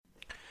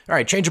All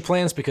right, change of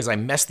plans because I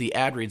messed the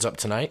ad reads up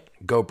tonight.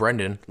 Go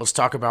Brendan. Let's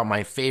talk about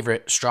my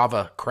favorite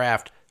Strava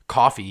Craft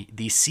coffee,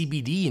 the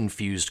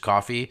CBD-infused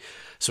coffee.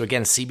 So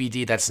again,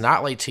 CBD, that's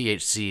not like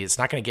THC. It's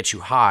not going to get you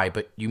high,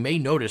 but you may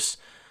notice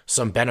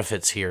some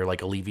benefits here,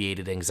 like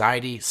alleviated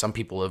anxiety. Some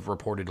people have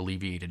reported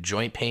alleviated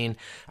joint pain.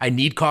 I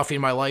need coffee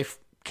in my life.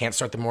 Can't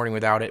start the morning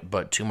without it,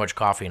 but too much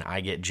coffee and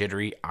I get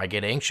jittery. I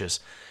get anxious.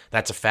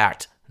 That's a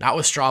fact. Not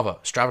with Strava.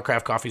 Strava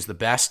Craft Coffee is the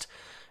best.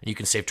 You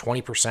can save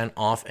 20%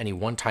 off any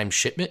one-time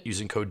shipment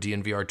using code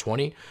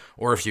DNVR20.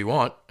 Or if you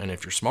want, and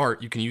if you're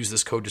smart, you can use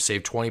this code to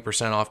save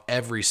 20% off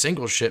every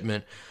single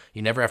shipment.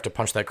 You never have to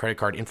punch that credit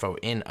card info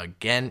in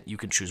again. You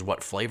can choose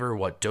what flavor,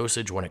 what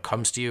dosage when it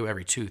comes to you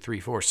every 2,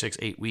 3, 4, 6,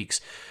 8 weeks.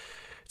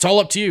 It's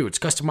all up to you. It's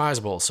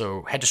customizable.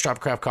 So head to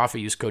Strava Craft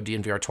Coffee, use code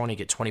DNVR20,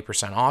 get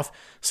 20% off,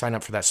 sign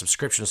up for that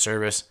subscription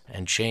service,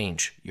 and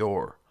change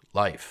your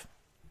life.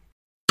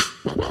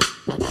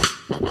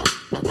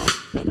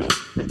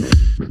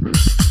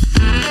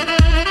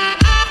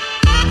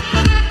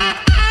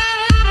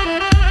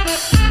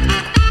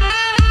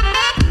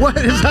 What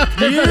is up,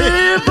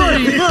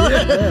 everybody?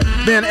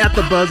 Man, at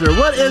the buzzer.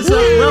 What is up?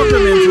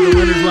 Welcome into the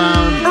Winners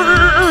Lounge.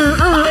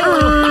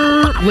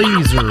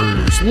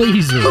 Lasers. Do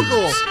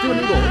an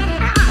eagle.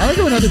 I like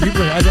it when other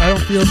people. I don't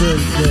feel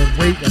the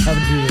weight of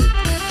having to do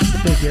the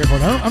fake air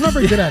horn. I'm not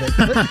very good at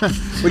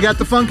it. We got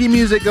the funky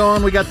music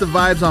going. We got the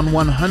vibes on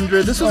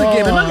 100. This was a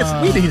game. The Nuggets,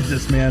 we needed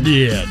this, man.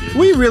 Yeah, dude.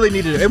 We really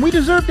needed it, and we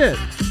deserved it.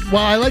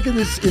 Well, I like in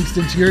this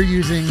instance you're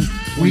using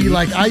we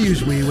like I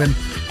use we when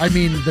I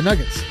mean the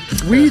Nuggets.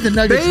 We, the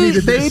Nuggets,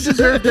 needed They this.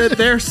 deserved it.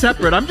 They're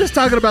separate. I'm just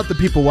talking about the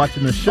people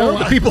watching the show,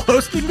 the people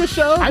hosting the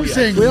show. I'm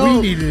saying we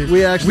needed it.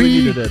 We actually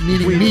needed it.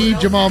 Meaning me,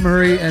 Jamal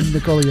Murray, and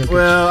Nikola Jokic.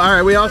 Well, all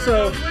right. We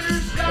also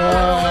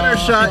winner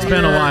shot. It's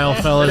been a while,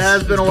 fellas. It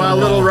has been a while.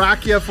 Little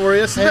Rakia for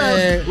you.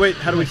 Hey. Wait,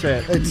 how do we say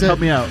it? It's Help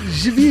me out.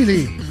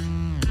 Zvili.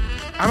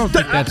 I don't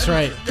think that's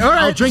right. All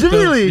right, I'll drink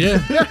Zvili.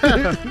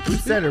 Yeah. We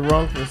said it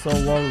wrong for so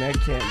long, that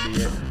can't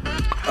be it.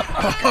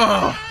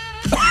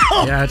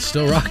 Yeah, it's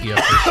still rocky up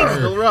for A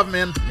sure. little rough,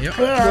 man. Yep.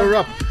 A little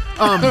rough.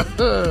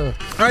 All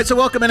right, so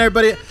welcome in,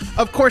 everybody.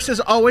 Of course, as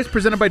always,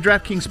 presented by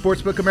DraftKings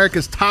Sportsbook,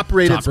 America's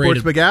top-rated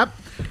sportsbook app.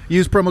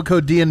 Use promo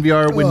code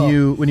DNVR when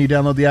you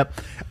download the app.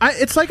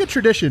 It's like a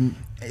tradition.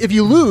 If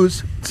you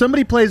lose,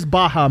 somebody plays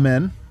Baha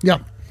Men. Yeah.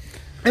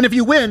 And if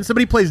you win,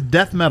 somebody plays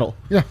death metal.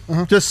 Yeah.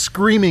 Just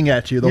screaming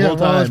at you the whole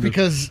time. Well, it's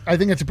because I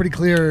think it's a pretty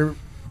clear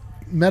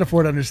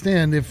metaphor to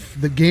understand. If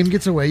the game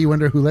gets away, you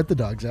wonder who let the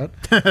dogs out.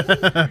 Got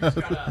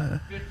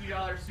a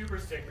 $50 super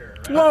sticker.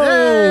 Right? Whoa!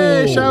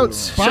 Hey,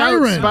 shouts.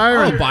 Byron. Shouts,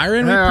 Byron. Oh,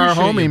 Byron, we Our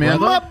appreciate homie, you, man.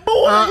 brother.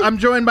 I'm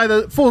joined by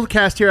the full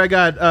cast here. I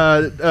got,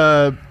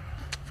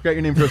 forgot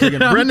your name for a second.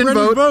 Brendan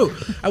Vogt.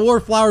 I wore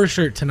a Flowers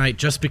shirt tonight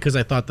just because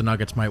I thought the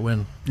Nuggets might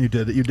win. You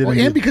did it. You did Well,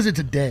 it. and because it's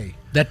a day.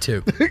 That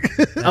too.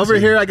 Over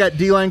here, I got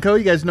D-Line Co.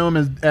 You guys know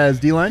him as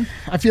D-Line?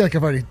 I feel like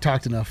I've already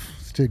talked enough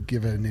to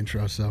give it an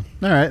intro, so. All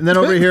right. And then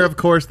over here, of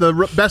course, the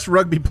best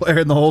rugby player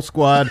in the whole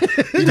squad,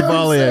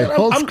 Devalier.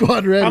 Whole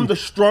squad ready. I'm the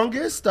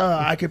strongest.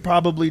 I could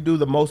probably do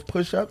the most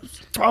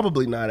push-ups.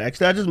 Probably not,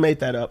 actually. I just made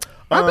that up.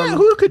 I bet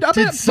who could? I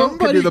did bet Vogt could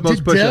somebody- do the most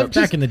did push-ups. Dev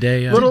just- Back in the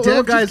day, yeah. Little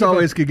Dev guys just give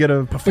always could get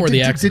a Before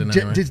the accident,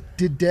 anyway.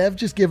 Did Dev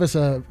just give us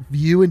a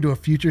view into a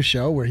future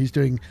show where he's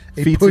doing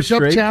a feats of push-up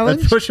strength.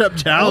 challenge? A push-up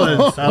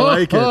challenge. I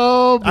like it.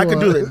 Oh, boy. I could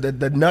do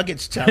the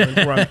Nuggets challenge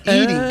where I'm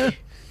eating.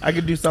 I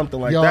could do something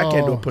like that. I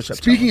can't do a push-up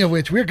Speaking challenge. of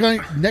which, we're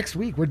going next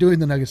week. We're doing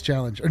the Nuggets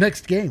challenge or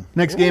next game.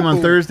 Next game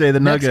on Thursday, the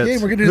Next Nuggets.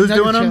 game, we're going to do Who's the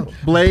doing Nuggets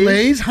them? challenge.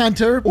 Blaze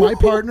Hunter, my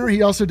partner.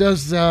 He also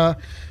does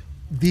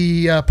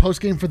the post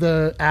game for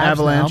the Avs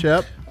Avalanche.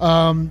 now.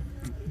 Yep.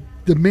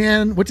 The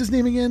man, what's his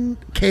name again?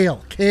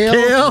 Kale.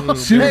 Kale.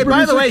 Super Hey,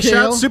 by the producer way, Kale.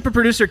 shout super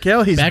producer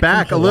Kale. He's Back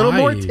back. A from little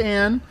more Hawaii.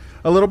 tan,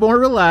 a little more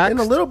relaxed, And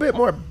a little bit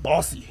more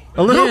bossy.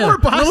 A little Yeah, more a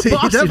little bossy. He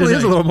bossy definitely is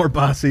tonight. a little more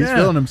bossy. He's Yeah.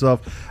 feeling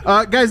himself.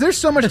 Guys, there's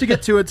so much to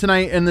get to it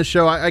tonight in the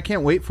show. I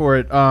can't wait for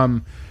it.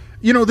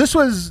 This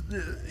was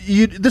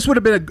this would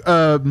have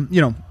been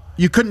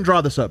you couldn't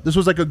draw this up. This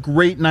was like a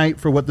great night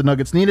for what the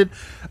Nuggets needed.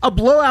 A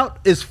blowout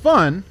is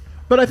fun,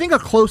 but I think a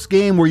close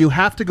game where you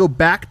have to go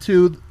back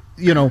to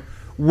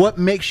what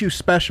makes you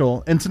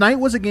special. And tonight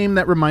was a game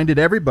that reminded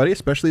everybody,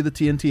 especially the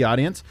TNT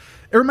audience,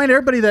 it reminded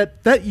everybody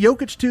that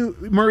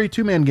Jokic Murray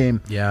two-man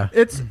game, Yeah.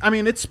 it's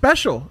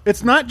special.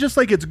 It's not just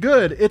like it's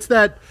good. It's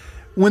that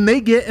when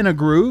they get in a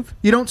groove,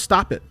 you don't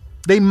stop it.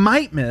 They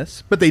might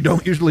miss, but they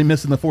don't usually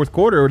miss in the fourth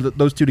quarter, or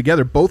those two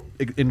together, both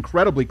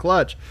incredibly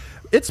clutch.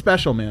 It's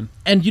special, man.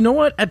 And you know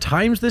what? At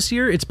times this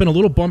year, it's been a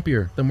little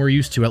bumpier than we're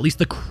used to. At least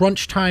the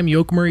crunch time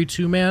Jokic Murray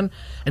two-man.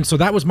 And so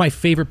that was my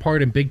favorite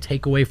part and big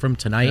takeaway from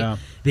tonight. Yeah.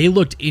 They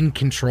looked in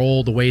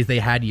control the ways they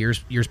had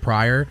years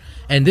prior.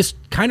 And this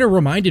kind of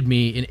reminded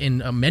me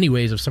in many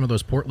ways of some of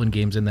those Portland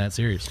games in that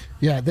series.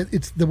 Yeah,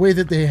 it's the way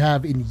that they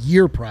have in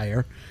year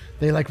prior.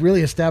 They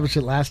really established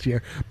it last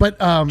year. But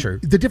True.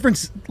 The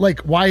difference,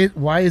 why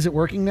is it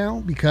working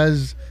now?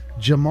 Because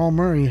Jamal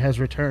Murray has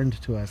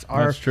returned to us.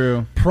 Our That's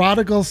true.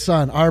 prodigal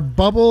son, our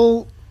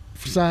bubble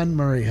son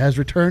Murray has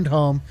returned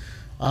home.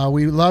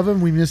 We love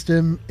him. We missed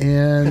him,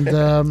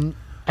 and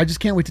I just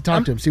can't wait to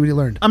talk to him, see what he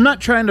learned. I'm not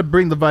trying to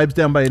bring the vibes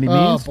down by any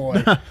Oh means.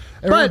 boy,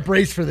 everyone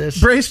brace for this.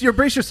 Brace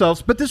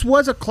yourselves. But this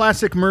was a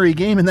classic Murray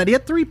game in that he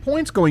had 3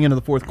 points going into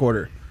the fourth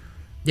quarter.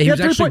 Yeah, he had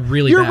was 3 actually points.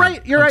 really You're bad.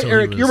 right. You're right, until he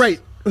Eric. was- You're right.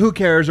 Who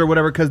cares or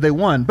whatever because they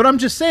won. But I'm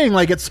just saying,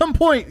 like, at some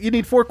point, you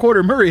need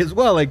fourth-quarter Murray as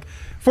well. Like,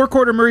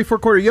 fourth-quarter Murray,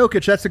 fourth-quarter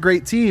Jokic, that's a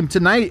great team.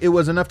 Tonight, it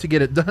was enough to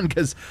get it done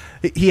because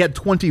he had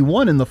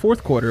 21 in the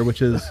fourth quarter,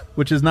 which is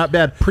not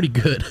bad. Pretty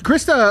good.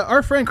 Krista,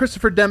 our friend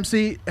Christopher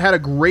Dempsey had a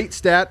great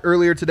stat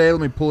earlier today.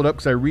 Let me pull it up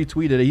because I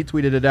retweeted it. He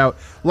tweeted it out.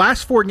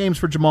 Last 4 games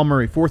for Jamal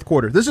Murray, fourth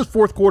quarter. This is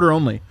fourth quarter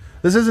only.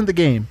 This isn't the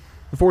game.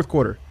 The fourth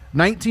quarter.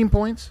 19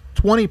 points,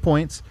 20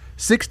 points,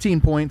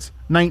 16 points,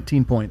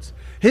 19 points.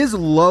 His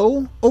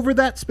low over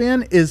that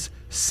span is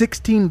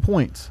 16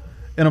 points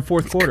in a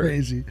fourth quarter.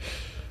 Crazy.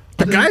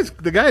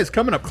 The guy is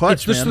coming up clutch,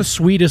 It's just man. the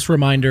sweetest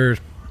reminder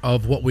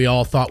of what we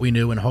all thought we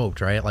knew and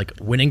hoped, right? Like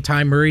winning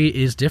time Murray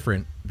is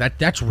different.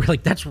 That's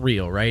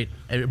real, right?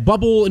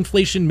 Bubble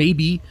inflation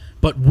maybe,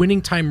 but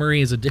winning time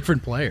Murray is a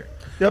different player.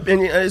 Yep,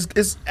 and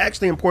it's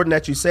actually important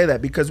that you say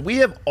that because we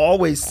have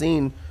always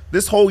seen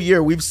this whole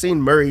year we've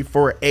seen Murray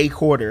for a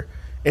quarter,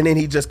 and then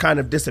he just kind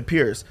of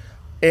disappears.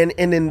 And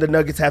then the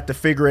Nuggets have to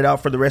figure it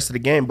out for the rest of the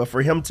game. But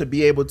for him to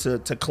be able to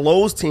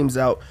close teams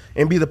out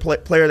and be the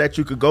player that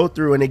you could go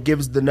through, and it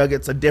gives the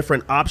Nuggets a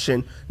different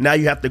option. Now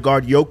you have to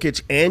guard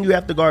Jokic and you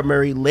have to guard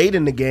Murray late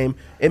in the game.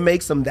 It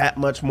makes them that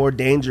much more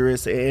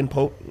dangerous and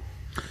potent.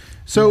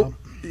 So,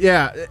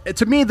 yeah,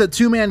 to me, the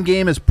two-man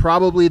game is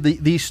probably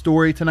the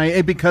story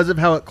tonight because of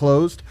how it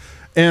closed.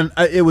 And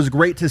it was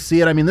great to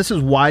see it. I mean, this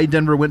is why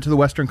Denver went to the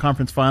Western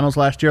Conference Finals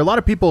last year. A lot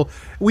of people,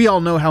 we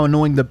all know how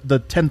annoying the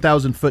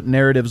 10,000-foot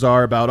narratives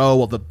are about, oh,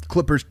 well, the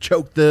Clippers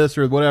choked this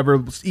or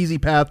whatever, easy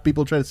path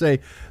people try to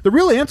say. The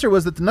real answer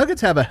was that the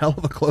Nuggets have a hell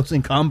of a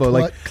closing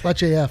combo.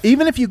 Clutch AF.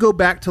 Even if you go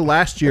back to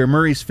last year,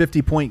 Murray's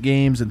 50-point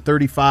games and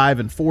 35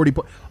 and 40,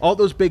 all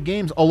those big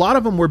games, a lot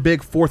of them were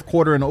big fourth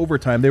quarter and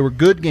overtime. They were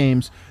good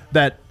games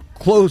that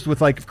closed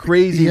with like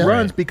crazy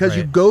runs because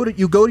you go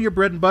to your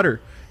bread and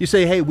butter. You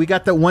say, hey, we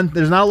got that one.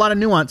 There's not a lot of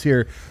nuance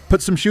here.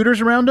 Put some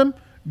shooters around them.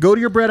 Go to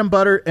your bread and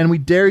butter, and we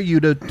dare you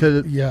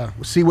to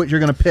see what you're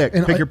going to pick.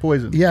 Pick your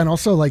poison. Yeah, and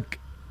also like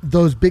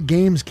those big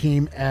games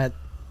came at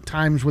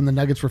times when the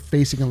Nuggets were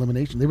facing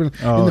elimination. They were in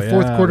the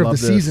fourth quarter of the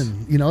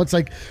season. You know, it's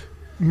like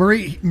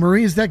Murray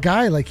is that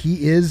guy. Like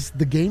he is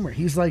the gamer.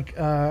 He's like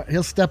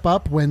he'll step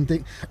up when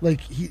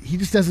he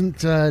just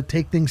doesn't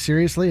take things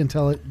seriously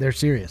until they're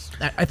serious.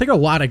 I think a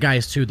lot of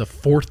guys too. The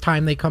fourth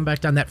time they come back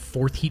down, that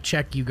fourth heat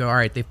check, you go, all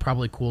right, they've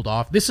probably cooled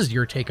off. This is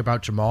your take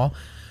about Jamal.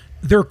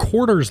 They're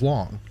quarters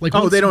long. Like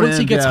once, they don't once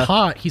he end, gets yeah.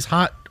 hot, he's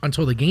hot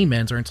until the game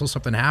ends or until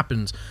something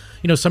happens.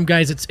 You know, some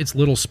guys it's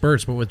little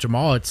spurts, but with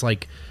Jamal, it's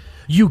like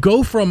you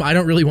go from I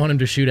don't really want him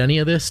to shoot any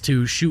of this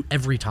to shoot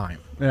every time.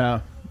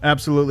 Yeah.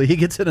 Absolutely, he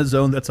gets in a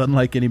zone that's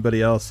unlike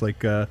anybody else.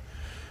 Like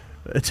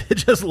it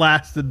just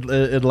lasted.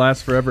 It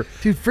lasts forever.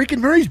 Dude, freaking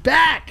Murray's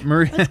back.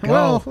 Murray.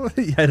 Well,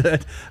 yeah,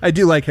 I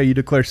do like how you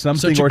declare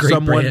something Such a or great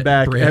someone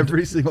back brand.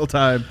 every single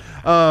time.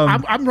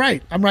 I'm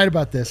right. I'm right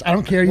about this. I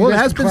don't care. You Well, it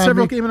guys has can been clown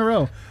several me. games in a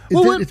row.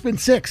 It's been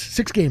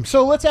six games.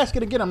 So let's ask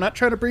it again. I'm not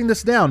trying to bring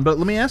this down, but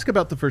let me ask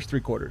about the first 3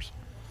 quarters.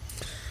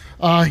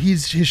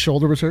 His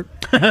shoulder was hurt.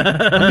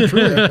 I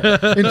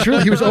mean,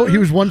 truly, he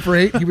was 1 for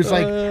 8. He was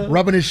like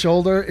rubbing his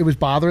shoulder. It was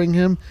bothering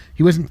him.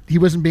 He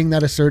wasn't being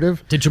that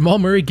assertive. Did Jamal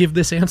Murray give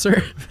this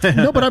answer?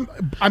 No, but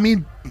I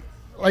mean,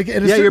 like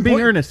at a Yeah, certain you're being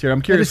point- earnest here. I'm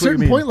At a curious what you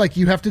certain mean. point, like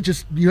you have to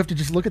just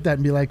look at that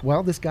and be like,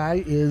 well, this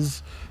guy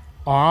is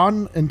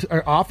on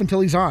or off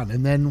until he's on,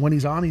 and then when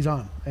he's on, he's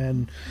on.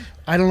 And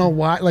I don't know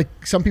why.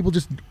 Like some people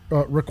just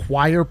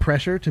require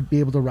pressure to be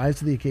able to rise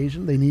to the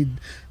occasion.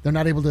 They're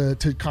not able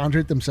to conjure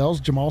it themselves.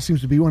 Jamal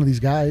seems to be one of these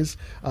guys.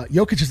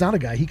 Jokic is not a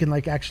guy. He can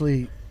like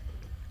actually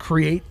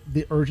create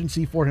the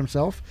urgency for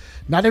himself.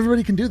 Not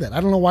everybody can do that. I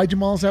don't know why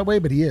Jamal's that way,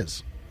 but he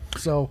is.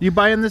 So You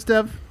buy in this,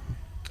 Dev?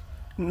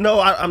 No,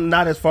 I'm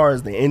not as far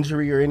as the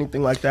injury or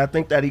anything like that. I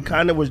think that he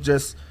kind of was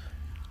just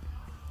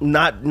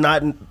not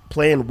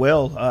playing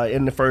well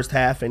in the first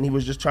half, and he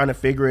was just trying to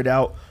figure it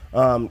out.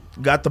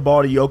 Got the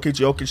ball to Jokic.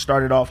 Jokic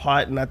started off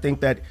hot, and I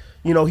think that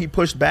he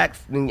pushed back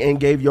and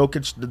gave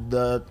Jokic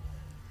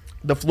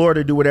the floor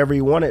to do whatever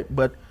he wanted.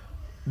 But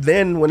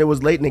then when it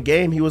was late in the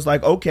game, he was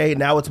like, okay,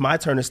 now it's my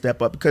turn to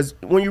step up. Because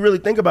when you really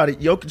think about it,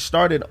 Jokic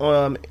started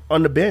on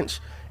the bench,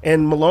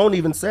 and Malone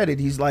even said it.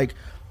 He's like,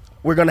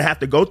 we're going to have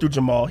to go through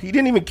Jamal. He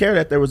didn't even care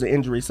that there was an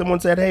injury. Someone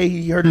said, hey,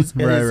 he hurt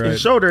his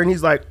shoulder, and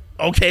he's like,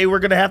 okay, we're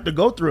going to have to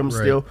go through him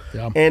still.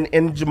 Yeah.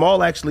 And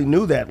Jamal actually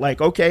knew that.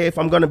 Like, okay, if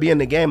I'm going to be in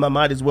the game, I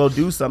might as well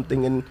do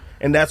something.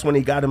 And that's when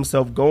he got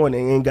himself going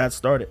and got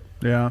started.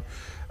 Yeah.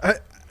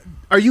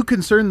 Are you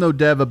concerned, though,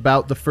 Dev,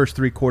 about the first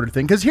 3 quarter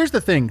thing? Because here's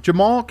the thing.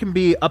 Jamal can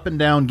be up and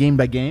down game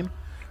by game.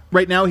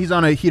 Right now, he's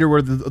on a heater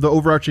where the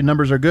overarching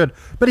numbers are good.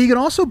 But he can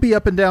also be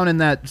up and down in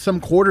that some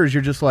quarters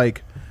you're just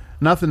like,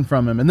 nothing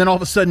from him. And then all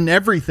of a sudden,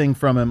 everything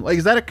from him. Like,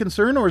 is that a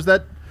concern, or is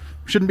that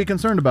shouldn't be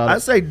concerned about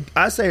it.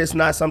 I say it's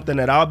not something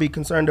that I'll be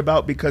concerned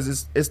about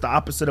because it's the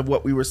opposite of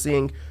what we were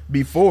seeing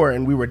before,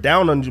 and we were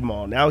down on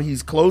Jamal. Now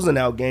he's closing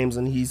out games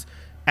and he's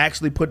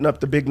actually putting up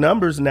the big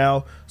numbers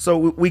now, so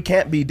we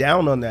can't be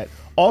down on that.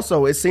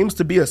 Also, it seems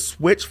to be a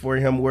switch for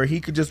him where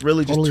he could just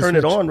really just turn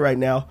it on right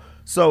now.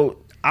 So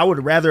I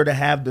would rather to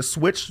have the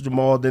switch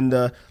Jamal than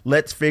the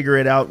let's figure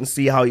it out and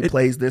see how he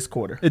plays this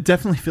quarter. It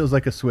definitely feels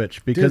like a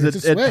switch because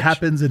Dude, it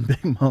happens in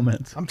big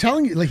moments. I'm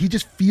telling you, like he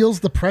just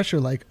feels the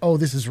pressure, like, oh,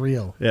 this is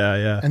real.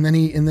 Yeah. And then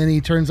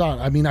he turns on.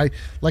 I mean,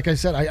 like I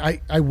said,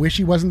 I wish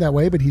he wasn't that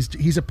way, but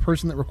he's a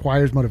person that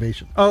requires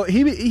motivation. Oh,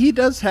 he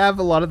does have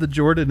a lot of the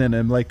Jordan in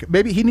him. Like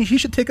maybe he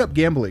should take up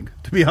gambling.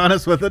 To be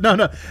honest with it,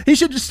 no, he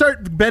should just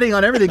start betting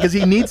on everything because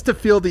he needs to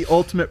feel the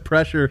ultimate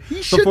pressure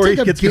before he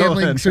gets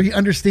going. So he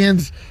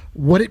understands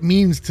what it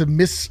means to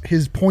miss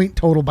his point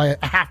total by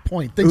a half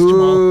point.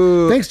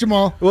 Thanks,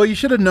 Jamal. Well, you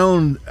should have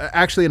known,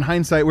 actually, in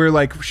hindsight, we were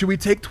like, should we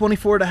take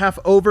 24.5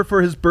 over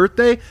for his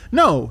birthday?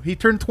 No, he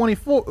turned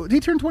 24. He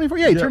turned 24.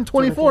 Yeah, he turned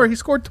 24. He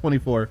scored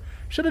 24.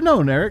 Should have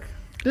known, Eric.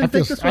 Didn't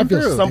think this one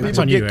through. Some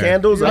people get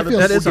candles, other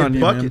people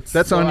get buckets.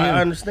 That's on you.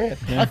 I understand.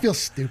 I feel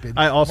stupid.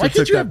 I also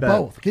took that bet.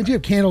 Both? Can't you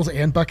have candles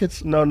and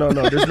buckets? No.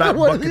 There's not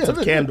buckets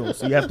of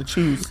candles. You have to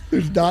choose.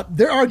 There's not.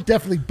 There are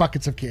definitely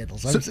buckets of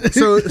candles.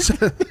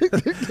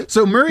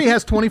 So Murray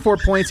has 24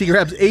 points. He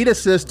grabs 8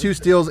 assists, 2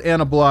 steals, and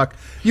a block.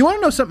 You want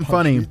to know something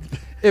funny?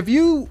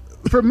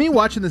 For me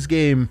watching this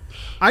game,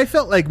 I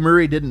felt like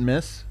Murray didn't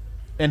miss.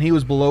 And he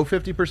was below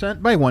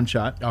 50% by 1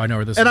 shot. Oh, I know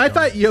where this is And I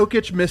going. thought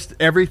Jokic missed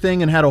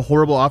everything and had a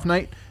horrible off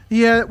night.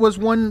 He was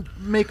one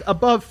make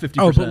above 50%.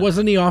 Oh, but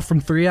wasn't he off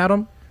from 3,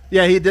 Adam?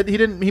 Yeah, he did. He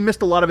didn't. He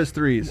missed a lot of his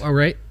threes. All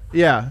right.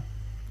 Yeah.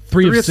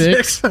 3 of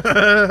 6.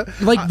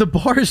 Like the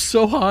bar is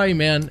so high,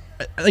 man.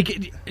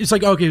 Like it's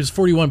like okay, it was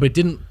 41, but it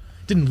didn't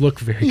look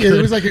very good.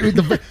 It was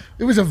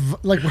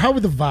like how were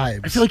the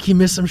vibes? I feel like he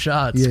missed some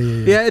shots.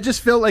 Yeah, it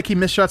just felt like he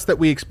missed shots that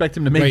we expect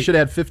him to make. He should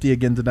have had 50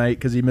 again tonight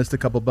because he missed a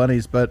couple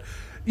bunnies. But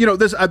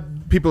this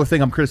people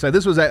think I'm criticizing.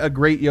 This was a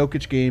great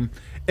Jokic game,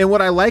 and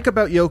what I like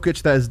about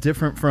Jokic that is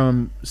different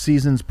from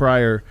seasons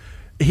prior.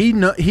 He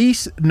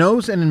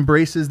knows and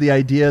embraces the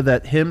idea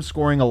that him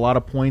scoring a lot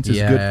of points is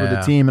good for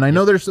the team. And I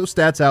know there's those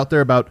stats out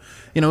there about,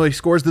 he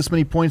scores this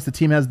many points, the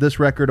team has this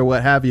record or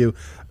what have you.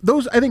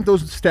 I think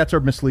those stats are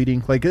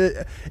misleading. Like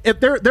if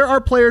there are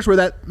players where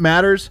that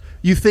matters,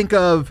 you think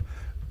of,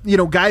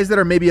 guys that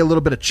are maybe a little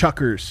bit of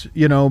chuckers,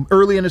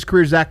 early in his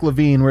career, Zach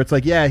LaVine, where it's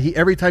like,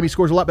 every time he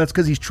scores a lot, that's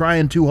because he's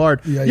trying too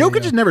hard.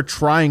 Jokic is never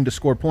trying to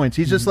score points.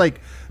 He's just like,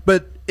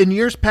 but in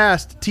years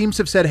past, teams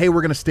have said, hey,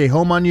 we're going to stay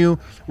home on you.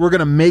 We're going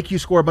to make you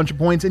score a bunch of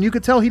points. And you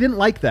could tell he didn't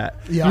like that.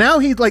 Yeah. Now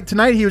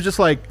tonight he was just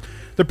like,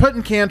 they're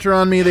putting Cantor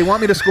on me. They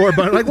want me to score,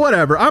 but like,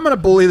 whatever. I'm going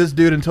to bully this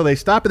dude until they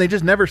stop. And they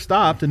just never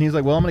stopped. And he's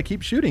like, well, I'm going to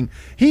keep shooting.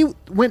 He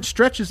went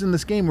stretches in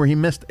this game where he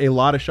missed a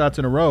lot of shots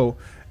in a row.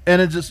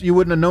 And you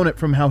wouldn't have known it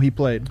from how he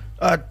played.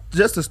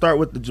 Just to start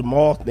with the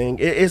Jamal thing,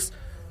 it's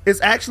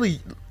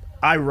actually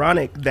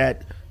ironic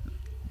that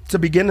to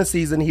begin the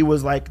season, he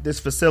was like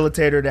this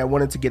facilitator that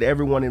wanted to get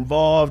everyone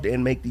involved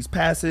and make these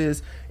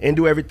passes and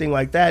do everything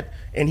like that.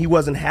 And he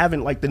wasn't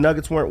having, the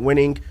Nuggets weren't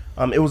winning.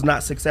 It was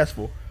not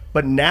successful.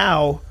 But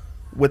now,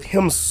 with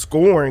him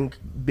scoring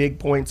big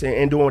points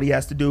and doing what he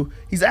has to do,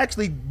 he's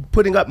actually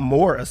putting up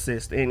more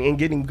assists and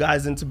getting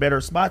guys into better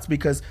spots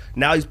because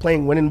now he's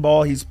playing winning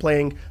ball, he's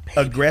playing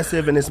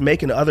aggressive, and it's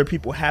making other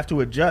people have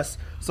to adjust.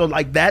 So,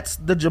 that's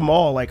the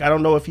Jamal. I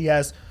don't know if he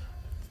has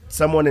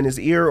someone in his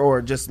ear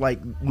or just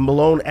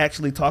Malone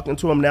actually talking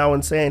to him now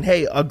and saying,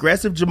 hey,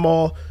 aggressive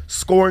Jamal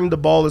scoring the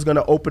ball is going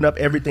to open up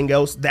everything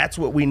else. That's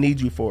what we need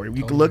you for.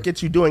 We can look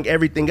at you doing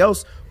everything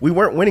else. We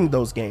weren't winning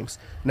those games.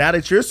 Now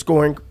that you're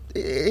scoring,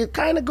 it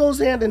kind of goes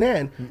hand in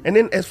hand. And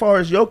then as far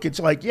as Jokic,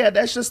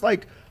 that's just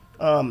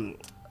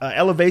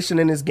elevation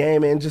in his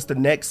game, and just the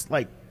next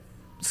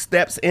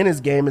steps in his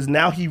game is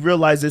now he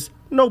realizes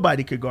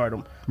nobody could guard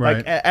him.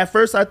 Right. At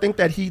first, I think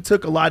that he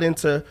took a lot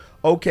into,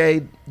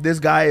 okay, this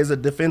guy is a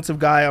defensive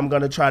guy. I'm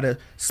going to try to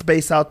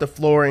space out the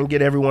floor and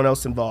get everyone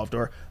else involved,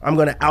 or I'm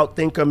going to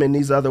outthink him in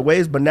these other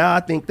ways. But now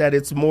I think that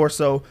it's more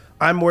so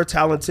I'm more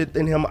talented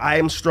than him. I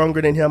am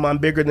stronger than him. I'm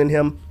bigger than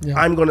him. Yeah.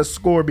 I'm going to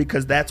score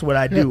because that's what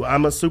I do. Yeah.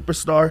 I'm a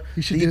superstar.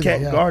 He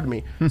can't guard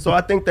me. So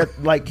I think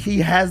that he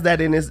has that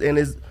in his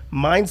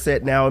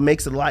mindset now. It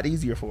makes it a lot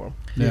easier for him.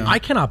 Yeah. I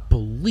cannot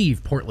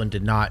believe Portland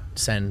did not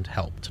send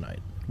help tonight.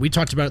 We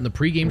talked about it in the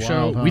pregame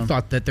show. Huh? We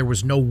thought that there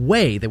was no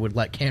way they would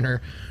let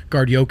Cantor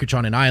guard Jokic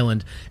on an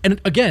island. And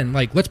again,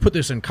 let's put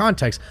this in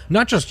context.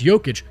 Not just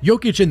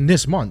Jokic in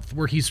this month,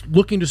 where he's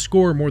looking to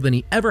score more than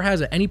he ever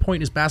has at any point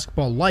in his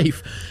basketball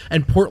life.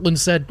 And Portland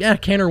said,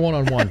 Cantor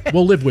one-on-one.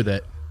 We'll live with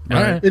it.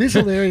 Right. It is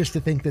hilarious to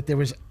think that there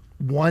was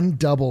one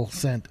double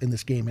sent in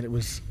this game, and it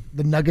was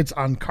the Nuggets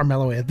on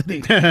Carmelo Anthony.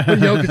 With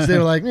Jokic, they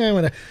were like,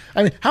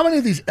 I mean, how many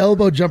of these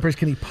elbow jumpers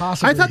can he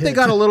possibly I thought hit? they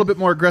got a little bit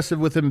more aggressive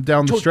with him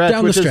down the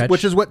stretch,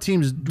 which is what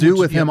teams do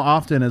with him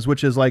often,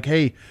 which is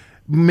hey,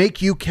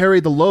 make you carry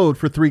the load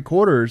for 3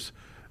 quarters.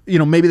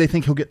 Maybe they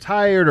think he'll get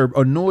tired or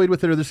annoyed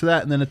with it or this or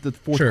that, and then at the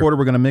fourth quarter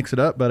we're going to mix it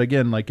up. But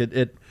again,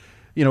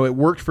 it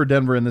worked for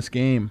Denver in this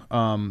game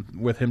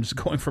with him just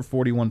going for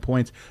 41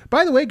 points.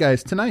 By the way,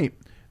 guys, tonight,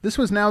 this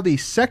was now the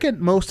second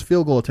most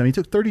field goal attempt. He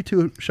took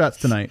 32 shots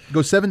tonight,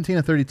 goes 17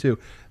 of 32.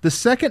 The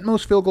second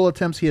most field goal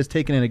attempts he has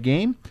taken in a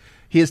game.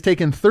 He has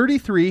taken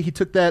 33. He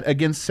took that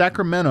against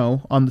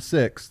Sacramento on the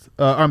 6th.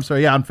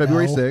 On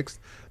February 6th.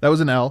 That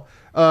was an L.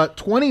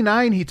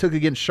 29 he took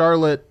against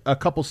Charlotte a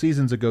couple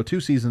seasons ago, 2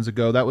 seasons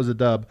ago. That was a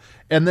dub.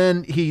 And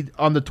then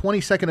on the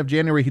 22nd of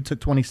January, he took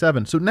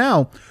 27. So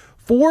now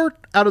 4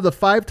 out of the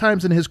 5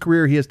 times in his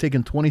career he has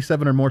taken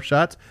 27 or more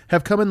shots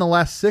have come in the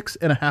last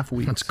 6.5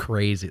 weeks. That's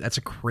crazy. That's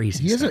a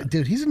crazy He's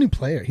a new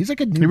player. He's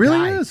like a new guy. He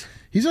really is.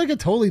 He's like a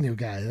totally new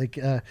guy. Like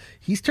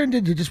he's turned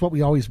into just what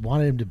we always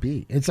wanted him to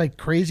be. It's like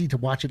crazy to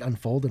watch it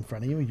unfold in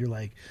front of you, and you're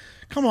like,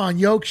 come on,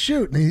 Yoke,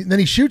 shoot. And then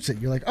he shoots it.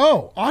 You're like,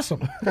 oh,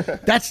 awesome.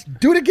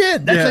 Do it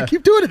again. That's like,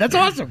 keep doing it. That's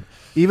awesome.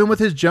 Even with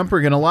his jumper,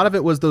 and a lot of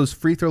it was those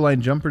free throw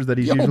line jumpers that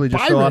he's usually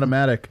just so Byron.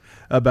 automatic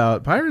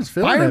about. Byron's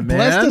feeling Byron it, man.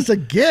 blessed us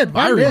again.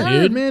 Byron,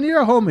 dude. Man,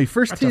 you're a homie.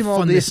 First team all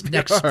fun the this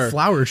next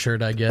flower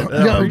shirt I get.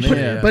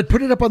 But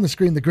put it up on the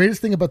screen. The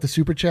greatest thing about the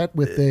super chat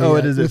with the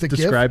it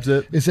describes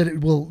GIF it. is that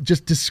it will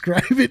just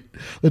describe it.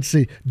 Let's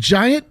see,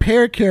 giant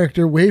pear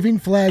character waving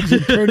flags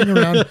and turning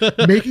around,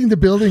 making the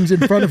buildings in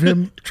front of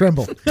him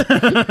tremble.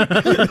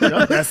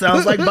 That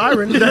sounds like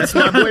Byron. That's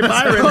my boy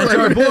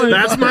Byron.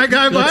 That's my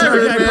guy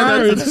Byron.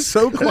 Man. That's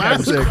so It was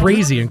classic.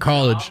 crazy in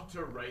college.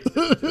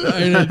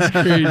 It's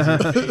crazy.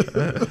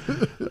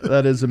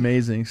 That is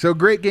amazing. So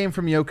great game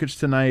from Jokic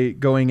tonight,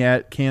 going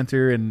at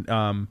Cantor,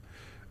 and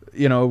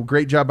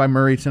great job by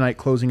Murray tonight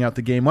closing out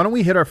the game. Why don't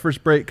we hit our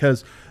first break,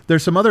 because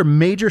there's some other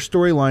major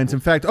storylines. In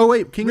fact,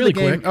 King Really of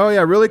the game. quick. Oh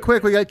yeah, really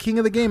quick. We got King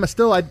of the game.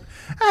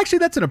 Actually,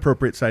 that's an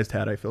appropriate sized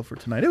hat I feel for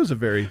tonight. It was a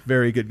very,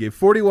 very good game.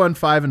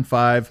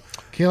 41-5-5.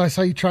 Kale, I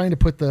saw you trying to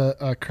put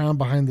the crown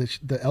behind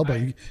the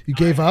elbow. You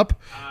gave up.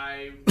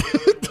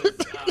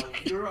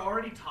 We were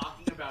already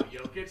talking about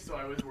Jokic, so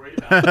I was worried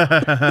about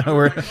it. I'm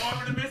going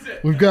to miss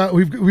it.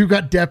 We've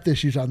got depth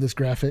issues on this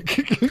graphic.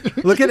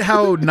 Look at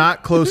how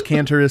not close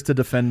Cantor is to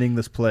defending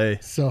this play.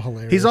 So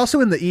hilarious. He's also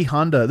in the E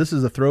Honda. This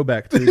is a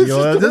throwback to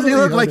doesn't he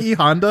look like E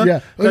Honda? Yeah.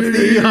 That's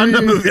the E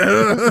Honda movie.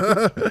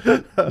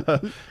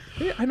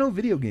 Hey, I know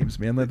video games,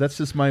 man. That's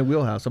just my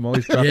wheelhouse. I'm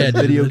always dropping Yeah,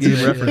 dude, video that's game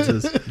it.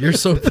 references. You're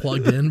so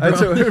plugged in, bro.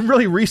 So,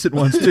 really recent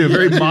ones too.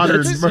 Very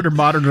modern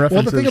references.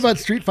 Well, the thing about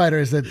Street Fighter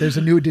is that there's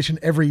a new edition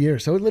every year,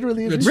 so it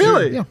literally is.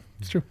 Really? Yeah,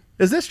 it's true.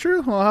 Is this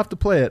true? Well, I'll have to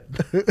play it.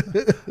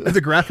 Are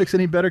the graphics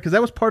any better? Because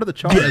that was part of the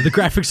charm. Yeah, the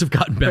graphics have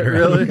gotten better.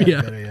 Really?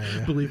 Yeah.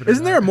 Believe it or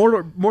Isn't there not.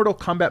 a Mortal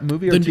Kombat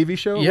movie or TV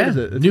show? Yeah. What is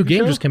it? A New TV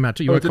game show? just came out,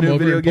 too. You Oh, wanna it's a come new over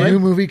video and game? New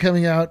movie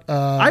coming out.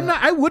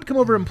 I would come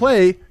over and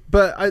play,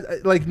 but I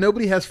like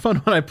nobody has fun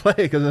when I play,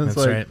 because it's That's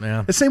like right,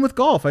 yeah. the same with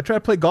golf. I try to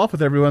play golf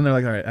with everyone. They're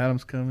like, all right,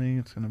 Adam's coming.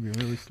 It's going to be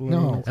really slow.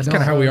 No. That's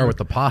kind of how we are with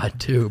the pod,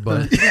 too.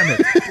 But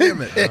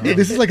Damn it.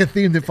 This is like a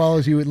theme that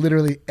follows you at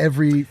literally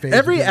every phase.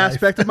 Every of your life.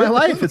 aspect of my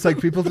life. It's like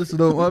people just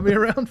don't want me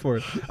around for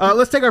it.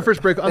 Let's take our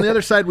first break. On the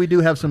other side, we do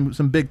have some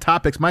big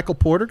topics. Michael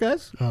Porter,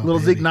 guys. A little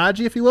baby.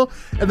 Zignaji, if you will.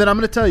 And then I'm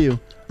going to tell you,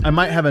 I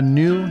might have a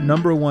new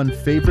number 1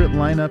 favorite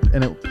lineup,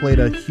 and it played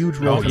a huge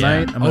role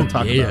tonight. I'm going to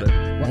talk about it.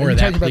 Well, More are of you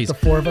that, talking about please. the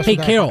four of us Hey,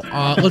 without-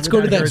 Carol, let's go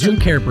to that Zoom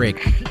Care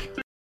break.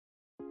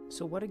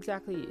 So what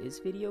exactly is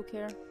video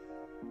care?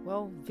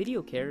 Well,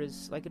 video care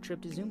is like a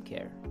trip to Zoom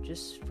Care,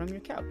 just from your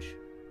couch.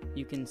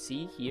 You can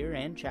see, hear,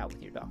 and chat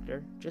with your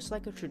doctor, just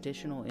like a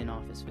traditional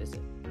in-office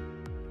visit.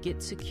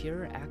 Get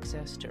secure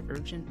access to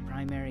urgent,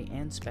 primary,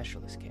 and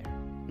specialist care,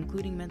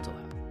 including mental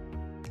health.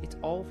 It's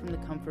all from the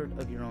comfort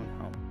of your own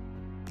home.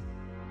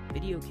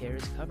 Video care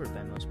is covered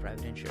by most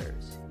private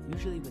insurers,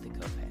 usually with a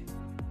copay.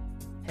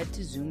 Head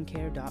to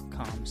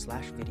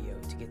zoomcare.com/video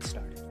to get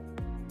started.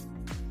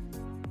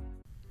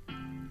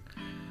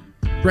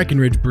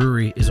 Breckenridge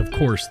Brewery is, of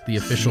course, the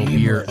official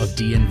beer of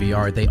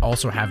DNVR. They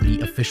also have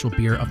the official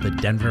beer of the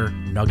Denver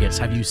Nuggets.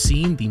 Have you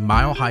seen the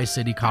Mile High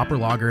City Copper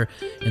Lager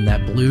in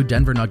that blue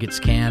Denver Nuggets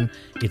can?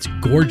 It's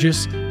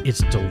gorgeous, it's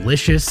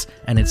delicious,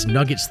 and it's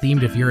Nuggets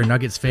themed. If you're a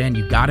Nuggets fan,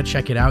 you got to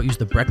check it out. Use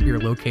the Breck Beer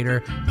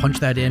locator, punch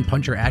that in,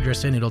 punch your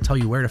address in. It'll tell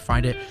you where to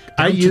find it.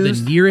 Down to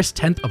the nearest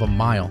 10th of a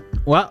mile.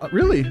 Wow,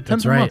 really?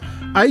 That's right.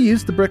 I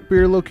used the Breck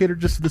Beer locator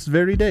just this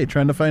very day,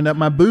 trying to find out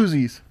my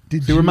boozies.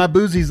 See where my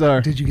boozies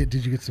are. Did you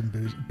get some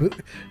booze?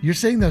 You're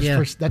saying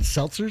that's that's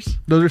seltzers?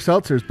 Those are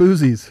seltzers,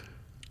 boozies.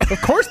 Of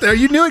course they are.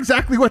 You knew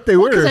exactly what they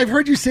were. Because I've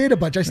heard you say it a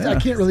bunch. I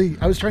can't really.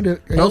 I was trying to.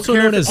 Also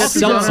known as if it's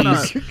seltzy or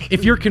not. Celsius.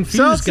 If you're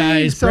confused, Celsius,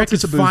 guys, Breck is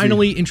Celsius a boozy.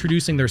 finally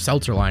introducing their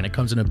seltzer line. It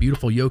comes in a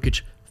beautiful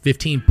Jokic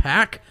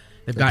 15-pack.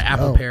 They've got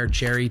apple, pear,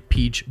 cherry,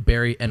 peach,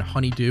 berry, and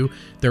honeydew.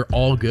 They're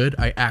all good.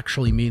 I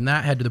actually mean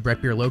that. Head to the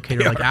Breck Beer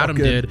locator like Adam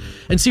did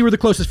and see where the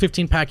closest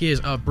 15-pack is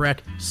of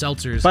Breck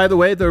seltzers. By the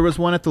way, there was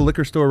one at the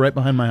liquor store right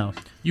behind my house.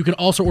 You can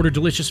also order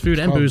delicious food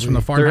and booze from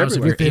the farmhouse if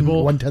you're within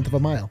able. 1/10 of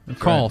a mile.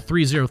 Call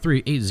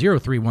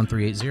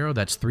 303-803-1380.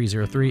 That's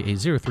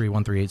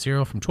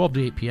 303-803-1380 from 12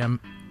 to 8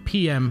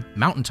 p.m.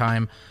 Mountain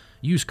Time.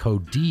 Use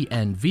code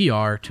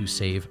DNVR to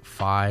save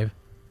 $5.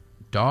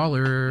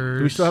 Do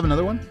we still have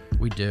another one?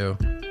 We do.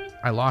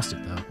 I lost it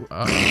though.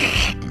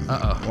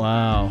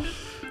 Wow.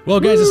 Well,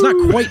 guys, it's not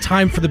quite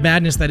time for the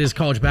madness that is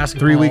college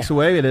basketball. 3 weeks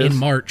away it is. In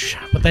March.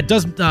 But that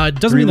doesn't 3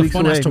 mean the weeks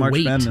fun has away, to March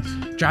wait. Madness.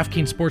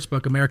 DraftKings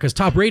Sportsbook, America's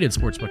top-rated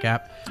sportsbook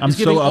app, I'm is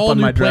giving so up all on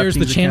new my players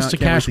the DraftKings chance account. to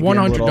Can't cash wait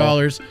to gamble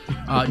at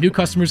all. $100. New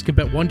customers can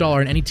bet $1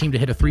 on any team to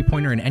hit a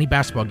three-pointer in any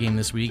basketball game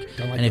this week.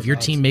 And if your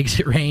team makes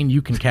it rain,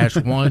 you can cash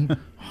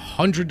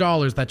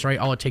 $100. That's right.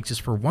 All it takes is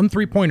for one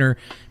three-pointer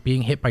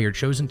being hit by your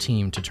chosen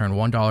team to turn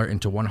 $1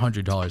 into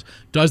 $100.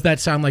 Does that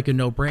sound like a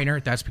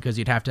no-brainer? That's because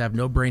you'd have to have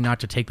no brain not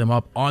to take them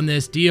up on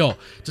this deal.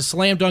 It's a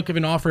slam dunk of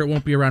an offer. It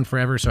won't be around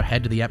forever, so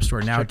head to the App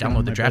Store now,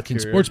 download the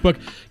DraftKings Sportsbook,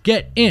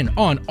 get in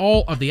on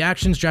all of the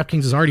actions.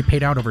 DraftKings has already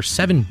paid out over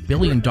 $7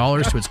 billion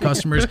to its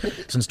customers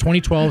since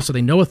 2012, so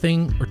they know a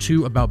thing or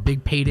two about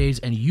big paydays,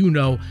 and you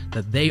know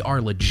that they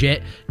are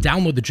legit.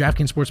 Download the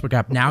DraftKings Sportsbook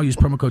app now. Use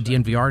promo code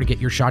DNVR to get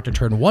your shot to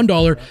turn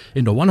 $1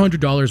 into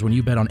 $100 when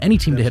you bet on any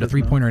team to hit a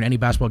three-pointer in any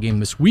basketball game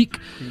this week.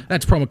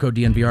 That's promo code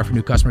DNVR for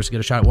new customers to get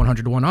a shot at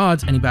 100 to 1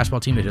 odds. Any basketball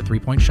team to hit a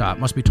three-point shot.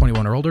 Must be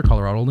 21 or older.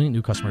 Colorado only.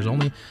 New customers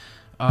only.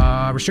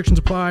 Restrictions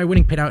apply.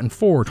 Winning paid out in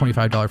 4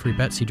 $25 free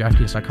bets. See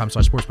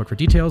DraftKings.com/sportsbook for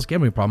details.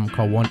 Gambling problem?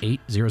 Call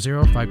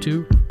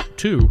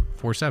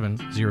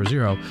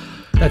 1-800-522-4700.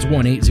 That's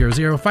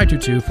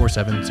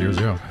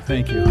 1-800-522-4700.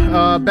 Thank you.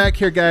 Back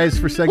here, guys,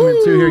 for segment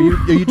 2 here.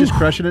 Are you just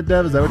crushing it,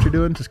 Dev? Is that what you're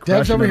doing? Just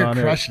Dev's crushing over it here on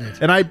crushing it.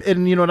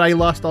 And you know what? I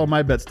lost all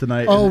my bets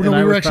tonight. Oh, and no, I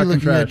we were was actually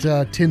talking looking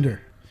trash. at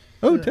Tinder.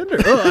 Oh, Tinder.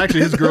 Oh,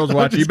 actually, his girl's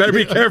watching. You better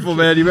be careful,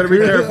 man. You better be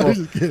careful.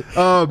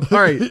 All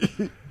right.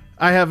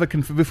 I have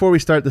before we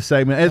start the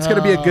segment. It's going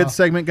to be a good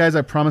segment, guys.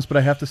 I promise, but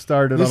I have to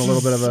start it on a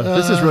little bit of a.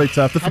 This is really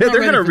tough. They're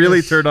going to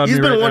really turn on He's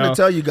me been right wanting now.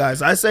 to tell you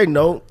guys. I say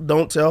no,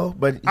 don't tell.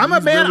 But I'm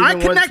a man. I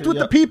connect with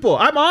the people.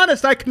 I'm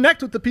honest. I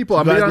connect with the people.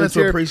 I'm guys being need honest to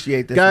here.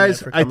 appreciate this,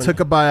 guys. man, for I coming took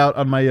a buyout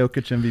on my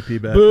Jokic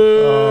MVP bet.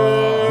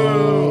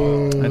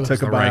 I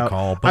took a the right buyout.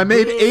 call, I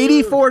made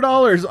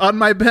 $84 on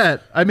my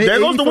bet. I made There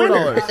goes the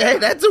winner. $84. Hey,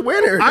 that's a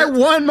winner. I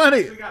won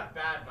money. We got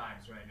bad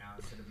vibes right now.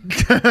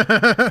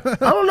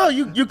 I don't know.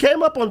 You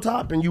came up on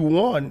top and you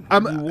won. You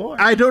won.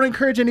 I don't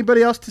encourage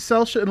anybody else to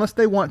sell shit unless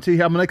they want to. I'm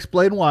going to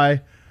explain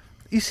why.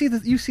 You see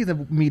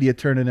the media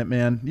turning it,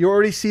 man. You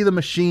already see the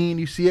machine.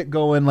 You see it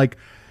going like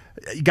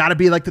you got to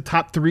be like the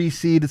top 3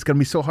 seed. It's going to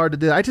be so hard to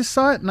do. I just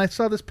saw it and I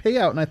saw this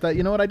payout and I thought,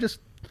 you know what? I just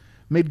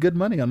made good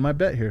money on my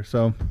bet here.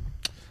 So,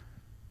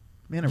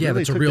 man, I really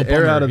that's a took real the air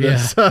bummer. out of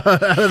this.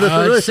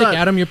 It's sick,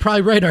 Adam. You're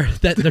probably right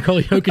that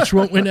Nikola Jokic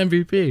won't win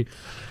MVP.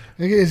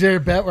 Is there a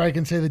bet where I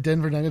can say the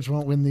Denver Nuggets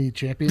won't win the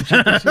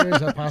championship this year?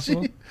 Is that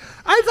possible?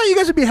 I thought you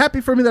guys would be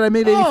happy for me that I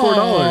made $84.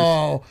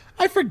 Oh,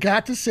 I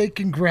forgot to say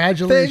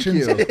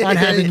congratulations Thank you. on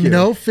having Thank you.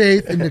 no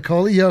faith in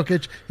Nikola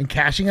Jokic and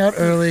cashing out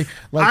early.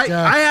 Like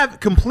I have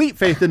complete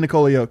faith in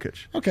Nikola Jokic.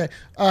 okay,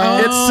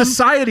 It's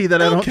society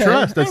that I don't okay.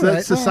 trust. That's All right.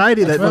 that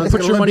society that Well, is put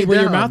gonna your let money me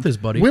where your down. mouth is,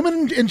 buddy.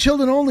 women and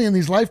children only in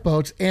these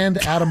lifeboats, and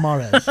Adam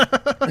Mares.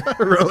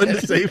 Rowing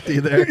to safety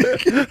there.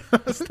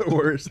 That's the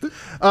worst.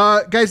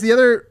 Guys,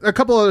 a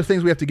couple other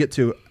things we have to get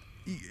to.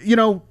 You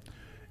know,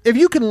 if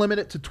you can limit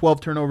it to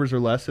 12 turnovers or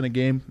less in a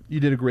game,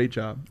 you did a great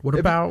job. What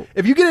about-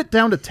 if you get it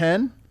down to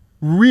 10,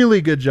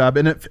 really good job.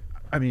 And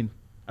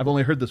I've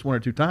only heard this 1 or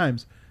 2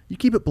 times. You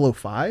keep it below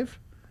 5,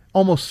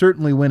 almost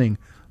certainly winning.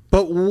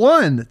 But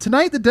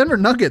tonight, the Denver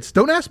Nuggets,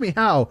 don't ask me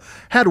how,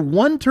 had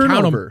 1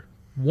 turnover.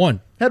 One.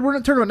 Had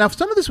 1 turnover. Now,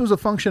 some of this was a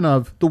function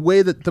of the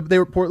way that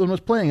Portland was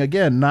playing.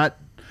 Again, not,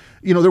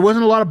 there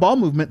wasn't a lot of ball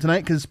movement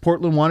tonight because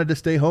Portland wanted to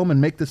stay home and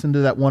make this into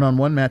that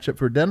one-on-one matchup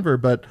for Denver.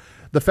 But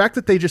the fact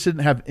that they just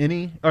didn't have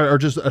any or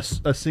just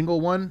a single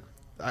one,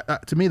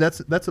 to me, that's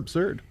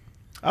absurd.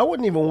 I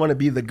wouldn't even want to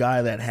be the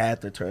guy that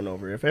had the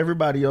turnover. If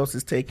everybody else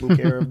is taking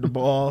care of the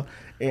ball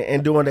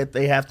and doing what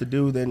they have to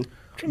do, then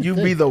you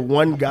be the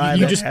one guy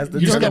You that just- has the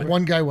You know turnover. what that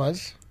one guy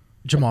was?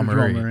 Jamal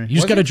Murray. Murray. You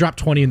just Was got to it? drop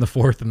 20 in the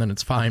 4th, and then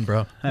it's fine,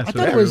 bro. I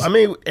thought it was. I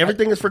mean,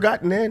 everything is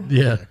forgotten then.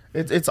 Yeah.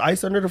 It's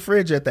ice under the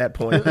fridge at that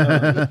point.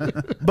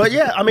 But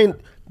yeah, I mean,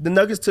 the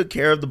Nuggets took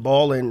care of the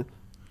ball, and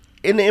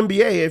in the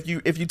NBA,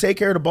 if you take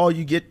care of the ball,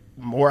 you get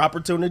more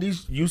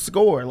opportunities, you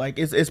score. Like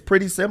it's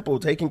pretty simple.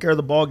 Taking care of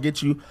the ball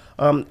gets you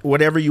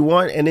whatever you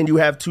want, and then you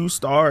have 2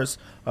 stars.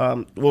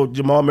 Well,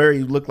 Jamal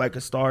Murray looked like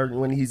a star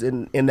when he's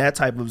in that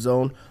type of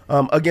zone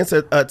against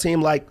a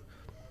team like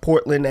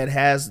Portland that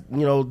has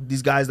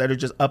these guys that are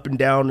just up and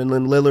down, and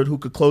then Lillard who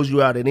could close you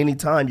out at any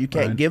time. You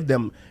can't give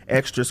them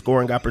extra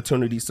scoring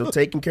opportunities. So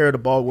taking care of the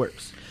ball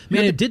works.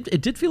 Man, it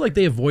did feel like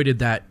they avoided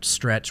that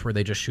stretch where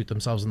they just shoot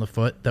themselves in the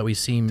foot that we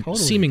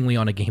seemingly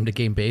on a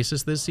game-to-game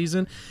basis this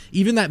season.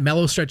 Even that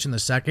Melo stretch in the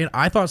second,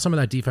 I thought some of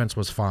that defense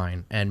was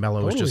fine, and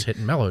Melo was just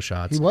hitting Melo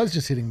shots. He was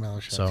just hitting mellow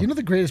shots. So- You know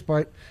the greatest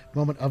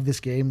moment of this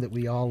game that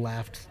we all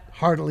laughed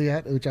heartily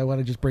at, which I want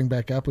to just bring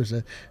back up, was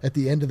at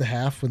the end of the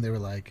half when they were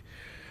like,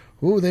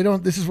 "Ooh, they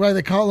don't. This is why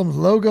they call him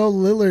Logo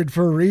Lillard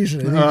for a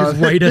reason." And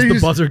he right as he the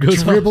just buzzer goes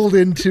off. dribbled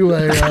into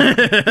a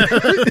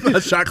A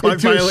shot clock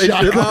into a violation.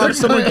 shot clock.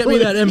 Someone get me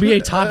that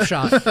NBA Top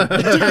Shot.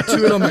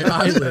 Tattoo it on my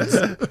eyelids.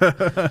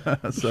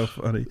 That's so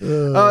funny.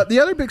 The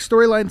other big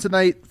storyline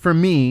tonight for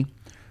me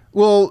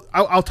Well,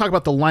 I'll talk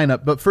about the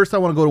lineup, but first I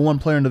want to go to one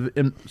player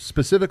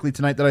specifically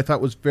tonight that I thought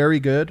was very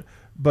good,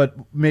 but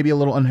maybe a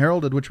little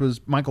unheralded, which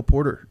was Michael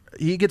Porter.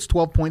 He gets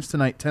 12 points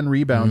tonight, 10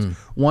 rebounds,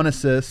 1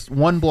 assist,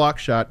 1 block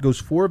shot, goes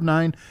 4 of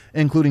 9,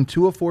 including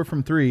 2 of 4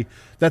 from 3.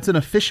 That's an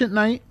efficient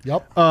night.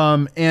 Yep.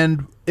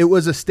 And it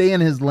was a stay in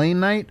his lane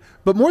night.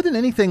 But more than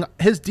anything,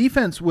 his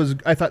defense was,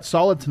 I thought,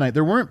 solid tonight.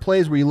 There weren't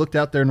plays where you looked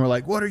out there and were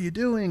like, what are you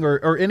doing?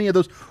 Or any of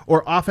those,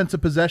 or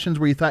offensive possessions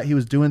where you thought he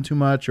was doing too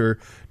much or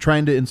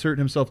trying to insert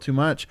himself too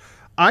much.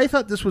 I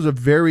thought this was a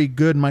very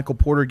good Michael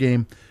Porter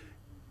game.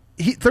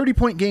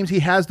 30-point games, he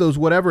has those,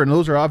 whatever, and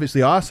those are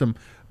obviously awesome.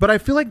 But I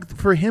feel like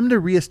for him to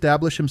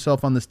reestablish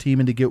himself on this team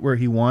and to get where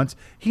he wants,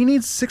 he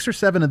needs 6 or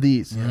 7 of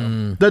these.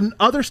 The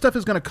other stuff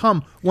is going to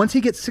come once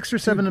he gets 6 or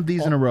 7 of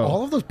these in a row.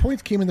 All of those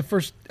points came in the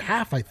first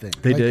half, I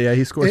think. They did, yeah.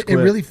 He scores It quick.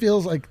 really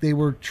feels like they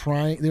were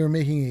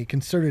making a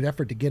concerted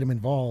effort to get him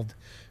involved.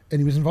 And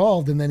he was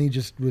involved, and then he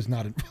just was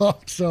not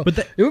involved. So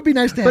it would be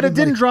nice to have But him, it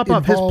didn't drop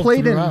off. His involved play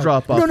didn't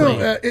throughout. drop off.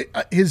 No.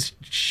 His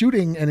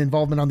shooting and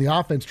involvement on the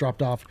offense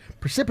dropped off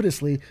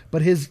precipitously,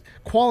 but his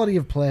quality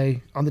of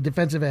play on the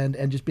defensive end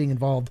and just being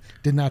involved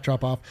did not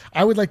drop off.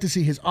 I would like to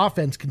see his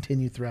offense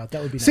continue throughout.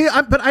 That would be nice. See,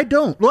 but I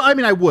don't. Well, I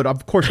mean, I would.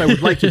 Of course, I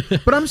would like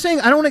to. But I'm saying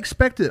I don't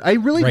expect it. I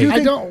really do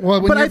think. I don't. Well,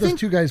 when but you I have those think,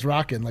 two guys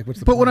rocking, like, what's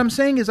the But point? what I'm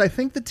saying is I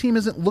think the team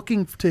isn't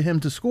looking to him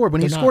to score.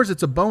 When he They're not. scores,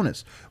 it's a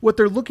bonus. What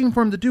they're looking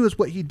for him to do is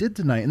what he did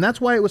tonight. And that's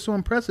why it was so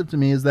impressive to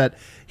me is that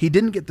he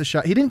didn't get the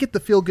shot. He didn't get the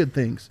feel-good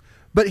things.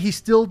 But he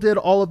still did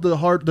all of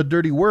the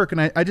dirty work.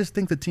 And I just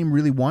think the team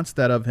really wants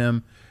that of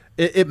him.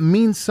 It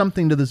means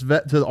something to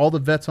to all the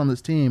vets on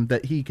this team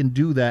that he can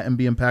do that and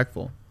be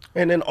impactful.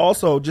 And then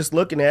also just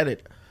looking at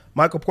it,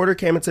 Michael Porter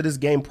came into this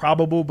game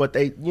probable, but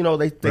they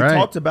Right.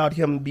 talked about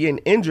him being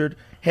injured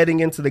heading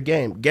into the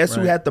game. Guess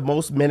who Right. had the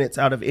most minutes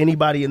out of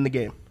anybody in the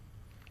game?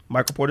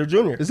 Michael Porter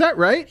Jr. Is that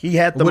right? He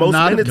had the Would most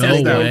not have minutes in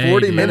guessed the that. game.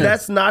 40 And minutes.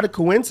 that's not a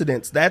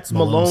coincidence. That's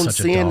Malone's Malone such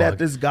a seeing dog. that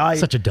this guy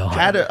Such a dog.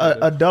 had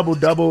a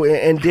double-double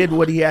and did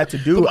what he had to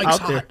do mic's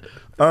out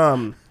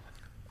there.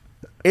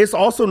 It's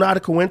also not a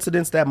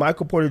coincidence that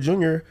Michael Porter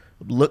Jr.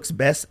 looks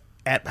best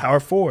at power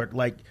forward.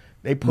 Like,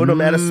 they put him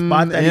at a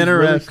spot that he's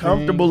really interesting.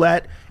 comfortable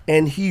at,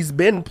 and he's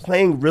been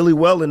playing really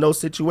well in those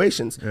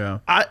situations. Yeah.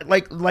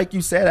 Like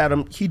you said,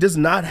 Adam, he does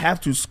not have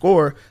to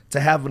score to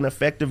have an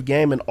effective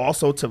game and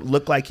also to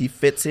look like he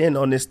fits in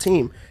on this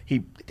team.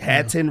 He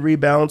had 10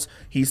 rebounds.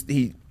 He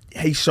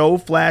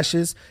showed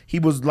flashes. He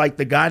was like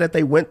the guy that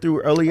they went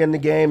through early in the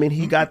game, and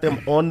he got them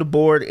on the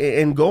board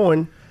and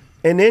going.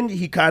 And then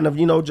he kind of,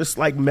 just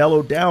like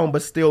mellowed down,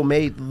 but still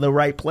made the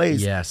right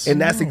plays. Yes. And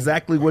that's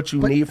exactly what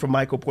you need from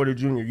Michael Porter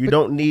Jr. You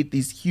don't need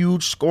these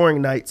huge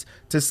scoring nights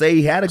to say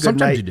he had a good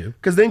Sometimes night. you do.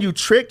 Because then you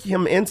trick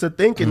him into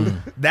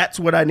thinking that's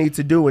what I need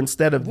to do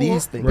instead of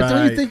these things. But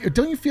Right.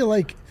 don't you feel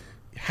like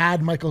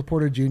had Michael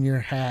Porter Jr.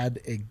 had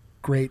a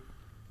great,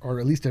 or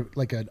at least an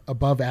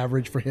above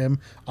average for him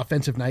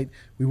offensive night,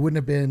 we wouldn't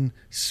have been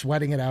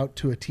sweating it out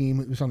to a team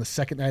that was on the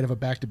second night of a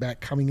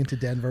back-to-back coming into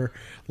Denver.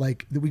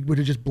 Like, we would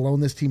have just blown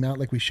this team out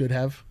like we should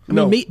have. I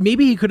mean,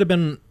 maybe he could have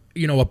been,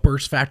 a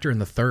burst factor in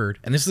the third.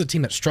 And this is a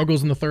team that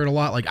struggles in the third a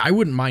lot. Like, I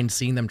wouldn't mind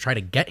seeing them try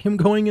to get him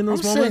going in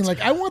those I'm moments.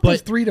 saying, I want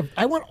But-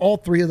 I want all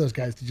three of those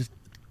guys to just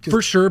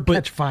for sure, but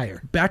catch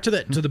fire. Back to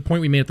the point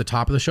we made at the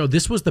top of the show.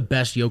 This was the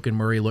best Jokic and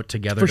Murray looked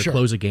together For to sure.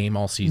 close a game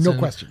all season. No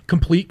question.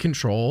 Complete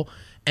control,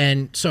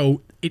 and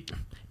so it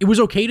was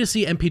okay to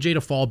see MPJ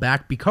to fall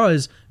back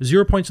because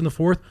 0 points in the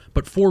fourth,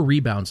 but 4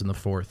 rebounds in the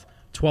fourth.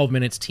 12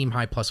 minutes, team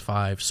high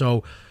 +5.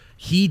 So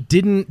he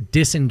didn't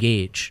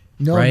disengage.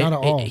 No, right? not at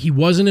all. He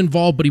wasn't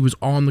involved, but he was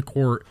on the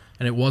court,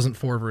 and it wasn't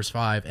 4 versus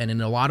 5. And in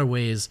a lot of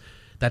ways,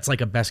 that's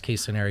like a best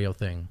case scenario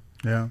thing.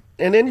 Yeah.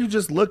 And then you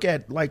just look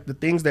at like the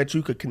things that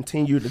you could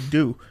continue to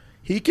do.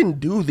 He can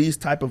do these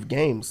type of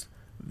games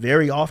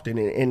very often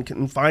and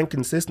can find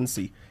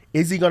consistency.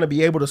 Is he going to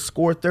be able to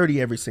score 30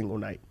 every single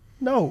night?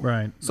 No.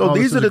 Right. So Oh,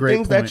 these this are is a the great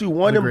things point. that you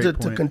want That's a him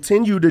great to point.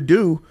 continue to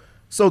do.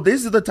 So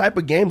these are the type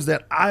of games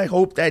that I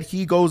hope that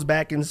he goes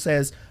back and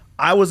says,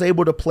 I was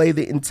able to play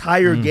the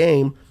entire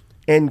game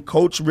and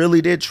coach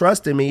really did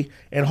trust in me.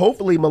 And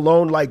hopefully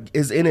Malone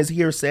is in his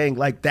ear saying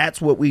that's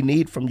what we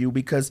need from you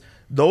because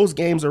those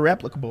games are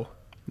replicable.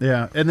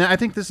 Yeah, and I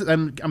think this is.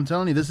 I'm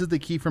telling you, this is the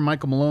key for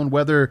Michael Malone.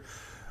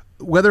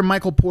 Whether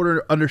Michael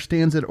Porter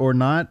understands it or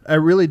not, I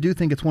really do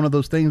think it's one of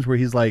those things where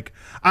he's like,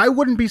 I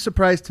wouldn't be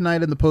surprised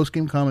tonight in the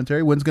post-game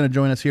commentary. Wynn's going to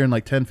join us here in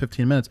 10,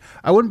 15 minutes.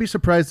 I wouldn't be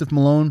surprised if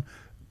Malone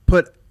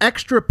put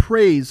extra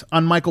praise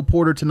on Michael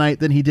Porter tonight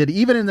than he did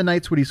even in the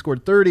nights when he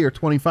scored 30 or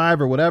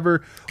 25 or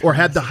whatever, or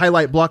had the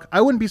highlight block.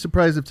 I wouldn't be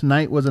surprised if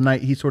tonight was a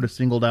night he sort of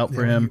singled out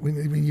for him.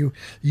 When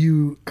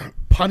you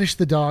punish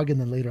the dog and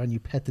then later on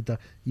you pet the dog,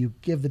 you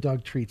give the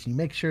dog treats, and you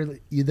make sure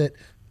that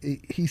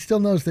he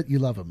still knows that you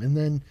love him, and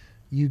then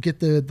you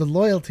get the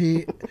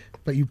loyalty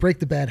but you break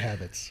the bad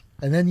habits.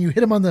 And then you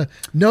hit him on the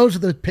nose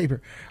with the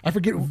paper. I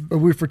forget who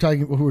we're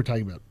talking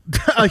about.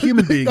 A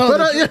human being. Oh,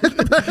 But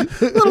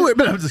a little weird,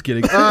 but I'm just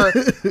kidding.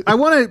 I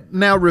want to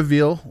now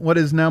reveal what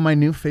is now my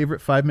new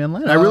favorite 5-man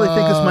line. I really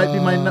think this might be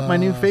my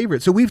new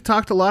favorite. So we've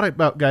talked a lot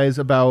about guys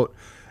about,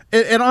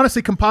 and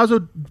honestly,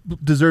 Campazzo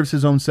deserves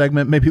his own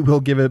segment. Maybe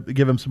we'll give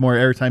him some more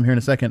airtime here in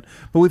a second.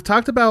 But we've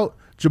talked about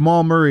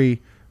Jamal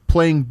Murray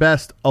playing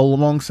best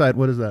alongside,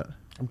 what is that?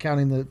 I'm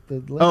counting the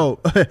list. Oh,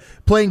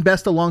 playing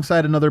best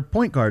alongside another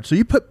point guard. So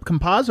you put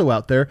Campazzo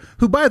out there,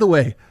 who, by the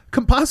way,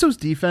 Campazzo's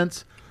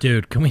defense.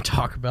 Dude, can we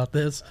talk about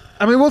this?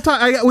 I mean, we'll talk.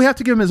 We have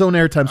to give him his own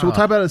airtime, so we'll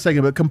talk about it in a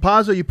second. But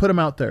Campazzo, you put him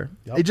out there.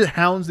 He just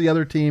hounds the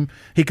other team.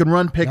 He can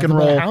run pick Nothing and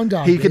but roll. hound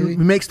dog, he baby.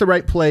 makes the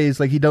right plays.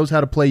 Like, he knows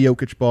how to play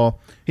Jokic ball.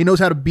 He knows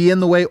how to be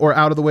in the way or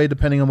out of the way,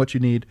 depending on what you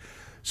need.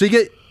 So you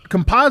get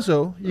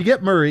Campazzo, you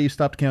get Murray. You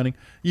stopped counting.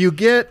 You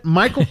get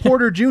Michael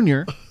Porter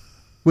Jr.,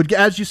 would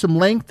adds you some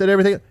length and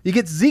everything. You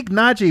get Zeke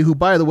Naji, who,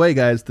 by the way,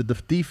 guys, the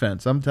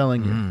defense, I'm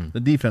telling you, the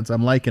defense,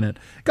 I'm liking it.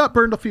 Got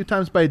burned a few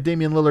times by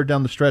Damian Lillard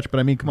down the stretch, but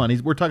I mean, come on,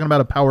 we're talking about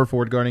a power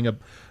forward guarding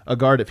a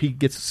guard. If he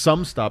gets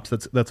some stops,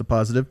 that's a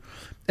positive.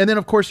 And then,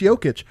 of course,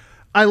 Jokic.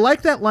 I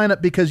like that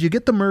lineup because you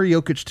get the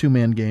Murray-Jokic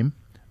two-man game.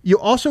 You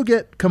also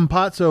get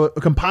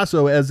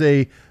Campazzo as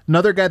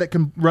another guy that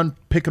can run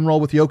pick and roll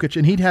with Jokic,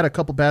 and he'd had a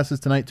couple passes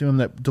tonight to him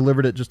that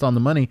delivered it just on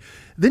the money.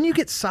 Then you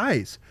get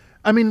size.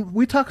 I mean,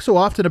 we talk so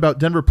often about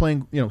Denver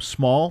playing,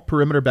 small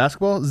perimeter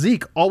basketball.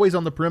 Zeke always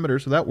on the perimeter,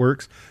 so that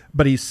works.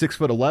 But he's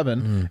 6'11",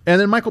 and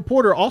then Michael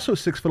Porter also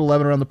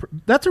 6'11" around the.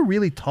 That's a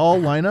really tall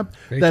lineup.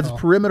 That's tall.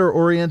 perimeter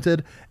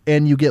oriented,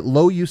 and you get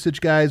low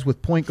usage guys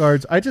with point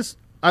guards.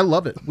 I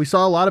love it. We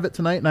saw a lot of it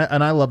tonight,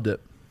 and I loved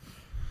it.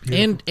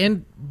 And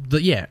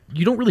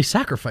you don't really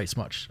sacrifice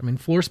much. I mean,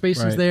 floor space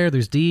is Right. there.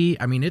 There's D.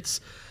 I mean,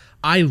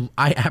 I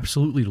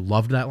absolutely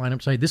loved that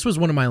lineup tonight. This was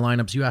one of my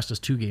lineups. You asked us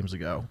 2 games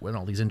ago when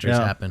all these injuries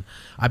happened.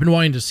 I've been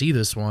wanting to see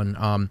this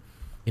one.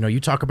 You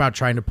talk about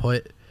trying to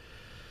put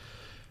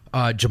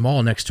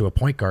Jamal next to a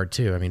point guard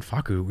too. I mean,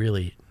 Facu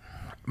really.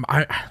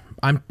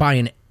 I'm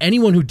buying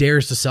anyone who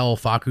dares to sell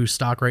Facu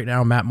stock right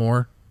now. Matt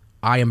Moore,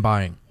 I am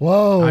buying.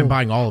 Whoa. I'm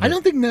buying all of it. I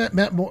don't think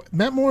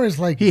Matt Moore is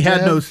like He had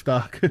Dev no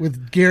stock.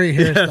 with Gary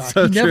Harris Yeah, stock.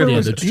 so He never true.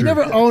 was. Yeah, that's He true.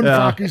 never owned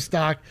Yeah. Facu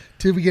stock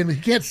to begin with.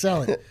 He can't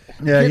sell it.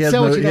 Yeah, You he can't has,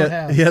 sell no, what you he, don't ha-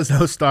 have. he has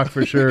no stock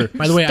for sure.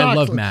 By the way, I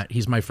love Stockless. Matt.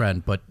 He's my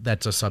friend, but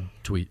that's a sub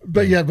tweet.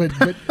 But yeah, but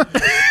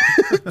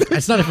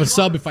It's not a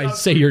sub if I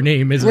say your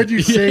name, is when it?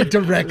 you say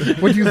directly,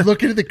 when you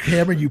look into the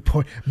camera, and you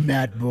point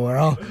Matt Moore.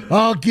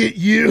 I'll get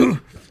you.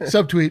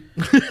 Subtweet.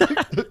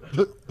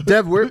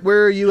 Dev,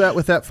 where are you at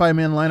with that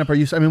 5-man lineup? Are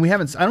you? I mean, we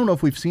haven't. I don't know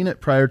if we've seen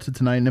it prior to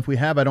tonight, and if we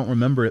have, I don't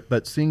remember it.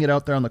 But seeing it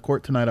out there on the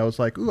court tonight, I was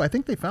like, ooh, I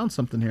think they found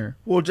something here.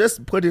 Well,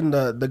 just putting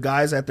the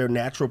guys at their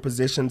natural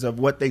positions of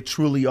what they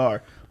truly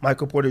are.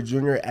 Michael Porter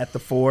Jr. at the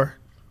 4,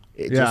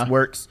 it Yeah. just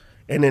works.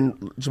 And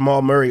then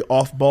Jamal Murray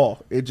off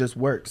ball, it just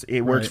works.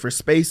 It works Right. for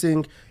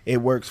spacing.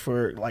 It works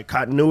for like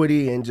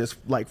continuity and just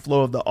like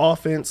flow of the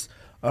offense.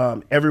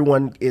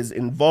 Everyone is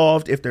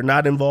involved. If they're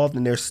not involved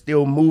and they're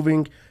still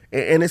moving,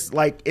 and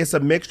it's a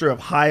mixture of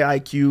high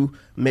IQ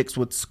mixed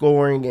with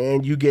scoring,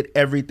 and you get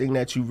everything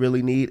that you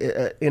really need.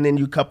 And then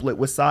you couple it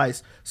with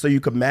size, so you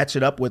could match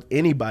it up with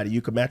anybody.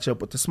 You could match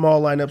up with the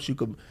small lineups.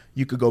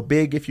 You could go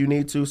big if you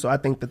need to. So I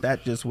think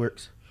that just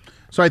works.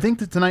 So I think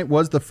that tonight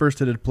was the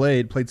first it had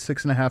played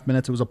 6.5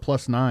 minutes. It was a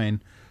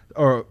 +9.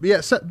 Or, yeah,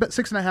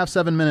 6.5,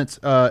 7 minutes,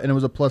 and it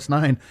was a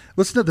 +9.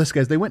 Listen to this,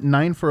 guys. They went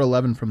 9 for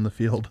 11 from the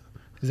field.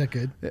 Is that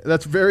good?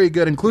 That's very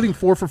good, including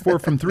 4 for 4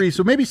 from 3.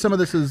 So maybe some of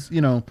this is,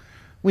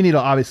 we need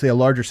obviously a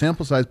larger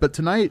sample size. But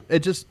tonight,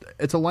 it's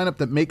a lineup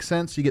that makes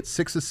sense. You get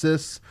 6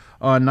 assists,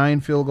 9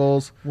 field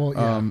goals. Well,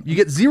 yeah. You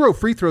get 0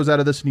 free throws out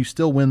of this, and you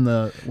still win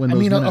those I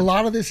mean, a minutes.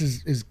 lot of this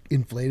is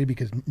inflated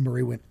because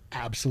Murray went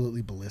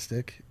absolutely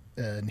ballistic,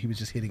 and he was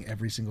just hitting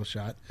every single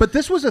shot. But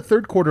this was a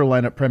third quarter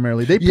lineup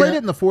primarily. They played Yeah. it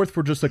in the fourth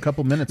for just a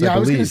couple minutes, Yeah, I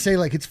was believe. going to say,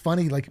 like, it's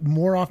funny, like,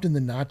 more often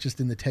than not, just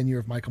in the tenure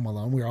of Michael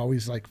Malone, we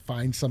always, like,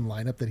 find some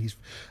lineup that he's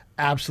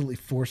absolutely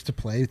forced to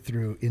play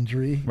through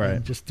injury. Right.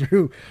 And just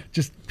through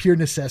just pure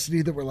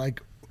necessity that we're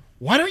like,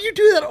 why don't you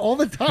do that all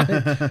the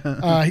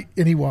time?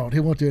 And he won't. He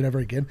won't do it ever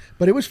again.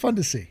 But it was fun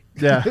to see.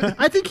 Yeah,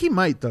 I think he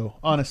might, though,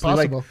 honestly.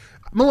 Possible.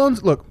 Like,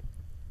 Malone's, look,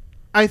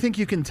 I think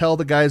you can tell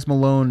the guys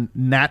Malone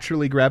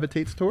naturally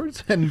gravitates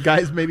towards, and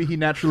guys maybe he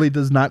naturally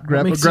does not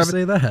makes you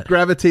say that?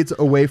 gravitates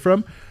away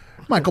from.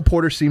 Michael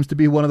Porter seems to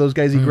be one of those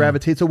guys he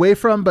gravitates away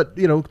from, but,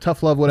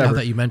 tough love, whatever. Now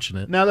that you mention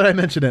it. Now that I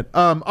mention it.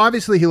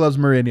 Obviously, he loves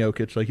Murray and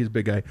Jokic, like he's a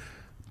big guy.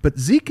 But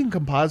Zeke and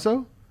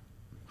Campazzo,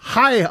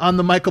 high on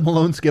the Michael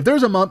Malone scale.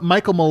 There's a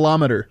Michael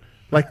Malometer.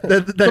 Like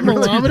that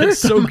Malometer? That's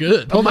so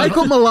good. Oh,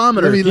 Michael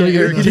Malometer. Let me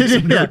Take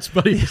some Yeah. notes,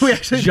 buddy. We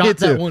actually Jot get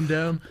to. that one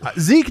down.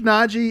 Zeke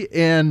Naji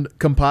and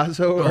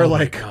Campazzo are Oh my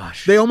like,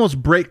 gosh. they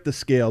almost break the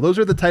scale. Those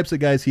are the types of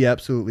guys he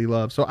absolutely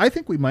loves. So I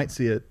think we might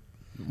see it.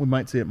 We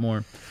might see it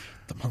more.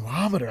 The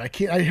thermometer.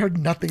 I heard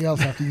nothing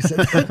else after you said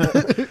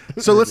that.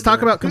 So let's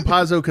talk about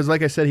Campazzo because,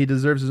 like I said, he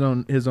deserves his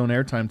own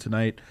airtime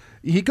tonight.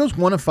 He goes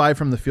 1 of 5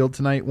 from the field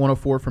tonight, 1 of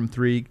 4 from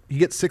 3. He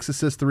gets 6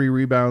 assists, 3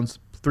 rebounds,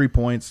 3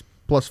 points,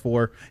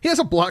 +4. He has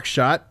a block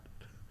shot.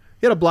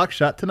 He had a block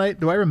shot tonight.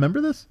 Do I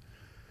remember this?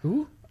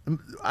 Who?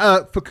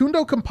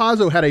 Facundo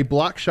Campazzo had a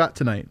block shot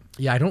tonight.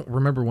 Yeah, I don't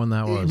remember when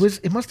that was.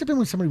 It must have been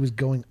when somebody was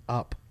going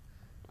up.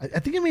 I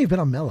think it may have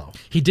been on Melo.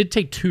 He did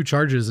take 2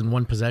 charges in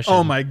 1 possession.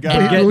 Oh my God.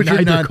 And get Which are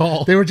neither not-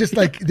 call. They were just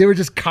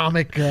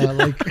comic,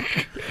 like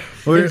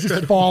they were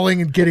just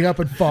falling and getting up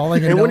and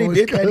falling. And when he no one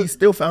did was that, good. he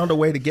still found a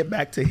way to get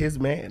back to his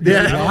man.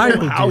 Yeah. I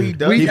don't know how he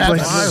does He it.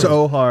 plays absolutely-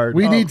 so hard.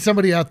 We need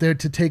somebody out there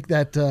to take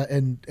that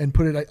and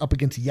put it up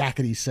against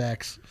Yakety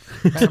Sax.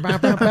 But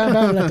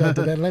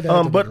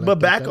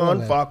back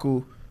on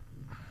Facu,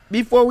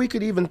 before we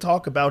could even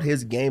talk about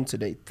his game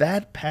today,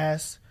 that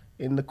pass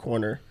in the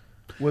corner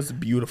was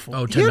beautiful.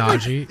 Oh, He had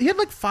Tanaji. he had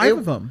like 5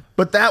 of them.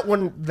 But that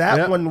one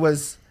Yeah.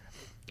 was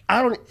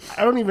I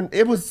don't even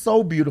it was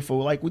so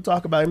beautiful. Like we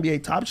talk about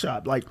NBA Top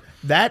Shot. Like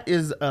that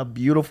is a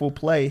beautiful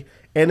play.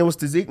 And it was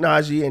to Zeke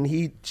Naji and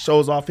he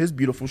shows off his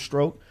beautiful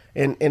stroke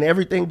and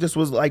everything just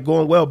was like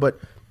going well. But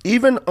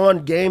even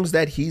on games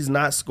that he's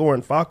not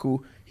scoring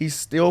Facu, he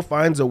still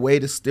finds a way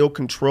to still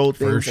control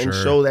things and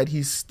sure. show that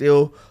he's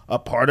still a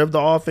part of the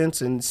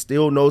offense and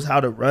still knows how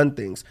to run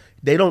things.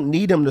 They don't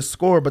need him to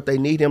score, but they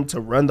need him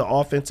to run the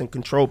offense and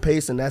control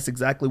pace, and that's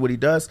exactly what he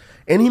does.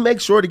 And he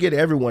makes sure to get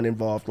everyone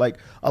involved. Like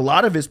a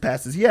lot of his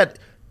passes, he had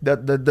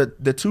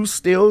the 2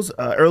 steals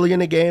early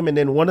in the game, and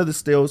then one of the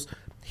steals,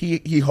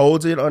 he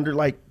holds it under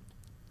like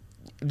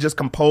just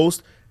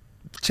composed.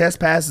 Chest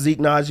pass Zeke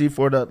Naji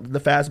for the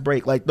fast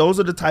break. Like those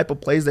are the type of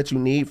plays that you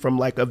need from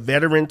like a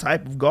veteran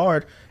type of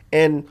guard.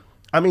 And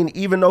I mean,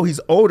 even though he's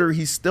older,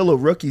 he's still a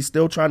rookie,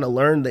 still trying to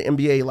learn the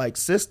NBA like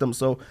system.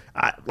 So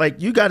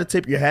you got to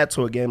tip your hat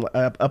to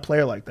a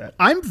player like that.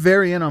 I'm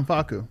very in on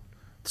Facu.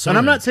 So and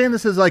I'm good. not saying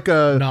this is like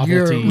a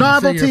Novelty.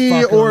 novelty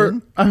you're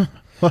or fucking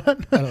what? I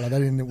don't know. That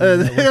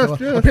didn't.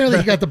 yeah. Apparently,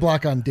 he got the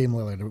block on Dame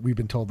Lillard. We've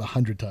been told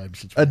 100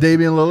 times. A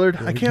Damian Lillard.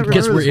 I can't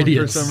Guess remember we're this one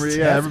idiots. for some reason.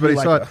 It Yeah, has to be everybody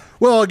like saw a- it.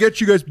 Well, I'll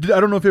get you guys. I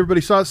don't know if everybody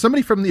saw it.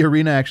 Somebody from the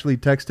arena actually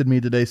texted me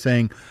today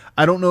saying,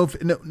 I don't know if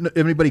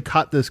anybody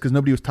caught this because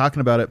nobody was talking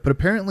about it, but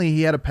apparently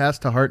he had a pass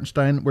to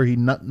Hartenstein where he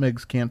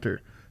nutmegs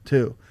Cantor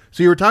too.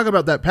 So you were talking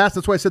about that pass.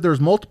 That's why I said there was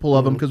multiple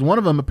of them because one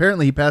of them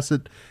apparently he passed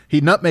it. He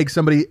nutmegged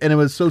somebody and it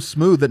was so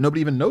smooth that nobody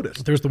even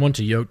noticed. There's the one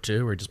to Yote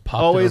too, where he just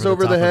popped Always it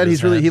over top the of head.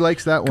 his He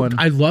likes that one.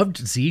 I loved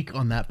Zeke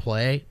on that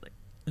play.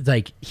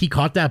 Like he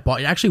caught that ball.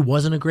 It actually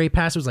wasn't a great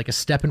pass. It was like a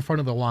step in front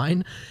of the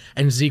line,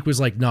 and Zeke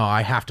was like, "No,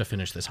 I have to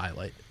finish this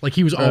highlight." Like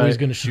he was always Right.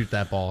 going to shoot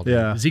that ball.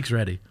 Yeah. Zeke's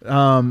ready.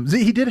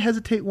 He did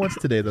hesitate once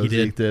today, though. He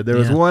did. Zeke did. There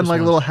was Yeah, one just like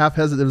once. little half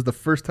hesitate. It was the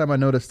first time I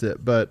noticed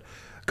it. But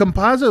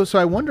Campazzo. So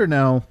I wonder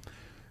now,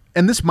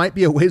 and this might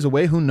be a ways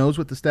away. Who knows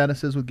what the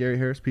status is with Gary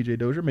Harris, PJ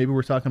Dozier? Maybe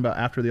we're talking about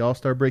after the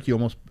All-Star break.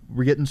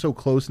 We're getting so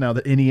close now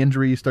that any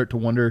injury you start to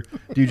wonder,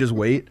 do you just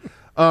wait?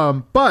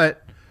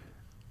 But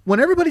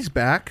when everybody's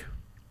back,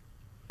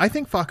 I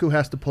think Facu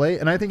has to play,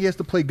 and I think he has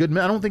to play good.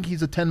 I don't think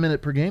he's a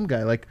 10-minute per game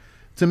guy. Like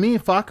to me,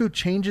 Facu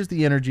changes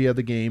the energy of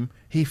the game.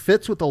 He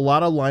fits with a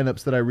lot of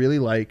lineups that I really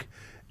like,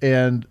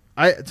 and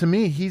to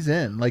me, he's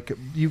in. Like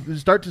you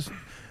start to.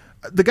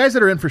 The guys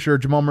that are in for sure,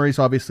 Jamal Murray's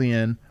obviously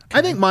in.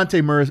 I think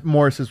Monte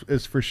Morris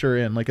is for sure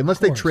in. Like unless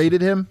they course.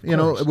 traded him,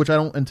 which I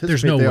don't anticipate.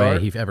 There's no they way are.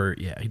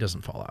 he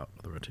doesn't fall out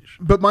of the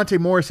rotation. But Monte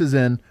Morris is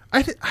in.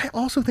 I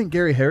also think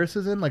Gary Harris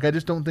is in. Like I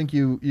just don't think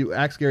you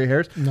axe Gary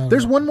Harris.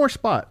 There's one more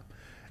spot,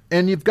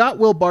 and you've got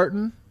Will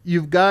Barton,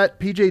 you've got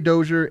PJ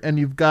Dozier, and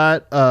you've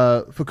got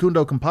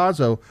Facundo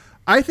Campazzo.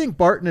 I think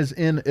Barton is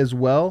in as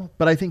well,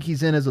 but I think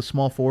he's in as a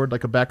small forward,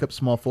 like a backup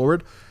small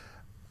forward.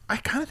 I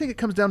kind of think it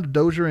comes down to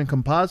Dozier and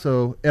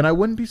Campazzo, and I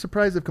wouldn't be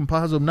surprised if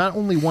Campazzo not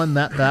only won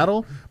that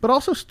battle, but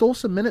also stole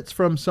some minutes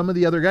from some of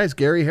the other guys,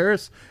 Gary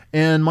Harris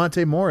and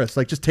Monte Morris.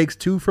 Like just takes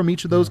 2 from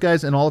each of those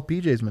guys and all of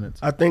PJ's minutes.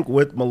 I think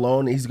with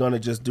Malone, he's going to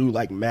just do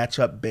like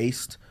matchup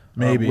based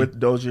Maybe. with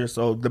Dozier.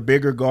 So the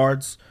bigger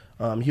guards,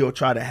 he'll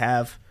try to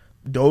have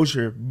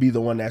Dozier be the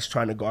one that's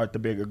trying to guard the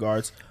bigger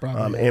guards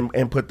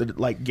and put the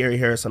like Gary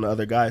Harris on the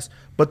other guys.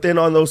 But then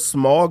on those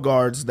small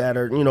guards that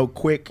are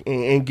quick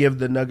and give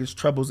the Nuggets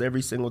troubles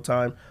every single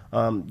time,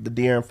 the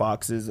De'Aaron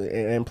Foxes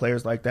and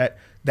players like that,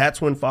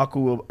 that's when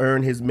Facu will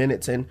earn his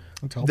minutes. And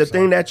the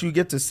thing that you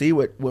get to see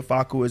with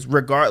Facu is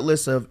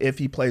regardless of if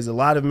he plays a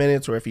lot of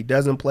minutes or if he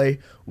doesn't play,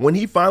 when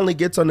he finally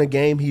gets on the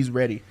game, he's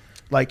ready.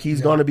 Like he's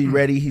going to be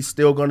ready. He's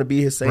still going to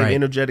be his same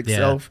energetic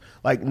self.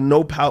 Like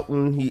no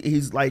pouting.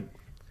 He's like.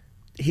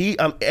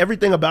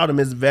 Everything about him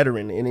is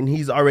veteran, and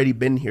he's already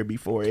been here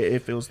before.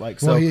 It feels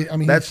like so.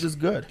 That's just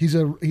good. He's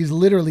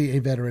literally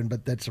a veteran,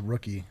 but that's a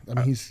rookie.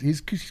 I mean,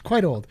 he's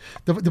quite old.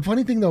 The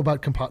funny thing though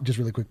about Campazzo, just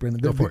really quick,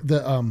 Brendan.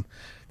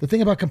 The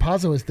thing about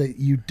Campazzo is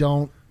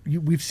that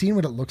we've seen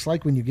what it looks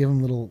like when you give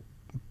him little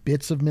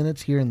bits of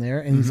minutes here and there,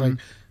 and he's like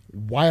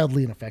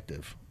wildly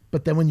ineffective.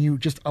 But then when you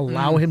just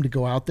allow him to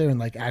go out there and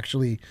like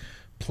actually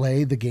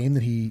play the game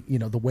that he,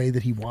 the way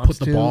that he wants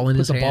Put to the ball in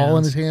his ball in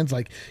hands. his hands,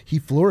 like he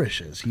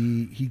flourishes.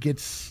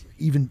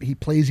 He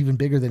plays even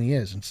bigger than he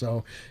is, and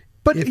so.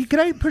 But can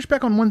I push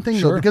back on one thing,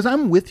 Sure. though? Because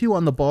I'm with you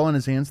on the ball in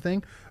his hands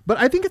thing, but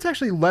I think it's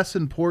actually less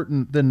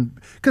important than...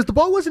 Because the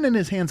ball wasn't in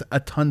his hands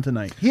a ton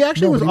tonight. He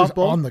actually No, was but he off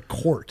ball. on the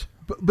court.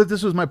 But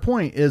this was my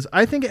point, is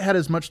I think it had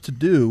as much to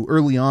do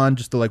early on,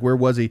 just to like, where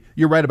was he?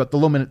 You're right about the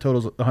low minute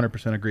totals,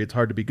 100% agree. It's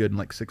hard to be good in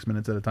like 6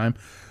 minutes at a time.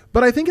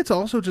 But I think it's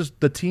also just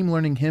the team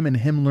learning him and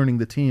him learning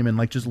the team and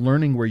like just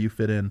learning where you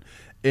fit in.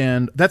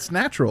 And that's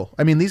natural.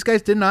 I mean, these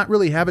guys did not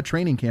really have a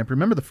training camp.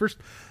 Remember the first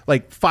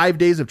like 5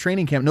 days of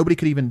training camp, nobody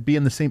could even be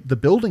in the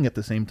building at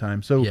the same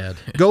time. So Yeah.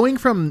 going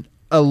from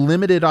a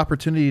limited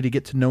opportunity to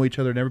get to know each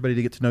other and everybody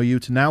to get to know you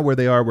to now where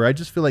they are, where I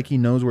just feel like he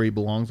knows where he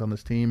belongs on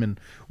this team and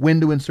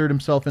when to insert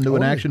himself into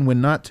an action,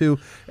 when not to,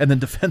 and then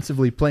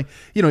defensively playing.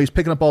 He's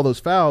picking up all those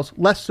fouls,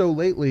 less so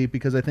lately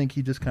because I think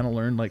he just kind of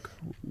learned like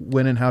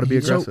when and how to be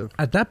aggressive. So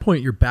at that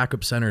point, your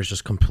backup center is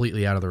just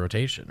completely out of the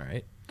rotation,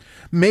 right?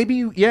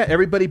 Maybe, yeah,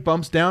 everybody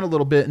bumps down a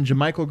little bit, and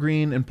JaMychal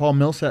Green and Paul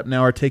Millsap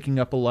now are taking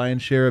up a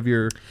lion's share of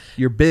your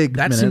big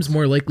That minutes. seems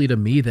more likely to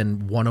me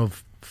than one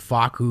of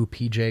Facu,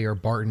 PJ, or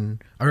Barton.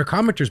 Our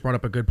commenters brought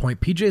up a good point.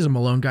 PJ is a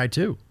Malone guy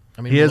too.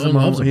 I mean, He is a loves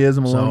Malone- him. he is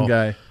a Malone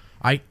guy.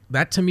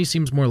 That to me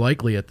seems more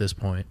likely at this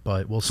point,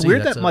 but we'll see. It's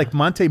weird That's that like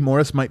Monte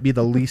Morris might be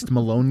the least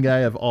Malone guy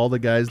of all the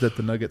guys that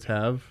the Nuggets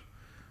have.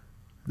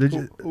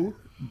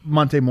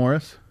 Monte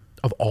Morris.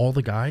 of all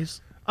the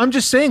guys. I'm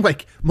just saying,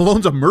 like,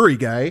 Malone's a Murray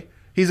guy.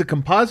 He's a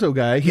Compazzo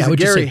guy. He's Yeah, I a would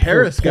just Gary say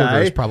Harris Porter's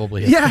guy.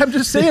 probably Yeah, I'm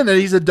just saying that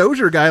he's a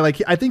Dozier guy.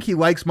 Like, I think he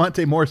likes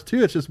Monte Morris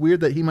too. It's just weird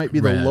that he might be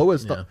the Right,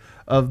 lowest yeah.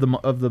 of the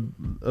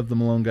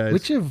Malone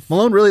guys.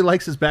 Malone really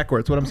likes his backcourt?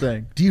 That's what I'm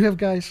saying. Do you have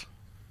guys?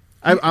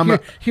 I'm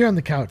here on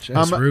the couch.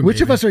 room,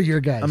 Which of baby. us are your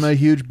guys? I'm a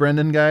huge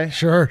Brendan guy.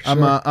 Sure.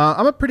 I'm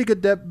a pretty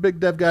good big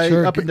Dev guy,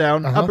 Sure. up and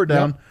down, Uh-huh. up or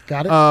down.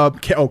 Yep. Got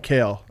it.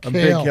 Kale. I'm a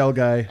big Kale. Kale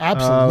guy.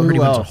 Absolutely.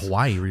 Who Went to else?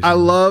 Hawaii recently. I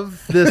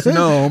love this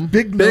gnome.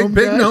 Big gnome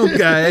big guy. gnome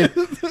guy.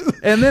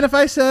 And then if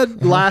I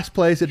said last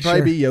place, it'd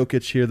probably Sure. be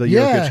Jokic here, the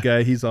Yeah. Jokic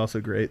guy. He's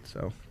also great.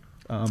 So,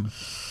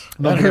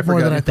 That hurt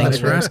more than I thought. Thanks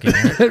it for would. asking.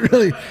 It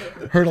really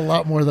hurt a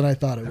lot more than I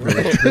thought it would.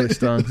 really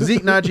stung.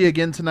 Zeke Naji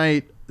again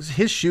tonight.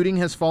 His shooting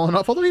has fallen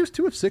off, although he was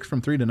 2 of 6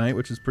 from 3 tonight,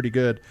 which is pretty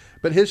good.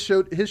 But his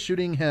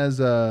shooting has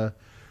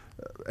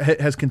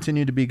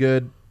continued to be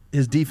good.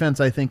 His defense,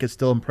 I think, is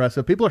still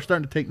impressive. People are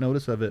starting to take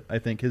notice of it. I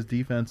think his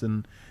defense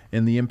and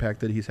the impact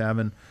that he's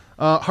having.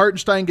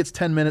 Hartenstein gets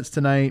 10 minutes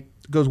tonight.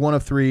 Goes 1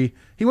 of 3.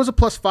 He was a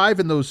 +5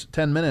 in those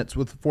 10 minutes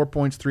with 4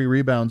 points, 3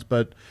 rebounds.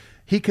 But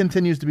he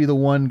continues to be the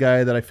one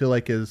guy that I feel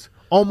like is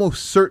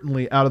almost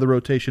certainly out of the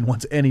rotation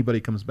once anybody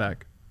comes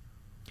back.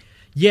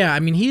 Yeah, I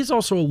mean, he's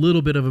also a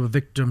little bit of a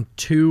victim,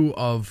 too,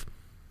 of,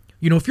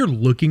 if you're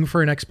looking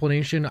for an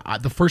explanation,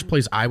 the first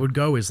place I would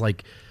go is,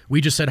 like,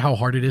 we just said how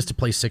hard it is to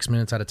play 6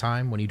 minutes at a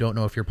time when you don't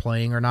know if you're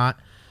playing or not.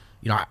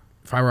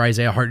 If I were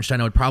Isaiah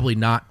Hartenstein, I would probably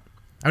not.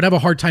 I would have a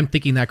hard time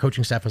thinking that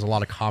coaching staff has a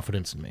lot of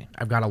confidence in me.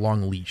 I've got a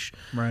long leash.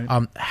 Right.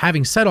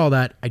 Having said all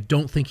that, I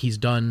don't think he's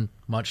done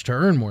much to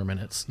earn more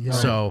minutes. Yeah.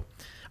 So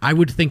I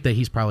would think that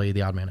he's probably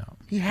the odd man out.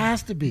 He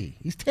has to be.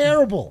 He's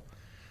terrible.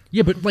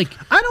 Yeah, but, like,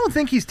 I don't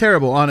think he's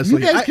terrible,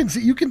 honestly. You guys can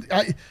see. You can.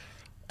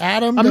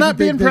 Adam. I'm not doesn't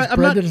think being. this, I'm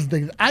Brendan not. doesn't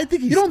think. I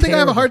think he's. You don't think I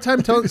have a terrible.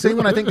 hard time saying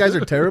when I think guys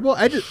are terrible?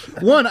 I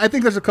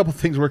think there's a couple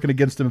things working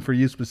against him for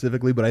you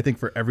specifically, but I think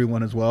for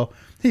everyone as well.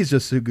 He's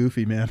just so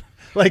goofy, man.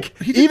 Like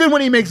even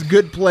when he makes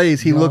good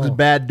plays, he looks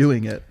bad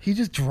doing it. He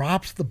just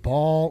drops the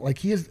ball. Like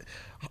he is.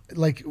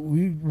 Like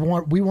we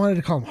wanted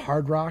to call him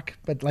Hard Rock,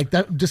 but like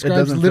that describes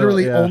doesn't feel-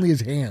 literally yeah. only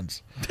his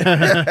hands. His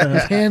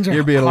hands are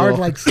You're being a hard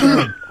little- like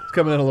stone. It's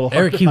coming in a little.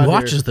 Eric, he hot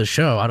watches here. the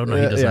show. I don't know.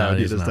 He does not.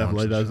 He He's does not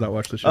definitely watching the does show. not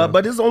watch the show.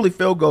 But his only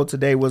field goal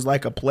today was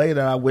like a play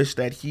that I wish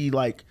that he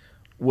like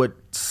would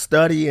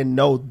study and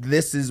know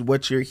this is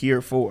what you're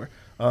here for.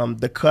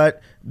 The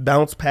cut,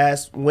 bounce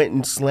pass, went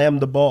and slammed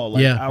the ball.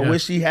 Like, I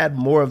wish he had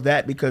more of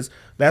that because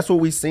that's what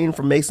we've seen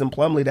from Mason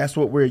Plumlee. That's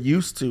what we're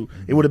used to.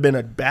 It would have been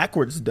a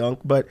backwards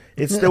dunk, but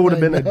it still would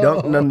have been a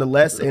dunk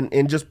nonetheless.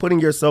 And just putting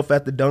yourself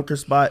at the dunker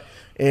spot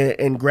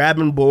and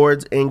grabbing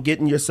boards and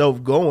getting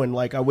yourself going.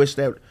 Like, I wish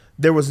that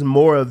there was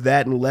more of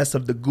that and less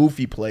of the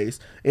goofy plays.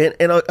 And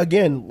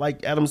again,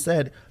 like Adam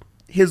said,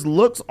 his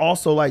looks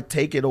also like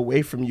take it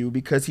away from you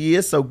because he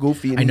is so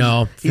goofy. And I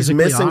know. he's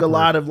Physically missing awkward. a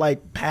lot of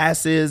like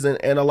passes and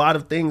a lot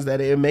of things that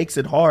it makes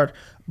it hard.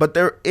 But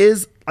there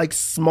is like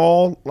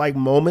small like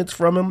moments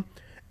from him.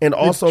 And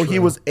also he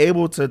was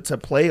able to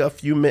play a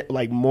few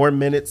more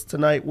minutes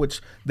tonight,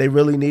 which they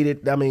really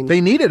needed. I mean, they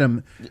needed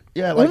him.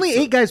 Yeah, like, only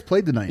 8 guys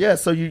played tonight. yeah,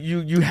 so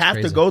you have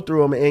to crazy. go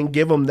through him and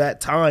give him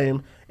that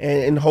time,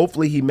 and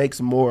hopefully he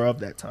makes more of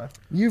that time.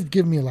 You've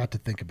given me a lot to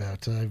think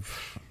about.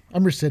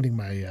 I'm rescinding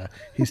my.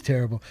 He's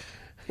terrible.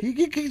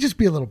 He could just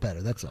be a little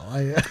better. That's all.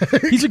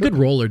 He's a good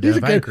roller, He's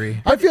Dev. I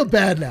agree. I feel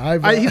bad now.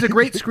 He's a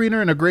great screener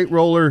and a great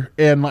roller,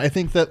 and I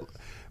think that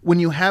when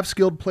you have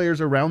skilled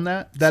players around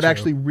that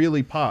actually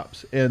really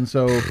pops. And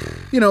so,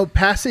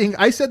 passing,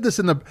 I said this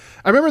I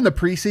remember in the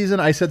preseason,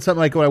 I said something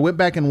like, when I went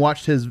back and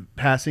watched his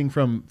passing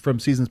from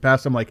seasons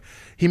past, I'm like,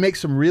 he makes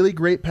some really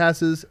great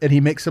passes and he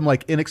makes some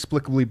like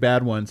inexplicably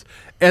bad ones.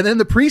 And then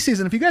the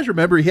preseason, if you guys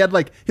remember, he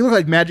looked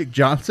like Magic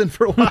Johnson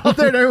for a while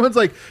there, and everyone's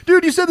like,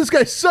 dude, you said this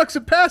guy sucks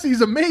at passing,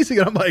 he's amazing.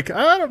 And I'm like,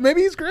 I don't know,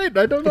 maybe he's great,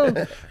 I don't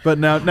know. But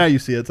now you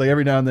see it. It's like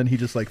every now and then he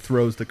just like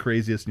throws the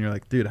craziest and you're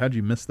like, dude, how'd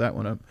you miss that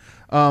one up?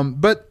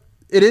 But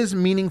it is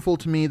meaningful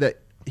to me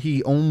that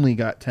he only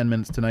got 10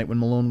 minutes tonight when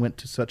Malone went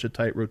to such a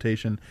tight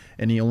rotation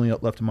and he only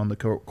left him on the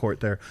court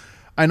there.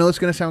 I know it's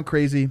going to sound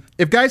crazy.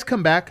 If guys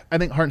come back, I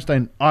think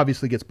Hartenstein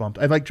obviously gets bumped.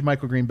 I like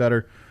JaMychal Green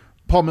better.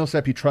 Paul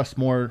Millsap, you trust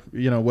more,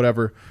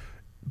 whatever.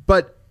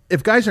 But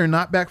if guys are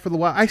not back for the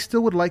while, I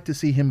still would like to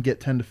see him get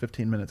 10 to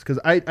 15 minutes because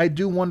I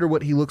do wonder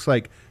what he looks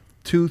like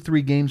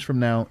 2-3 games from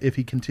now if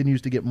he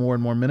continues to get more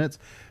and more minutes.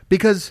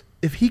 Because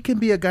if he can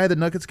be a guy the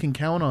Nuggets can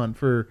count on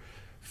for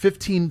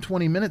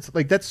 15-20 minutes,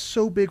 like that's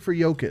so big for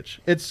Jokic.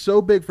 It's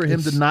so big for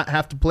him to not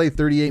have to play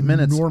 38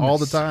 minutes all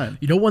the time.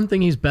 One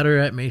thing he's better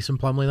at, Mason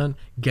Plumlee, then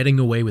getting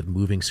away with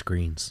moving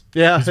screens.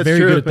 Yeah, he's that's very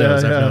true. good at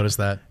those. Yeah. I've noticed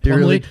that. He Plumlee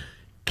really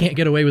can't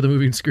get away with a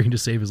moving screen to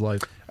save his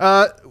life.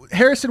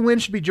 Harrison Wynn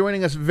should be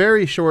joining us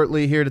very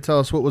shortly here to tell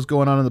us what was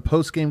going on in the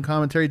post-game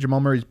commentary.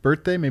 Jamal Murray's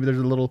birthday. Maybe there's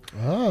a little,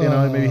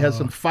 maybe he has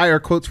some fire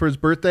quotes for his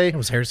birthday.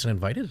 Was Harrison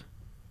invited?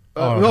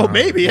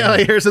 Maybe. Yeah,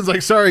 like Harrison's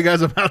like, sorry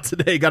guys, I'm out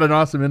today. Got an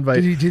awesome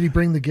invite. Did he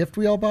bring the gift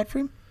we all bought for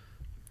him?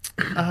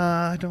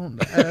 I don't.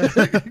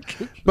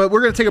 But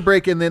we're gonna take a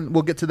break and then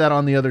we'll get to that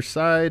on the other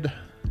side.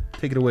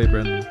 Take it away,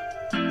 Brendan.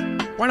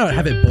 Why not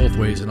have it both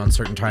ways in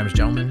uncertain times,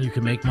 gentlemen? You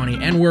can make money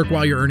and work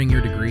while you're earning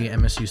your degree.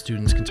 MSU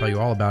students can tell you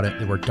all about it.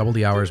 They work double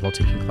the hours while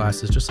taking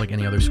classes, just like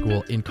any other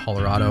school in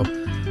Colorado.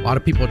 A lot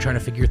of people are trying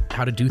to figure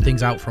how to do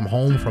things out from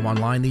home, from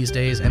online these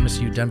days.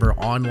 MSU Denver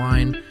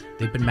Online,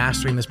 they've been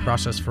mastering this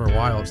process for a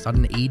while. It's not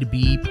an A to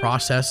B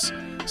process.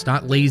 It's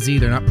not lazy.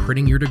 They're not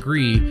printing your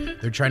degree.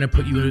 They're trying to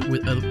put you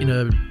in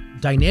a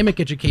dynamic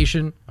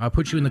education,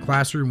 put you in the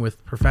classroom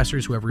with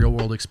professors who have real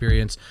world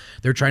experience.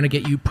 They're trying to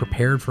get you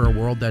prepared for a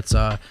world that's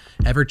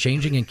ever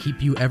changing and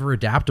keep you ever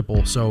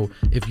adaptable. So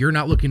if you're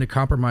not looking to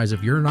compromise,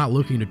 if you're not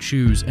looking to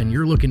choose, and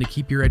you're looking to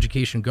keep your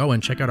education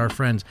going, check out our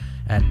friends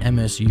at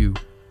MSU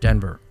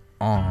Denver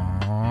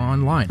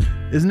Online.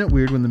 Isn't it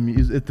weird when the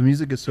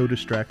music is so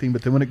distracting,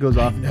 but then when it goes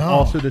off,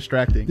 also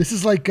distracting? This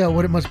is like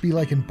what it must be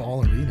like in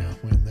Ball Arena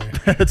when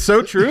they're. It's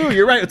so true.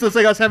 You're right. It's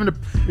like us having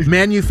to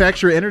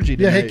manufacture energy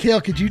tonight. Yeah. Hey,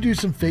 Kale, could you do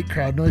some fake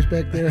crowd noise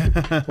back there,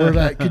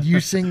 or could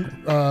you sing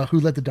 "Who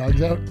Let the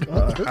Dogs Out"?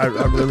 I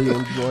really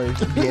enjoy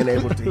being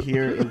able to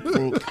hear and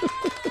think.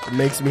 It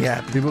makes me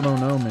happy. People don't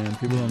know, man.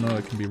 People don't know.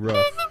 It can be rough.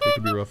 It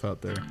can be rough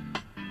out there.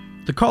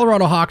 The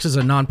Colorado Hawks is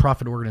a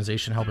nonprofit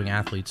organization helping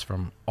athletes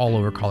from all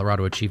over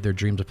Colorado achieve their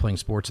dreams of playing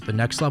sports at the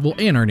next level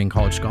and earning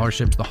college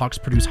scholarships. The Hawks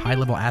produce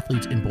high-level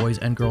athletes in boys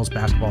and girls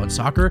basketball and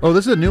soccer. Oh,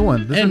 this is a new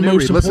one. This is a new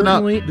most read. Listen up.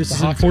 importantly, this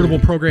is an affordable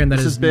program that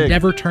has big.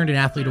 never turned an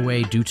athlete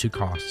away due to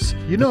costs.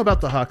 You know about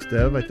the Hawks,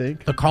 Dev, I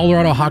think. The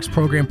Colorado Hawks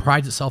program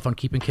prides itself on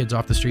keeping kids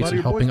off the streets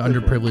and helping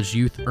underprivileged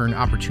youth earn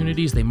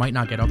opportunities they might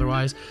not get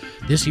otherwise.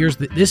 This year,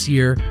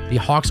 the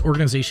Hawks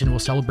organization will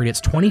celebrate its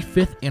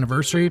 25th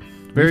anniversary.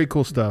 Very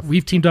cool stuff.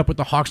 We've teamed up with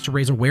the Hawks to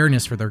raise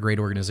awareness for their great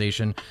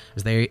organization.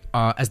 As they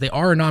are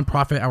a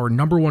nonprofit, our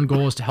number one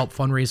goal is to help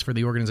fundraise for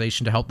the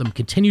organization to help them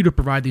continue to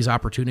provide these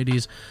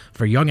opportunities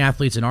for young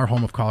athletes in our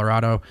home of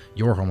Colorado,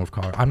 your home of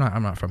Colorado.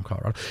 I'm not from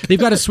Colorado. They've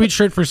got a sweet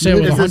shirt for sale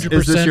with 100%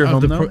 is this your of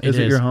home, the though? Is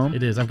it your home?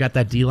 It is. I've got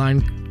that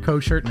D-line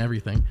code shirt and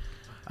everything.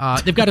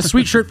 They've got a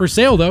sweet shirt for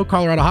sale, though.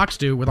 Colorado Hawks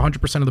do, with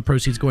 100% of the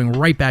proceeds going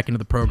right back into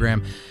the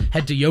program.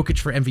 Head to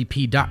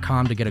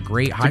JokicForMVP.com to get a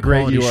great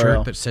high-quality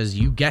shirt that says,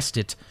 you guessed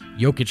it,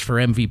 Jokic for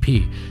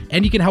MVP.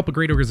 And you can help a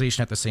great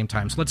organization at the same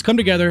time. So let's come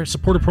together,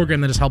 support a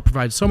program that has helped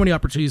provide so many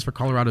opportunities for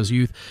Colorado's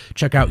youth.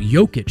 Check out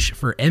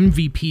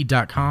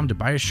JokicForMVP.com to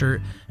buy a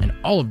shirt, and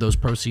all of those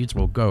proceeds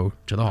will go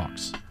to the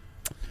Hawks.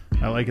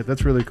 I like it.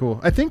 That's really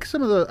cool. I think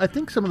some of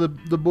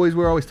the boys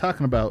we're always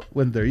talking about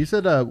went there. You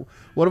said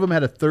one of them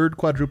had a third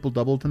quadruple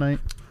double tonight.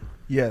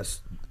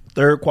 Yes,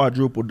 third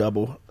quadruple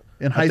double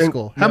in high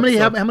school. How many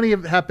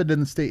have happened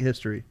in state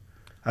history?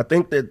 I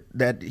think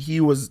that he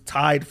was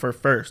tied for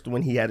first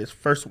when he had his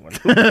first one,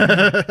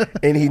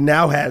 and he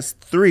now has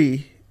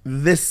 3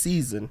 this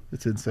season.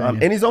 It's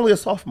insane. And he's only a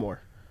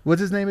sophomore.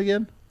 What's his name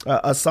again?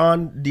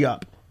 Hassan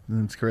Diop.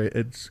 That's great.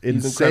 It's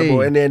He's insane.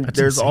 incredible. And then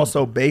there's insane.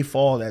 also Bay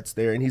Fall that's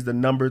there, and he's the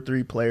number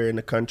 3 player in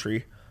the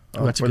country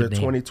that's a for the good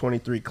name.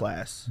 2023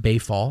 class.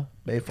 Bayfall.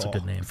 Bay That's Fall. a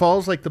good name.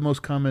 Fall's like the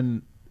most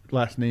common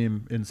last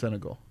name in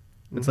Senegal.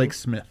 It's like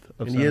Smith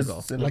of And he is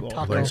Senegal. Senegal. Like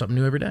Taco. Learn something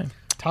new every day.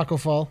 Taco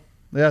Fall.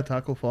 Yeah,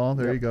 Taco Fall.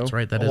 There you go. That's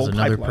right. That A is whole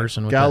another pipeline.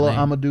 person with Gallo that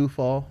name. Amadou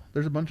Fall.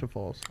 There's a bunch of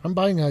falls. I'm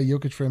buying a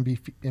Jokic for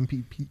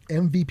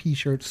MVP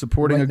shirt.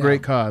 Supporting right a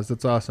great now. cause.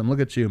 That's awesome. Look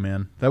at you,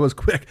 man. That was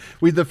quick.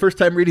 The first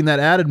time reading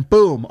that ad, and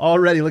boom,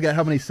 already. Look at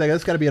how many seconds.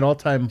 That's got to be an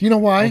all-time. Do you know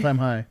why? All-time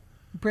high.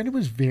 Brandon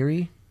was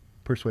very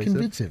persuasive.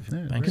 Convincing.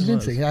 Yeah,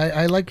 Convincing.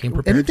 I like Came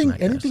prepared anything tonight,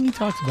 guys. anything he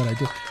talks about.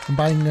 I'm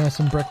buying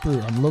some Breck Brew.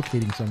 I'm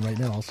locating some right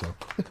now also.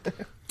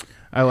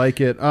 I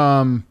like it.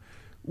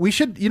 We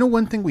should,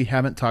 one thing we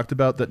haven't talked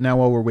about that now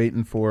while we're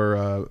waiting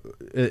for,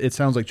 it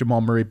sounds like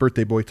Jamal Murray,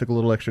 birthday boy, took a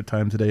little extra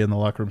time today in the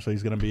locker room, so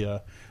he's going to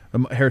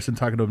be Harrison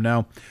talking to him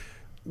now.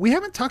 We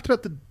haven't talked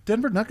about the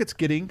Denver Nuggets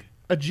getting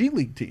a G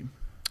League team.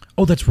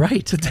 Oh, that's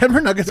right. The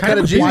Denver Nuggets got a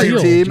of a G big League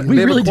deal. team. We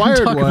They've really didn't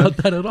acquired talk one. about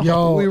that at all.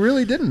 Yo, We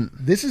really didn't.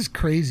 This is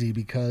crazy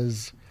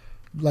because,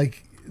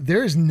 like,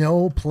 there is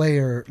no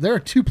player. There are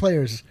two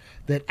players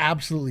that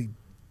absolutely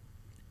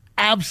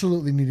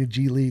need a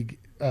G League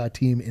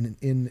team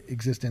in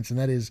existence, and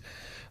that is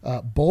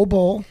Bol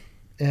Bol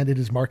and it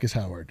is Marcus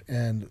Howard.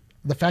 And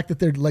the fact that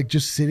they're like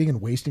just sitting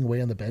and wasting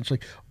away on the bench,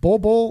 like Bol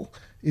Bol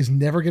is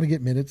never going to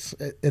get minutes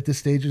at this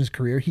stage in his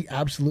career. He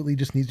absolutely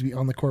just needs to be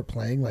on the court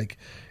playing. Like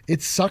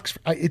it sucks.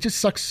 It just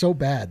sucks so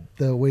bad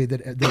the way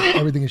that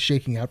everything is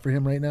shaking out for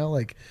him right now.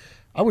 Like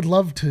I would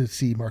love to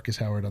see Marcus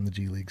Howard on the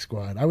G League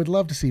squad. I would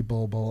love to see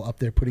Bol Bol up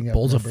there putting up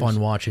Bull's numbers. a fun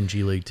watch in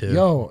G League too.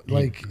 Yo, He-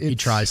 like he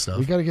tries stuff.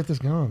 We got to get this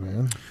going,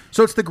 man.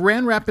 So it's the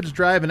Grand Rapids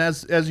Drive, and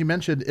as you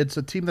mentioned, it's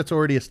a team that's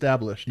already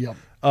established. Yep.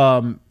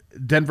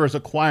 Denver's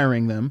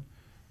acquiring them.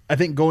 I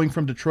think going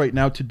from Detroit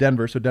now to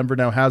Denver, so Denver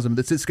now has them.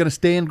 It's going to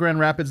stay in Grand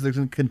Rapids. There's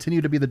going to continue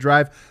to be the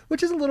Drive,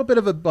 which is a little bit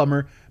of a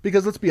bummer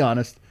because let's be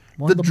honest,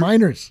 One of the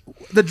minors.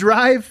 the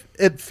Drive,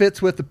 it fits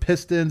with the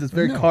Pistons. It's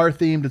very No. car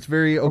themed. It's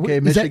very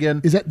Is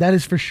Michigan. that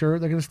is for sure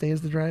they're going to stay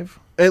as the Drive?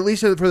 At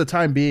least for the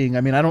time being.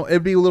 I mean,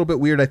 it'd be a little bit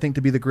weird, I think,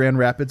 to be the Grand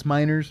Rapids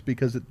miners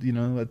because it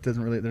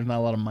doesn't really. There's not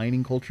a lot of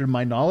mining culture, to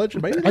my knowledge.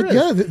 Maybe there is.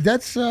 Yeah,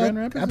 that's Grand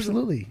Rapids,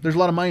 absolutely. There's a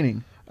lot of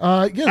mining. Yeah,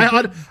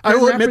 I will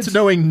Grand admit Rapids- to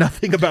knowing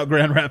nothing about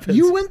Grand Rapids.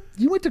 You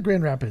went to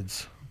Grand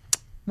Rapids.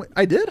 Wait,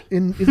 I did?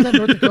 Isn't that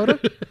North Dakota?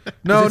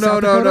 No, Is it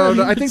South Dakota?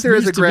 no. I think It's there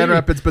is a used to Grand be.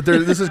 Rapids, but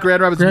this is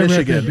Grand Rapids, Grand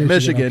Michigan. Rapids,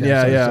 Michigan, Okay,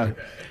 yeah, sorry, yeah. sorry.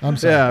 I'm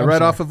sorry. Yeah, I'm right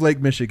sorry. off of Lake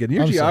Michigan.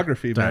 Your I'm sorry.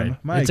 geography, man. Sorry.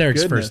 My It's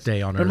Eric's goodness. first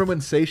day on Remember Earth.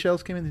 when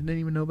Seychelles came in? They didn't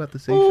even know about the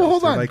Seychelles. Oh,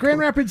 hold They're on. like, Grand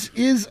Rapids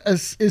is a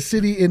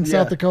city in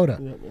South Dakota.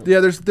 Yeah,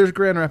 there's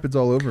Grand Rapids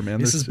all over, man.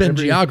 This There's has been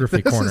every-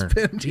 Geography this Corner. has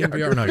been DNVR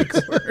Geography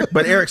Nuggets. Corner.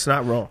 But Eric's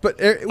not wrong. But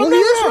he is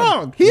not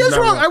wrong. He is not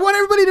wrong. wrong. I want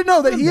everybody to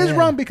know that he is man.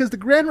 wrong because the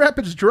Grand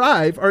Rapids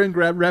Drive are in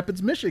Grand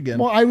Rapids, Michigan.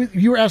 Well,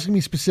 you were asking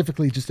me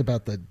specifically just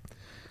about the.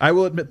 I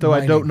will admit, though, I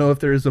Mining. don't know if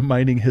there is a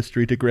mining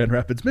history to Grand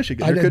Rapids,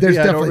 Michigan. There could there's be.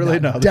 I don't definitely really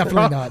not. know.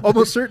 Definitely not.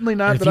 Almost certainly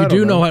not. If but you I don't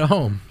do know at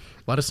home,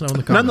 let us know in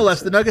the comments.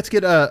 Nonetheless, the Nuggets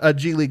get a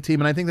G League team,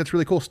 and I think that's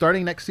really cool.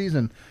 Starting next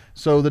season,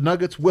 so the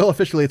Nuggets will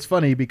officially. It's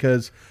funny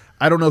because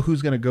I don't know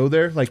who's going to go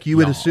there. Like you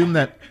would assume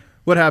that.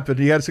 What happened?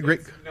 You got us a great.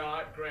 It's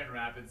not Grand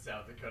Rapids,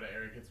 South Dakota,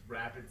 Eric. It's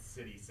Rapid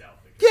City, South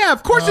Dakota. Yeah,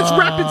 of course it's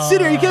Rapid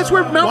City. You guess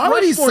where Mount Why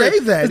would he Rushmore say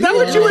is. that? Is that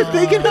what you were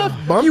thinking of?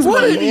 Bumps You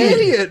what my an head.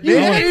 idiot, I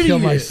want man! to kill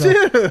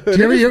myself. Dude,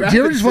 Do it you is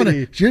ever just want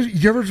Rapid to? City. Do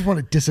you ever just want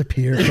to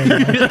disappear? From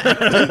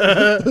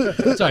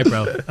that? Sorry,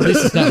 bro. At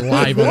least it's not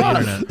live on the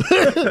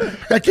internet.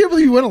 I can't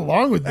believe you went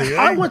along with me.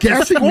 I went to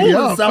Gassing school me in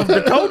up. South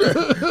Dakota.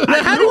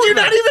 How did you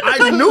not even?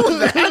 I knew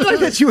that. I like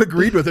that you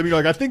agreed with him. You're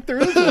like, I think there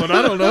is one.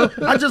 I don't know.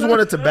 I just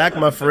wanted to back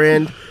my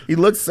friend. He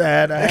looked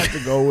sad. I had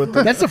to go with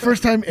it. That's the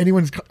first time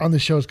anyone's on the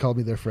show has called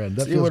me their friend.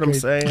 That See feels what I'm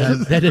great. saying?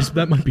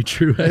 That might be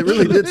true. It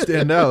really did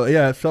stand out.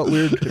 Yeah, it felt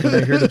weird when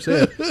I heard him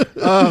say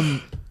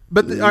it.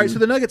 But all right, so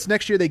the Nuggets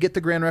next year they get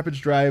the Grand Rapids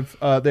Drive.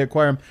 They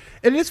acquire him,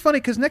 and it's funny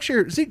because next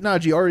year Zeke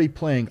Naji already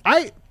playing.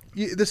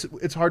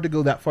 It's hard to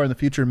go that far in the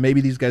future. Maybe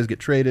these guys get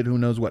traded. Who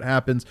knows what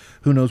happens?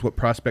 Who knows what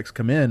prospects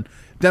come in?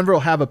 Denver will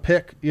have a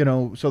pick,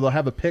 so they'll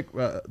have a pick.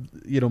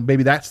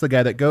 Maybe that's the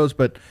guy that goes.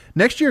 But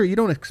next year, you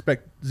don't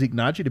expect Zeke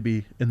Naji to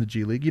be in the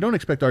G League. You don't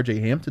expect RJ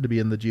Hampton to be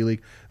in the G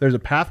League. There's a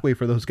pathway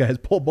for those guys.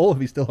 Bol Bol, if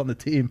he's still on the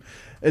team,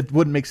 it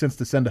wouldn't make sense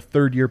to send a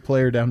third-year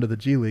player down to the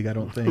G League. I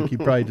don't think he'd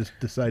probably just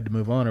decide to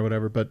move on or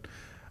whatever. But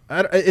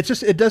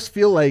it does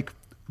feel like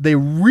they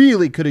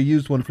really could have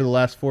used one for the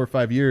last 4 or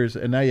 5 years,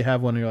 and now you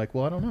have one, and you're like,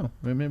 well, I don't know.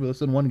 Maybe let's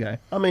send one guy.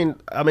 I mean,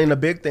 the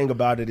big thing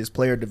about it is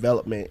player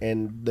development,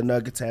 and the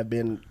Nuggets have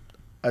been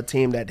a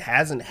team that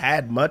hasn't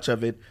had much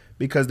of it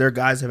because their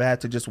guys have had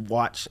to just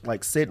watch,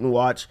 like sit and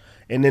watch,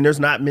 and then there's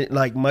not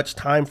like much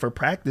time for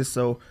practice,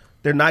 so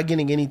they're not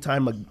getting any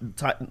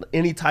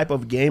any type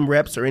of game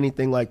reps or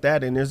anything like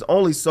that, and there's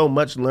only so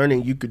much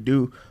learning you could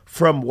do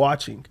from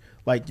watching.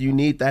 Like, you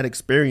need that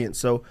experience.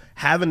 So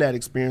having that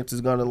experience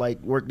is going to,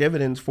 like, work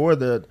dividends for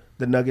the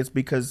Nuggets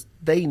because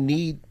they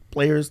need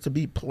players to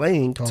be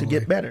playing to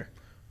get better.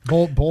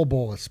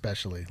 Bol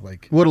especially.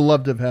 Like, Would have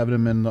loved to have had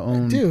him in the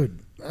own. dude,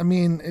 I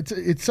mean, it's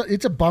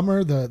a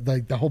bummer,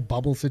 the whole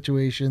bubble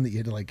situation that you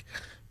had to, like,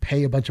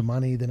 pay a bunch of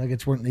money. The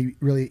Nuggets weren't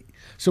really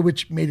 – so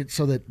which made it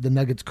so that the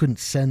Nuggets couldn't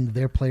send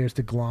their players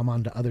to glom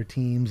onto other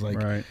teams. Like,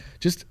 Right.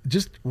 just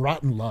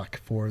rotten luck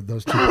for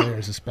those two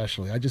players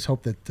especially. I just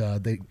hope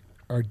that they –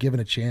 are given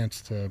a chance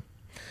to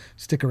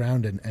stick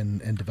around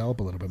and develop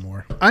a little bit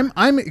more.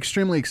 I'm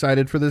extremely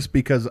excited for this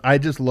because I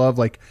just love,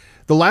 like,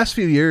 the last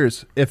few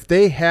years. If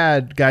they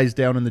had guys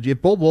down in the G,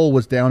 if Bol Bol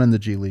was down in the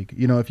G League,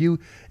 if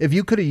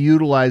you could have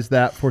utilized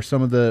that for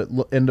some of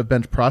the end of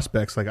bench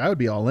prospects, like, I would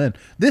be all in.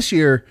 This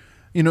year,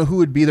 who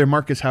would be there?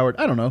 Marcus Howard.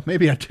 I don't know.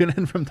 Maybe I'd tune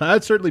in from time.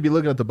 I'd certainly be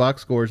looking at the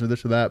box scores or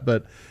this or that.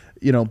 But,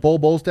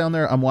 Bowles down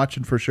there, I'm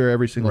watching for sure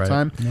every single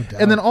time. No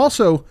doubt. And then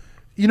also,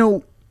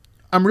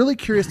 I'm really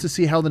curious to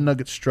see how the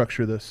Nuggets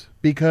structure this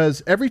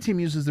because every team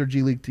uses their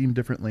G League team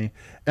differently.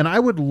 And I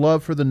would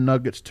love for the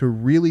Nuggets to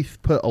really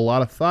put a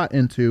lot of thought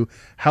into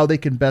how they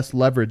can best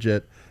leverage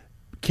it.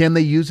 Can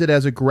they use it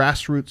as a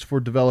grassroots for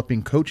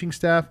developing coaching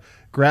staff,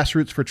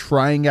 grassroots for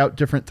trying out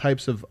different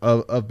types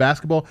of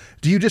basketball?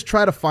 Do you just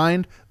try to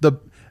find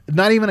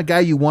not even a guy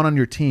you want on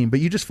your team,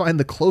 but you just find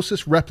the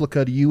closest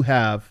replica you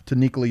have to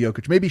Nikola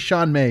Jokic? Maybe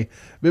Sean May.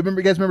 You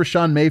guys remember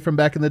Sean May from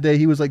back in the day?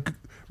 He was like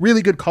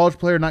really good college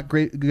player, not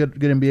good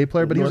NBA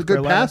player, but he was a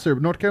good passer.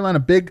 North Carolina,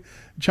 big,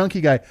 chunky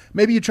guy.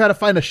 Maybe you try to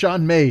find a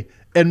Sean May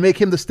and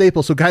make him the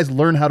staple so guys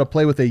learn how to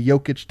play with a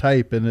Jokic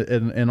type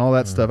and all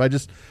that stuff.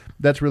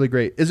 That's really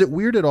great. Is it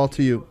weird at all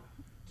to you?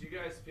 Do you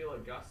guys feel a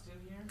gust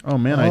in here? Oh,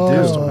 man, I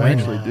do. I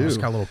actually do. It's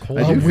got a little cold.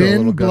 I A do feel a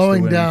little wind gust of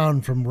blowing wind.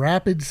 down from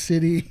Rapid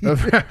City.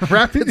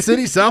 Rapid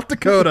City, South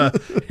Dakota.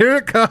 Here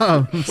it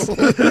comes.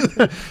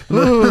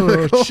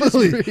 Ooh,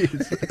 chilly.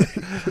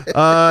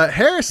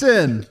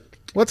 Harrison,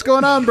 what's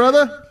going on,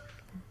 brother?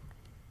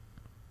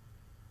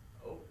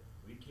 Oh,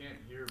 we can't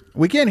hear.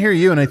 We can't hear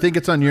you, and I think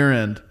it's on your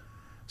end.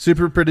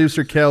 Super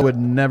producer Kel would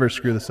never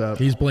screw this up.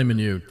 He's blaming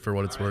you for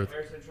what it's worth.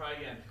 Harrison, try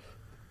again.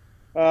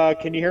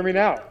 Can you hear me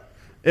now?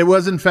 It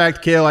was, in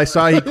fact, Kale. I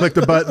saw he clicked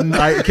a button.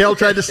 Kale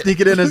tried to sneak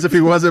it in as if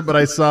he wasn't, but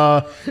I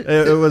saw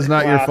it was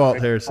not your fault,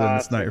 Harrison.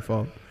 It's not your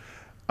fault.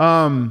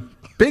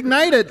 Big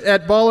night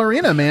at Ball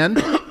Arena,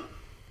 man.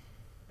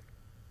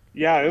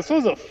 Yeah, this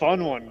was a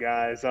fun one,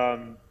 guys.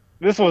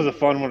 This was a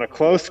fun one. A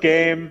close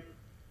game,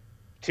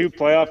 2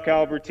 playoff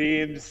caliber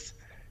teams.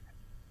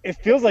 It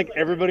feels like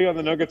everybody on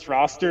the Nuggets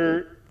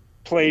roster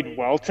played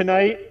well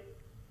tonight,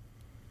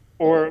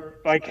 or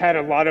like had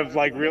a lot of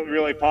like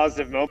really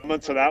positive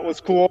moments. So that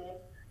was cool.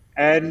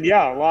 And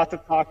yeah, a lot to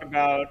talk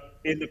about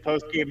in the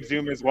post-game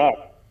Zoom as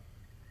well.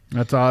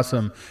 That's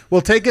awesome.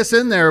 Well, take us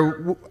in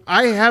there.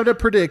 I had a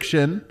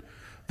prediction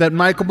that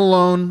Michael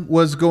Malone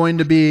was going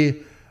to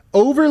be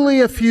overly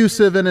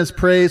effusive in his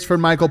praise for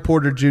Michael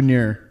Porter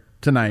Jr.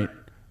 tonight.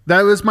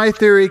 That was my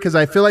theory because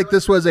I feel like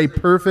this was a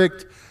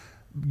perfect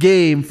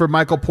game for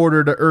Michael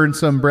Porter to earn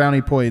some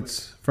brownie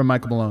points from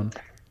Michael Malone.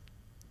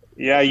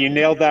 Yeah, you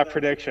nailed that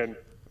prediction.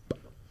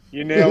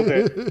 You nailed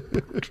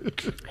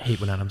it. I hate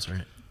when Adam's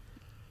right.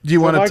 Do you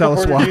want to Michael tell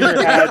us Porter why?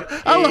 Jr. had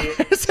I love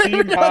a Harrison.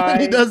 team He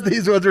high. does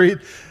these ones where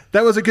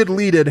that was a good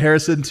lead-in,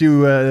 Harrison,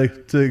 to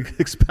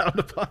expound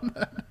upon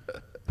that.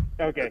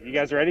 Okay, you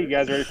guys ready? You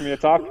guys ready for me to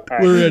talk? All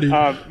right. We're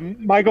ready.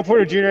 Michael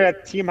Porter Jr.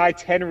 had team high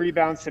 10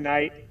 rebounds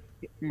tonight.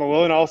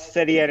 Malone also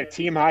said he had a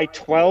team high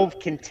 12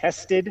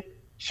 contested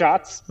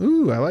shots.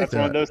 Ooh, I like That's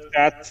that. one of those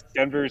stats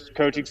Denver's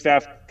coaching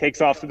staff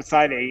takes off to the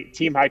side, a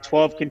team high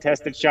 12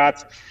 contested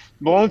shots.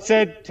 Malone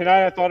said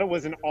tonight, I thought it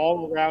was an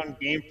all-around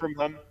game from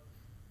him.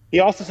 He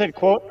also said,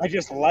 quote, I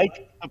just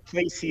like the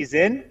place he's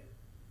in.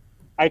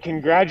 I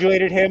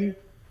congratulated him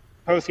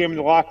post-game in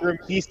the locker room.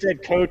 He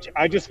said, Coach,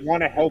 I just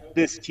want to help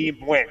this team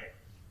win.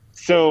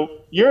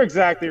 So you're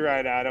exactly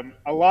right, Adam.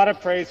 A lot of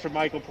praise for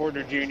Michael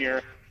Porter Jr.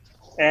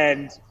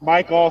 And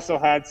Mike also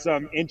had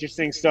some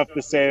interesting stuff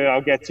to say that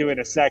I'll get to in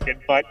a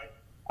second. But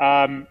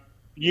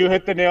you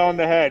hit the nail on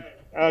the head.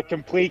 A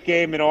complete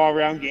game, an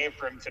all-around game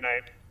for him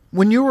tonight.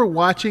 When you were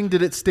watching,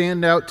 did it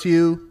stand out to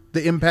you,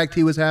 the impact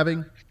he was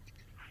having?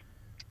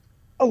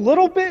 A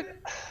little bit,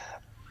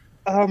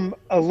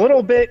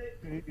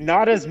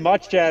 not as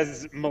much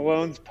as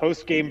Malone's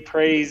post-game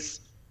praise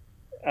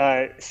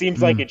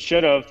seems like it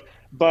should have,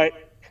 but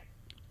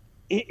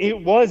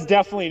it was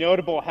definitely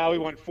notable how he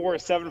went 4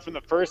 of 7 from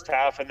the first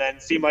half and then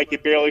seemed like he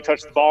barely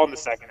touched the ball in the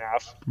second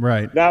half.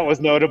 Right. That was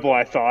notable,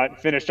 I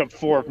thought. Finished up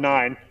 4 of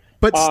 9.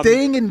 But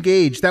staying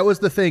engaged, that was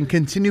the thing.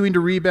 Continuing to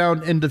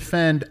rebound and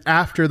defend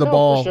after the No,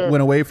 ball for sure.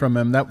 went away from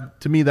him.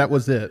 That, to me, that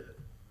was it.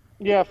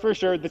 Yeah, for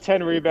sure. The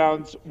 10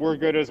 rebounds were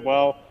good as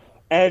well.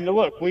 And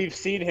look, we've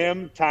seen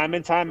him time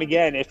and time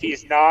again. If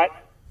he's not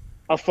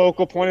a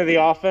focal point of the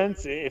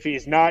offense, if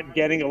he's not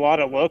getting a lot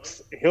of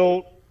looks,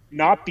 he'll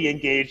not be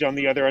engaged on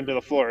the other end of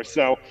the floor.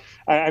 So,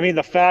 I mean,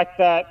 the fact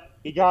that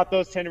he got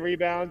those 10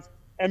 rebounds,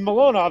 and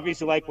Malone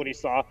obviously liked what he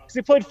saw because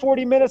he played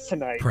 40 minutes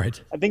tonight.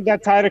 Right. I think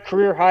that tied a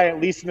career high,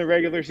 at least in the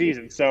regular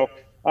season. So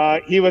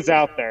he was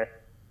out there.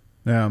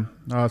 Yeah,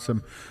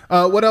 awesome.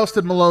 What else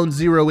did Malone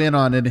zero in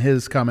on in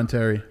his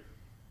commentary?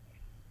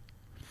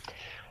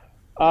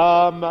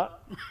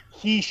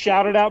 He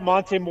shouted out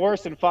Monte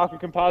Morris and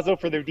Facu Campazzo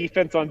for their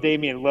defense on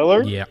Damian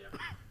Lillard. Yeah.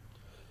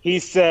 He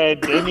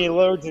said Damian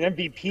Lillard's an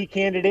MVP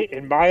candidate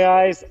in my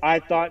eyes. I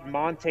thought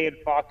Monte and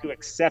Facu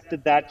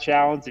accepted that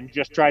challenge and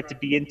just tried to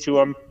be into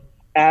him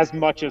as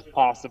much as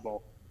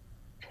possible.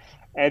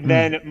 And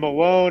then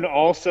Malone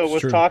also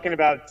was talking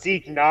about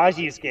Zeke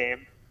Naji's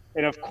game.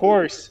 And of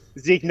course,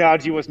 Zeke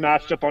Naji was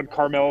matched up on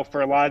Carmelo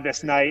for a lot of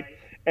this night.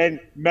 And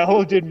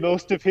Melo did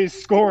most of his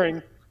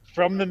scoring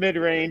from the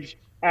mid-range.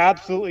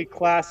 Absolutely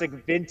classic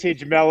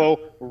vintage Melo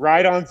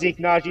right on Zeke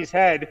Naji's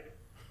head,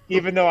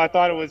 even though I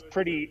thought it was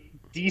pretty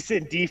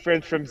decent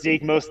defense from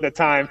Zeke most of the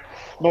time.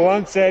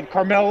 Malone said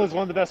Carmelo is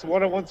one of the best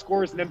one-on-one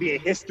scorers in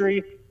NBA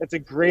history. That's a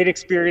great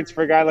experience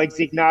for a guy like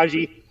Zeke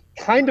Naji.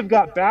 Kind of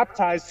got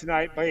baptized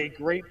tonight by a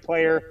great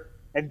player,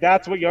 and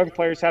that's what young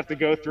players have to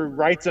go through,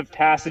 rites of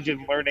passage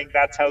and learning.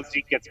 That's how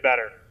Zeke gets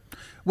better.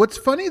 What's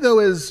funny, though,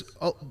 is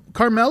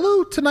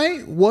Carmelo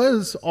tonight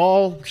was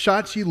all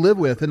shots you live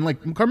with. And,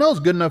 like, Carmelo's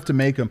good enough to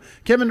make them.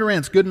 Kevin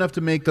Durant's good enough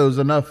to make those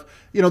enough.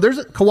 You know, there's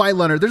Kawhi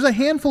Leonard. There's a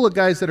handful of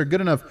guys that are good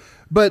enough.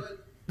 But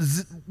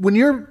when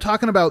you're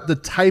talking about the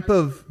type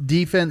of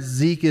defense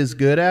Zeke is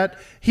good at,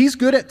 he's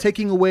good at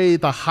taking away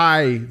the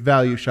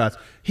high-value shots.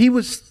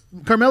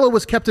 Carmelo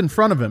was kept in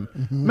front of him.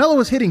 Mm-hmm. Melo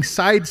was hitting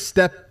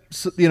sidestep,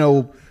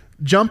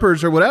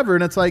 jumpers or whatever.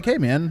 And it's like, hey,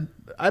 man,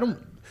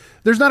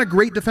 there's not a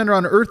great defender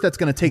on earth that's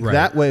going to take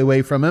that way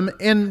away from him.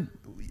 And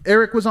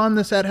Eric was on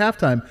this at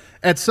halftime.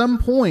 At some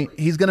point,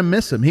 he's going to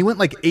miss him. He went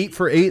like 8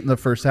 for 8 in the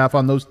first half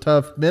on those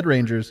tough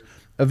mid-rangers.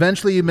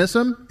 Eventually, you miss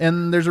him,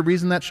 and there's a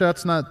reason that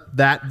shot's not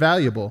that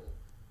valuable.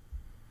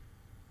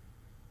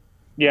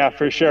 Yeah,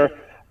 for sure.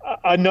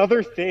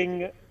 Another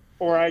thing,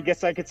 or I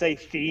guess I could say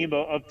theme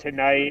of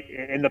tonight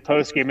in the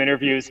post-game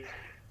interviews,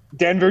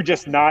 Denver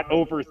just not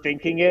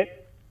overthinking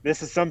it.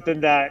 This is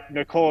something that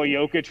Nikola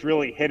Jokic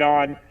really hit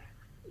on.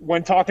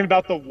 When talking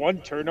about the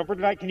one turnover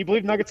tonight, can you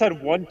believe Nuggets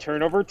had one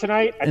turnover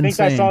tonight? I think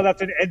I saw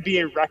that's an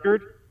NBA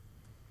record.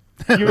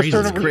 Fewest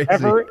turnovers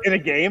ever in a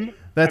game.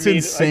 That's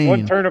insane. Like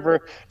one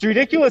turnover. It's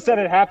ridiculous that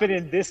it happened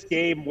in this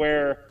game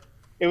where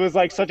it was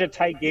like such a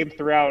tight game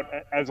throughout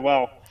as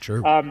well.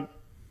 True.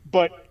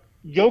 But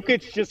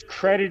Jokic just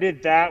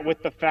credited that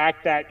with the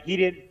fact that he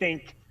didn't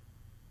think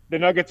the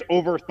Nuggets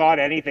overthought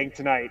anything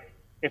tonight.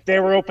 If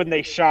they were open,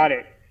 they shot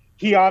it.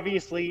 He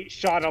obviously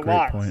shot a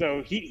lot,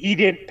 so he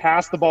didn't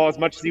pass the ball as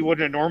much as he would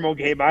in a normal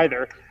game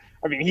either.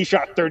 I mean, he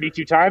shot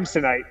 32 times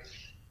tonight.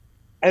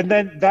 And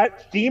then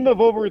that theme of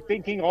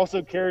overthinking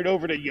also carried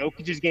over to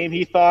Jokic's game,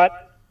 he thought.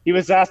 He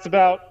was asked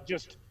about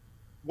just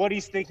what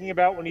he's thinking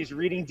about when he's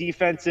reading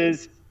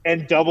defenses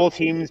and double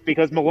teams,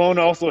 because Malone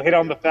also hit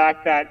on the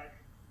fact that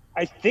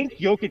I think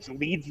Jokic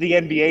leads the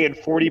NBA in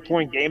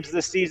 40-point games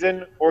this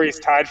season, or he's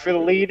tied for the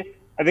lead.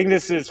 I think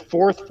this is his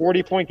fourth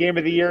 40-point game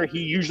of the year. He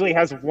usually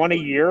has one a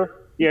year.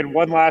 He had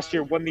one last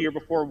year, one the year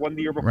before, one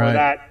the year before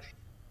that.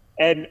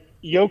 And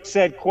Jokic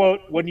said, quote,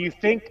 when you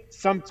think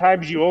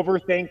sometimes you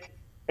overthink,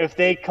 if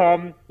they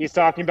come, he's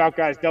talking about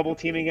guys double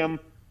teaming him.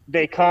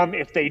 They come.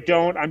 If they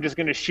don't, I'm just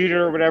going to shoot it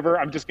or whatever.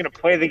 I'm just going to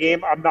play the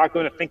game. I'm not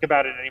going to think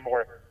about it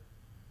anymore.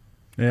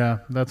 Yeah,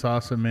 that's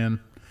awesome,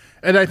 man.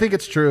 And I think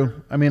it's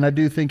true. I mean, I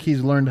do think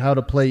he's learned how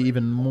to play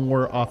even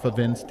more off of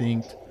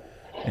instinct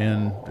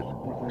and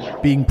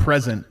being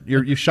present.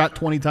 You shot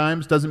 20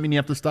 times doesn't mean you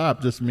have to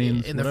stop. Just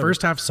means in the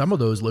first half, some of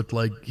those looked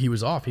like he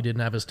was off. He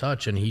didn't have his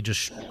touch, and he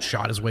just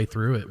shot his way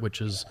through it, which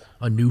is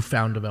a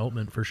newfound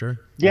development for sure.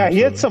 Yeah, absolutely.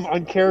 He had some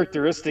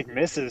uncharacteristic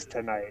misses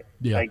tonight.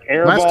 Yeah, like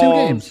air last balls, 2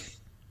 games.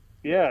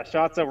 Yeah,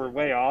 shots that were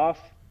way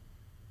off.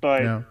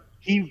 But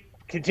he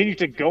continued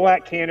to go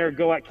at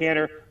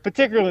Kanter,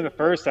 particularly in the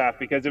first half,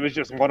 because it was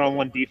just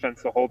one-on-one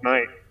defense the whole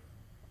night.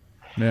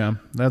 Yeah,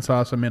 that's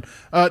awesome, man.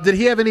 Did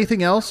he have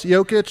anything else,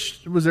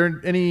 Jokic? Was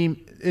there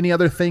any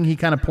other thing he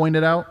kind of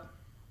pointed out?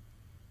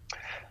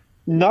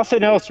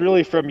 Nothing else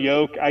really from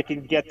Jokic. I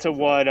can get to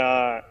what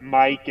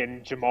Mike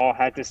and Jamal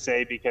had to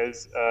say,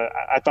 because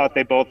I thought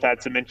they both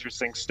had some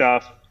interesting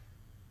stuff.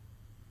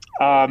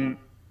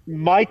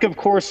 Mike, of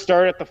course,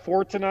 started at the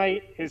 4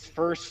 tonight, his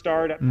first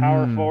start at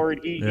power forward.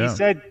 He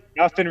said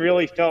nothing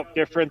really felt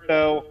different,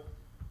 though.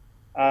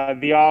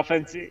 The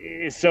offense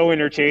is so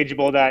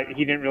interchangeable that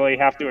he didn't really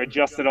have to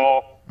adjust at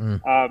all.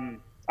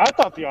 I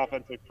thought the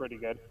offense looked pretty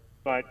good,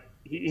 but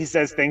he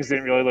says things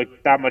didn't really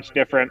look that much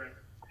different.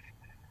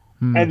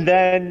 And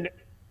then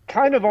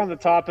kind of on the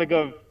topic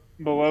of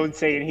Malone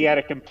saying he had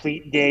a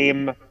complete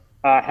game,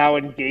 how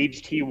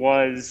engaged he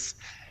was,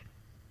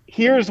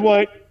 here's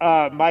what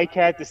Mike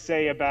had to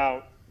say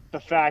about the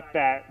fact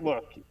that,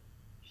 look,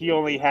 he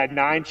only had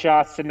 9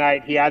 shots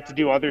tonight. He had to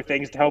do other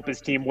things to help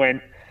his team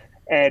win.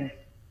 And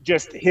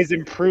just his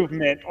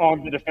improvement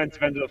on the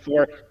defensive end of the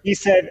floor. He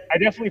said, I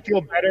definitely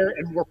feel better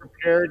and more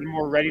prepared and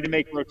more ready to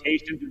make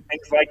rotations and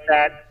things like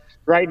that.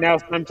 Right now,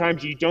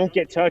 sometimes you don't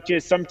get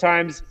touches.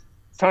 Sometimes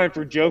it's time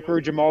for Joker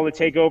or Jamal to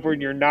take over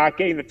and you're not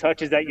getting the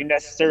touches that you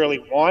necessarily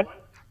want.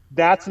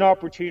 That's an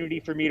opportunity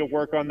for me to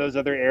work on those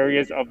other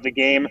areas of the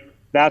game.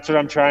 That's what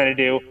I'm trying to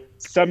do.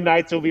 Some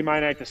nights it will be my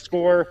night to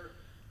score.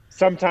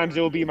 Sometimes it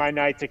will be my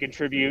night to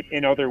contribute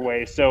in other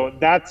ways. So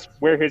that's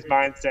where his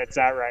mindset's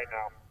at right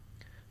now.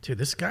 Dude,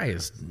 this guy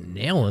is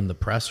nailing the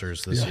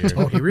pressers this year.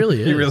 Totally.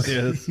 He really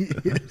is. He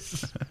really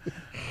is.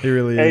 He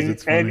really is.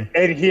 It's funny.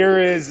 And here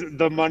is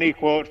the money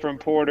quote from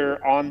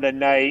Porter on the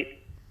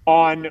night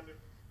on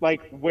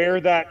like where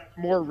that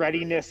more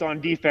readiness on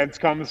defense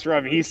comes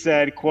from. He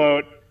said,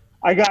 quote,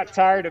 I got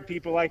tired of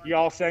people like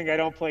y'all saying I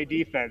don't play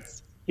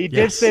defense. He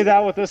did say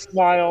that with a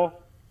smile.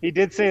 He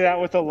did say that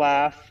with a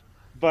laugh,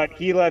 but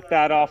he let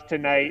that off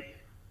tonight.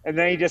 And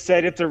then he just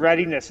said it's a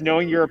readiness,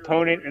 knowing your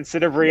opponent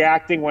instead of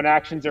reacting when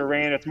actions are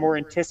ran. It's more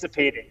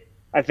anticipating.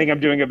 I think I'm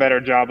doing a better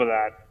job of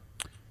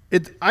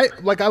that. I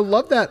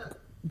love that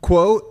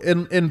quote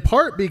in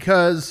part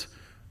because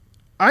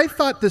I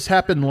thought this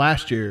happened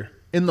last year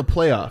in the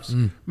playoffs.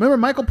 Remember,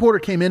 Michael Porter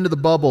came into the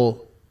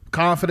bubble,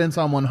 confidence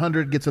on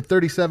 100, gets a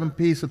 37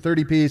 piece, a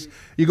 30 piece.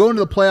 You go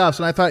into the playoffs,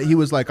 and I thought he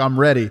was like, I'm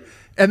ready.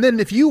 And then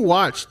if you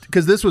watched,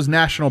 because this was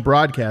national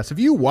broadcast, if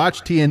you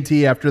watched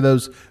TNT after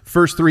those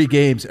first 3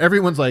 games,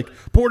 everyone's like,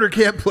 Porter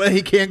can't play,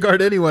 he can't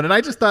guard anyone. And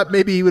I just thought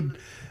maybe he would.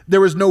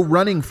 There was no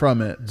running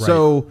from it. Right.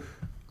 So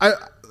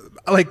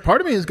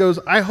part of me goes,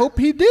 I hope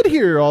he did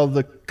hear all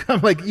the,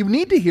 like, you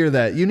need to hear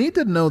that. You need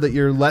to know that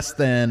you're less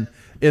than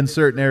in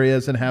certain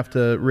areas and have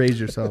to raise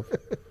yourself.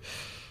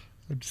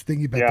 I'm just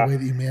thinking about the way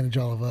that you manage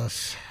all of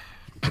us.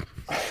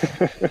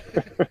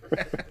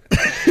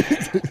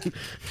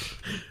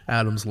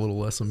 Adam's a little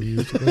less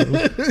amused.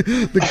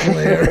 The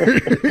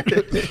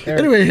glare.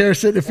 Anyway,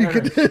 Harrison, if you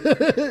could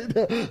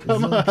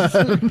come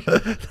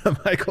on,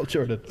 Michael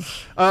Jordan.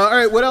 All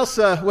right, what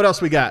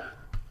else we got?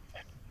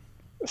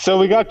 So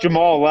we got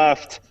Jamal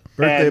left.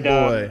 Birthday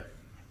boy.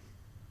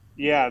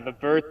 The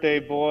birthday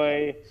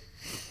boy.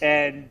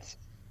 And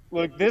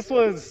look,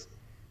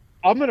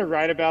 I'm going to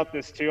write about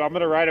this too. I'm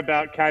going to write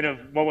about kind of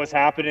what was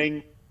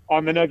happening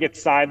on the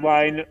Nuggets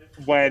sideline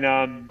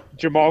when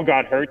Jamal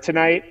got hurt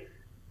tonight.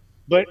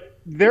 But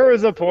there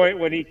was a point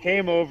when he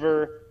came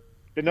over,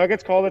 the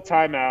Nuggets called a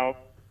timeout,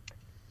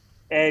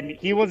 and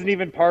he wasn't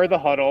even part of the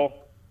huddle.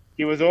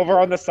 He was over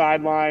on the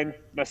sideline,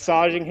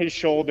 massaging his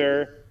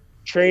shoulder.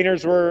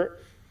 Trainers were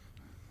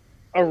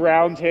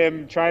around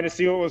him, trying to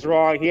see what was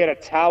wrong. He had a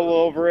towel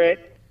over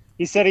it.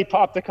 He said he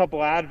popped a couple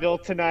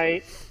Advil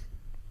tonight.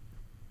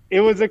 It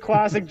was a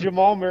classic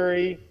Jamal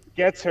Murray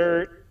gets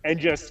hurt and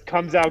just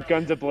comes out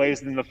guns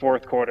a-blazing in the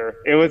fourth quarter.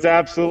 It was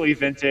absolutely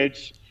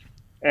vintage,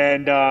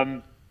 and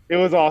it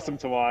was awesome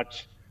to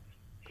watch.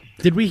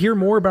 Did we hear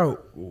more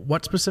about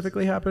what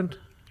specifically happened?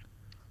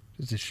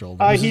 His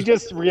shoulder. He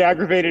just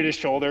re-aggravated his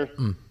shoulder.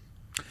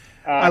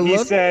 He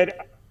said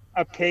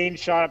a pain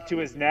shot up to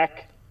his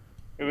neck.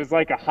 It was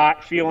like a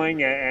hot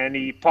feeling, and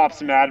he popped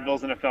some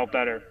Advils, and it felt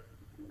better.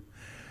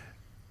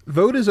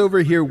 Vogt is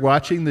over here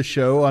watching the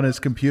show on his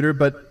computer,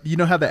 but you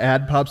know how the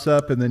ad pops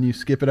up and then you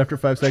skip it after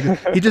 5 seconds?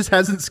 He just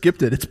hasn't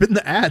skipped it. It's been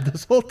the ad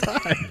this whole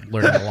time.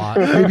 Learning a lot.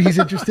 Maybe he's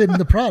interested in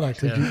the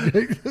product.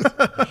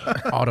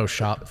 Auto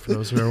shop, for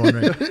those who are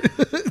wondering.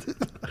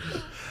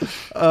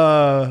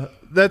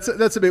 That's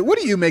a bit. What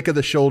do you make of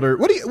the shoulder?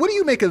 What do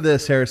you make of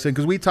this, Harrison?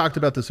 Because we talked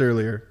about this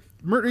earlier.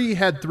 Murray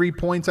had 3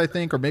 points, I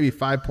think, or maybe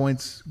 5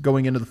 points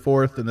going into the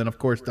fourth, and then, of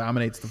course,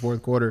 dominates the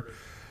fourth quarter.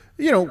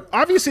 You know,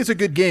 obviously it's a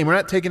good game. We're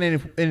not taking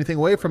anything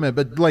away from it,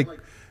 but like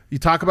you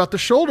talk about the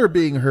shoulder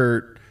being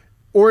hurt,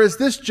 or is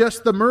this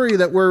just the Murray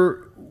that we're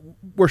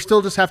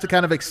still just have to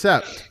kind of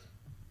accept?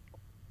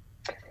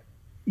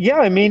 Yeah,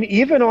 I mean,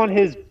 even on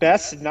his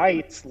best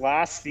nights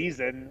last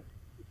season,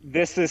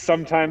 this is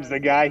sometimes the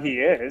guy he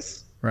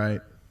is.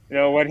 Right. You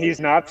know, when he's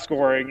not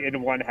scoring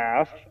in one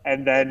half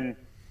and then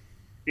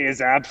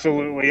is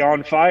absolutely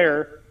on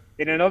fire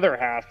in another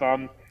half.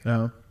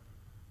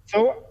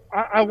 So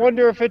I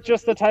wonder if it's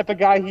just the type of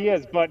guy he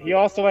is, but he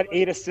also had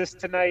 8 assists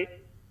tonight.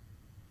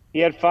 He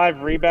had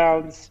 5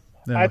 rebounds.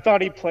 Yeah. I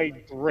thought he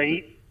played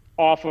great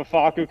off of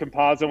Facu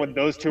Campazzo when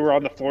those two were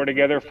on the floor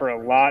together for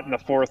a lot in the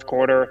fourth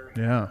quarter.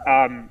 Yeah.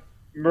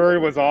 Murray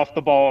was off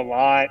the ball a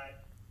lot,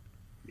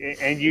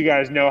 and you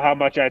guys know how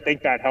much I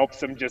think that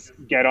helps him just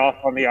get off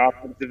on the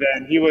offensive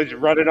end. He was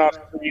running off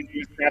screens. He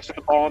was catching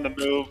the ball on the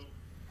move.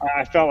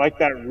 I felt like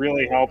that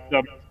really helped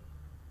him.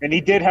 And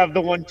he did have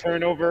the 1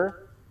 turnover.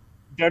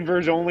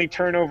 Denver's only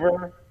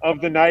turnover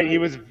of the night. He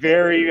was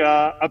very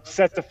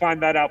upset to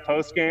find that out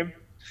post-game.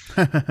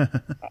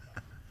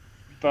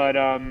 But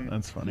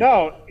that's funny.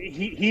 No,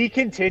 he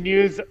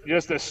continues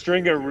just a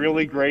string of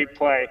really great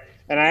play.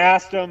 And I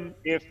asked him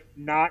if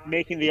not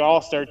making the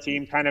All-Star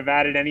team kind of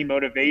added any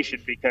motivation,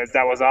 because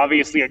that was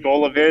obviously a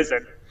goal of his.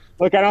 And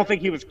look, I don't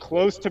think he was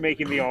close to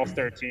making the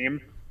All-Star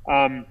team,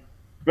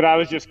 but I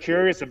was just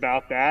curious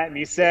about that. And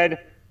he said,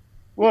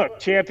 look,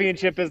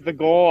 championship is the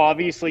goal.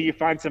 Obviously, you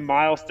find some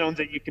milestones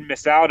that you can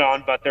miss out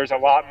on, but there's a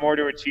lot more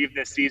to achieve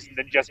this season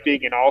than just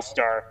being an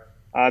all-star.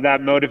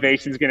 That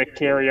motivation is going to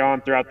carry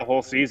on throughout the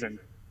whole season.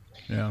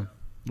 Yeah.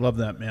 Love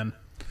that, man.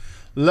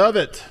 Love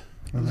it.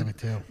 I love it,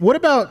 too. What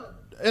about,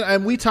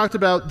 and we talked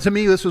about, to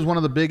me, this was one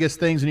of the biggest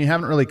things, and you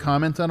haven't really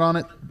commented on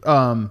it,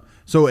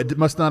 so it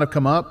must not have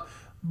come up.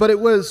 But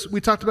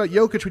we talked about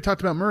Jokic, we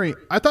talked about Murray.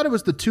 I thought it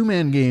was the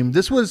 2-man game.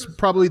 This was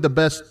probably the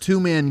best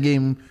 2-man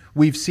game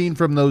we've seen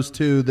from those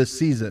two this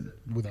season.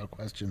 Without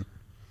question.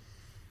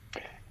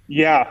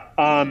 Yeah.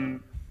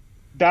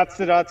 That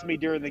stood out to me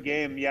during the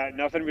game. Yeah,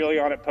 nothing really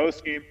on it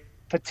post-game.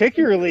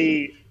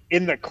 Particularly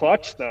in the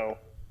clutch, though.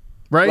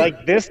 Right.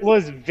 Like, this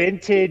was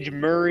vintage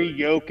Murray,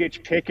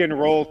 Jokic,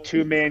 pick-and-roll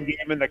 2-man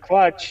game in the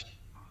clutch.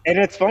 And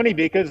it's funny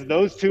because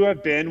those two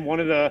have been one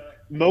of the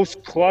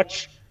most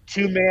clutch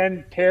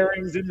 2-man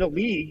pairings in the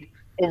league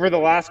over the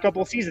last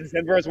couple of seasons.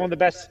 Denver has one of the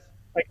best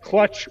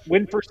clutch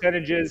win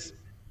percentages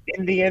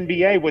in the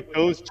NBA with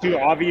those two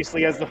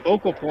obviously as the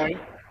focal point.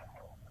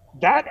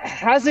 that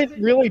hasn't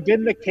really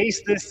been the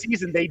case this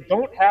season. They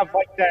don't have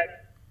like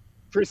that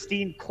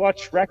pristine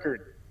clutch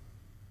record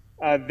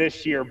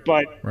this year.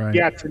 But Right.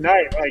 yeah,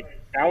 tonight, like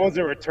that was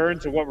a return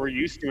to what we're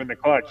used to in the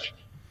clutch.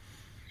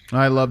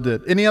 I loved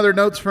it. Any other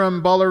notes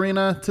from Ball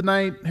Arena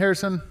tonight,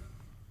 Harrison?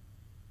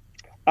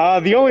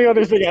 The only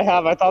other thing I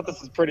have, I thought this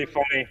was pretty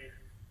funny.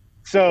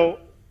 So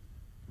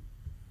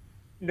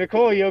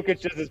Nikola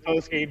Jokic does his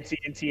post-game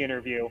TNT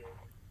interview.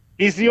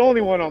 He's the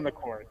only one on the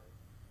court.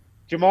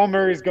 Jamal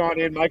Murray's gone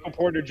in. Michael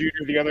Porter Jr.,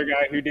 the other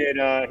guy who did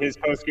his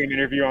post-game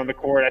interview on the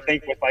court, I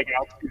think with like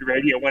Altitude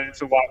Radio, went into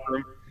the locker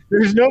room.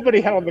 There's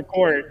nobody out on the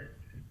court,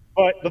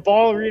 but the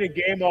Ball Arena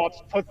Game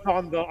Ops puts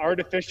on the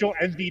artificial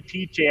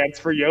MVP chants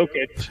for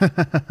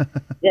Jokic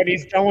when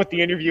he's done with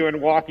the interview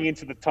and walking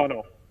into the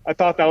tunnel. I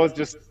thought that was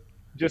just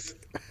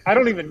I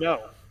don't even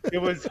know. It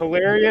was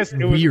hilarious.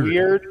 It was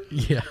weird.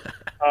 Yeah.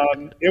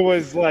 It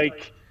was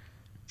like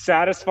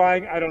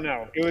satisfying. I don't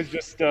know. It was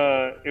just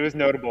it was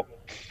notable.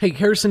 Hey,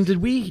 Harrison, did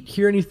we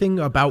hear anything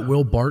about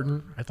Will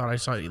Barton? I thought I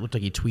saw it looked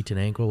like he tweaked an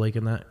ankle like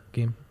in that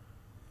game.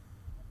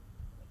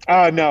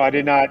 No, I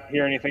did not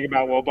hear anything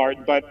about Will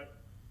Barton, but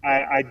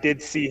I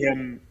did see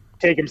him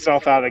take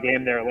himself out of the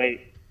game there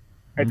late.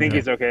 I think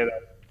he's okay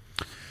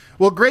though.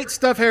 Well, great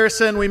stuff,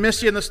 Harrison. We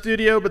missed you in the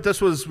studio, but this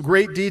was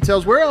great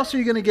details. Where else are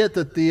you going to get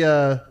that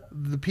the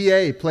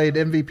PA played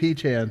MVP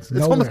chants?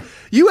 It's Nowhere. almost,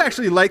 you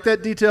actually like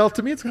that detail.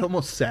 To me, it's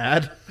almost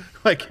sad.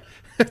 Like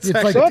it's It's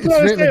actually, like- So that's what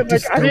I was really saying.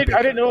 Like, I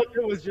dystopic. didn't know if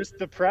it was just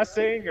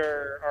depressing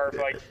or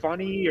like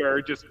funny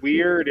or just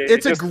weird.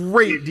 it's a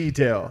great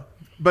detail,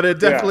 but it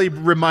definitely Yeah.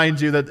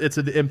 reminds you that it's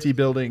an empty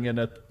building in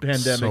a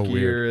pandemic So year.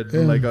 weird.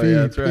 And like, oh yeah,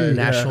 that's right. MVP.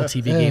 National Yeah.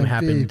 TV game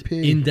happened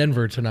MVP. in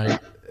Denver tonight.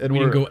 And we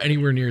didn't we're- go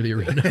anywhere near the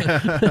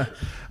arena.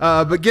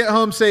 But get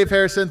home safe,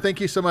 Harrison. Thank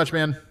you so much,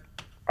 man.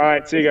 All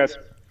right, see you guys.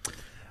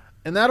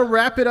 And that'll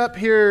wrap it up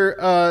here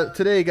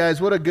today, guys.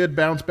 What a good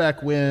bounce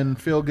back win,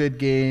 feel good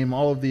game,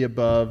 all of the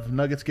above.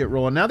 Nuggets get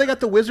rolling. Now they got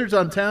the Wizards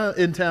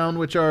in town,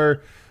 which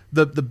are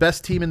the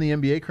best team in the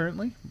NBA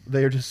currently.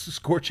 They are just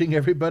scorching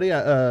everybody.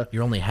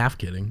 You're only half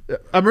kidding.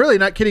 I'm really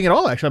not kidding at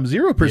all. Actually, I'm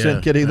 0% Yeah,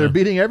 kidding. They're yeah.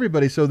 beating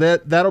everybody, so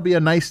that'll be a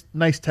nice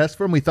test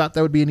for them. We thought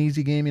that would be an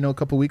easy game, a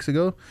couple weeks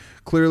ago.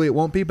 Clearly, it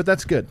won't be, but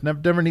that's good.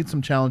 Denver needs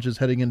some challenges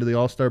heading into the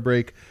All-Star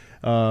break,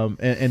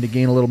 and to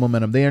gain a little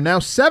momentum. They are now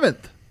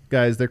 7th.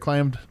 Guys, they're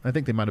climbed. I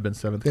think they might have been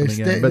 7th coming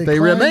in, but they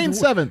climbed remain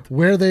 7th.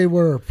 where they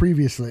were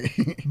previously.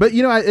 But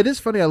it is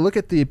funny. I look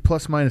at the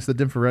plus minus the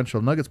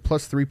differential. Nuggets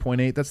plus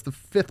 3.8. That's the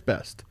 5th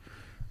best.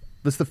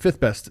 That's the 5th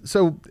best.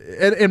 So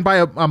and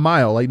by a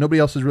mile. Like nobody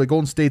else is really.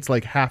 Golden State's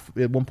like half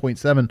at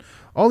 1.7.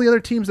 All the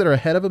other teams that are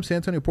ahead of them, San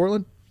Antonio,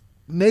 Portland,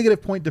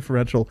 negative point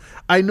differential.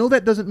 I know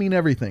that doesn't mean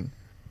everything,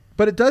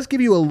 but it does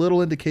give you a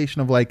little indication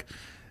of like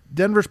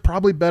Denver's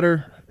probably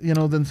better,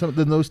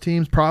 than those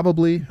teams.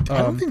 Probably. I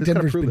don't think just gotta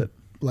Denver's prove been it.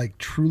 like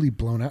truly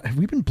blown out. Have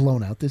we been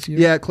blown out this year?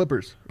 Yeah,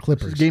 Clippers.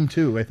 Clippers. This is game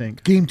 2, I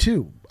think. Game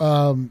 2.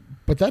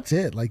 But that's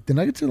it. Like the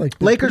Nuggets are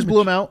like Lakers pretty blew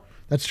much- them out.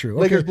 That's true.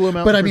 Lakers blew 'em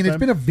out But the I mean, first it's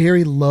been a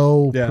very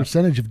low Yeah.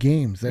 percentage of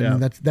games. I Yeah. mean,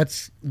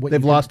 that's what They've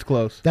you can- lost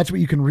close. That's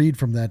what you can read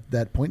from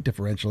that point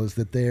differential is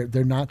that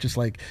they're not just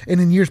like. And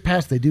in years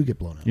past, they do get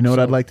blown out. You know what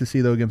So, I'd like to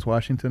see though against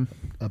Washington?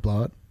 a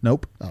blowout.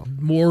 Nope.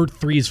 More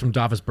threes from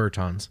Davis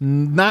Bertans.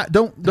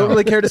 Don't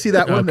really care to see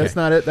that one. Okay. That's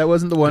not it. That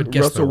wasn't the one. Good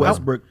guess, Russell though.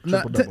 Westbrook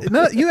No, triple-double.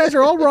 no, you guys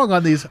are all wrong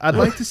on these. I'd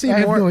like to see I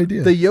have more no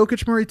idea. the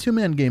Jokic Murray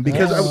 2-man game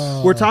because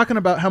we're talking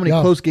about how many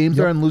Yeah. close games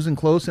Yep. are and losing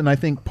close, and I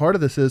think part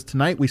of this is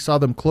tonight we saw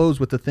them close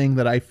with the thing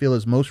that I feel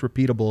is most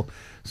repeatable.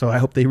 So I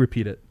hope they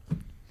repeat it.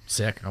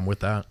 Sick. I'm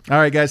with that. All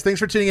right, guys. Thanks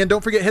for tuning in.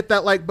 Don't forget hit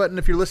that like button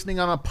if you're listening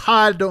on a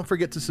pod. Don't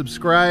forget to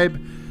subscribe.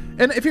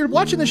 And if you're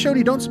watching the show and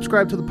you don't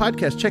subscribe to the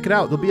podcast, check it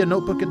out. There'll be a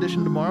notebook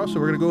edition tomorrow, so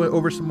we're going to go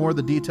over some more of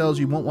the details.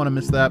 You won't want to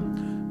miss that.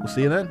 We'll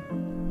see you then.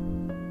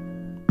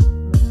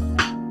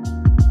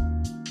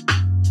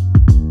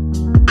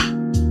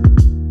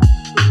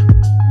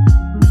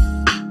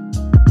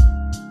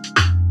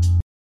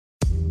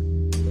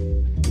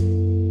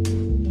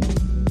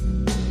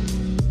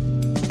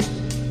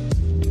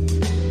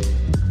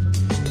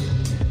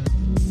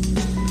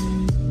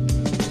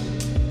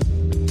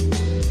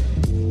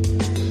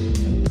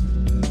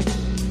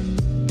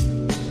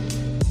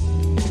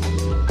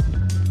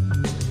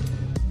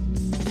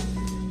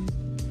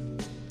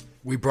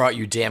 We brought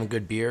you damn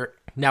good beer.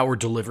 Now we're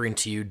delivering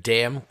to you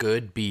damn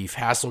good beef.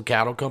 Hassel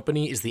Cattle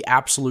Company is the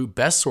absolute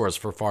best source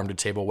for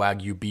farm-to-table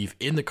Wagyu beef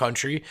in the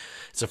country.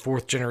 It's a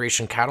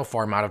 4th-generation cattle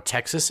farm out of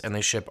Texas, and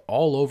they ship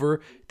all over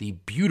the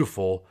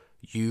beautiful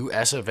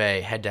US of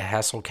A. Head to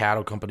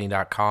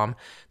HassellCattleCompany.com.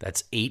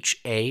 That's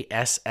HASSELL,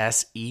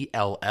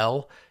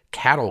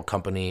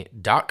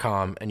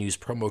 cattlecompany.com, and use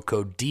promo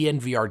code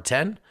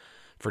DNVR10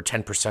 for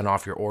 10%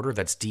 off your order.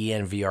 That's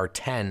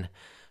DNVR10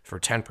 for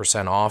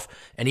 10% off.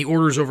 Any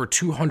orders over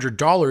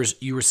 $200,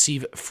 you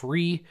receive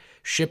free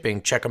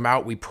shipping. Check them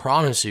out. We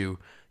promise you,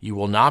 you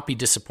will not be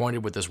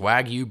disappointed with this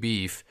Wagyu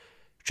beef.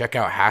 Check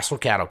out Hassel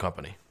Cattle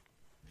Company.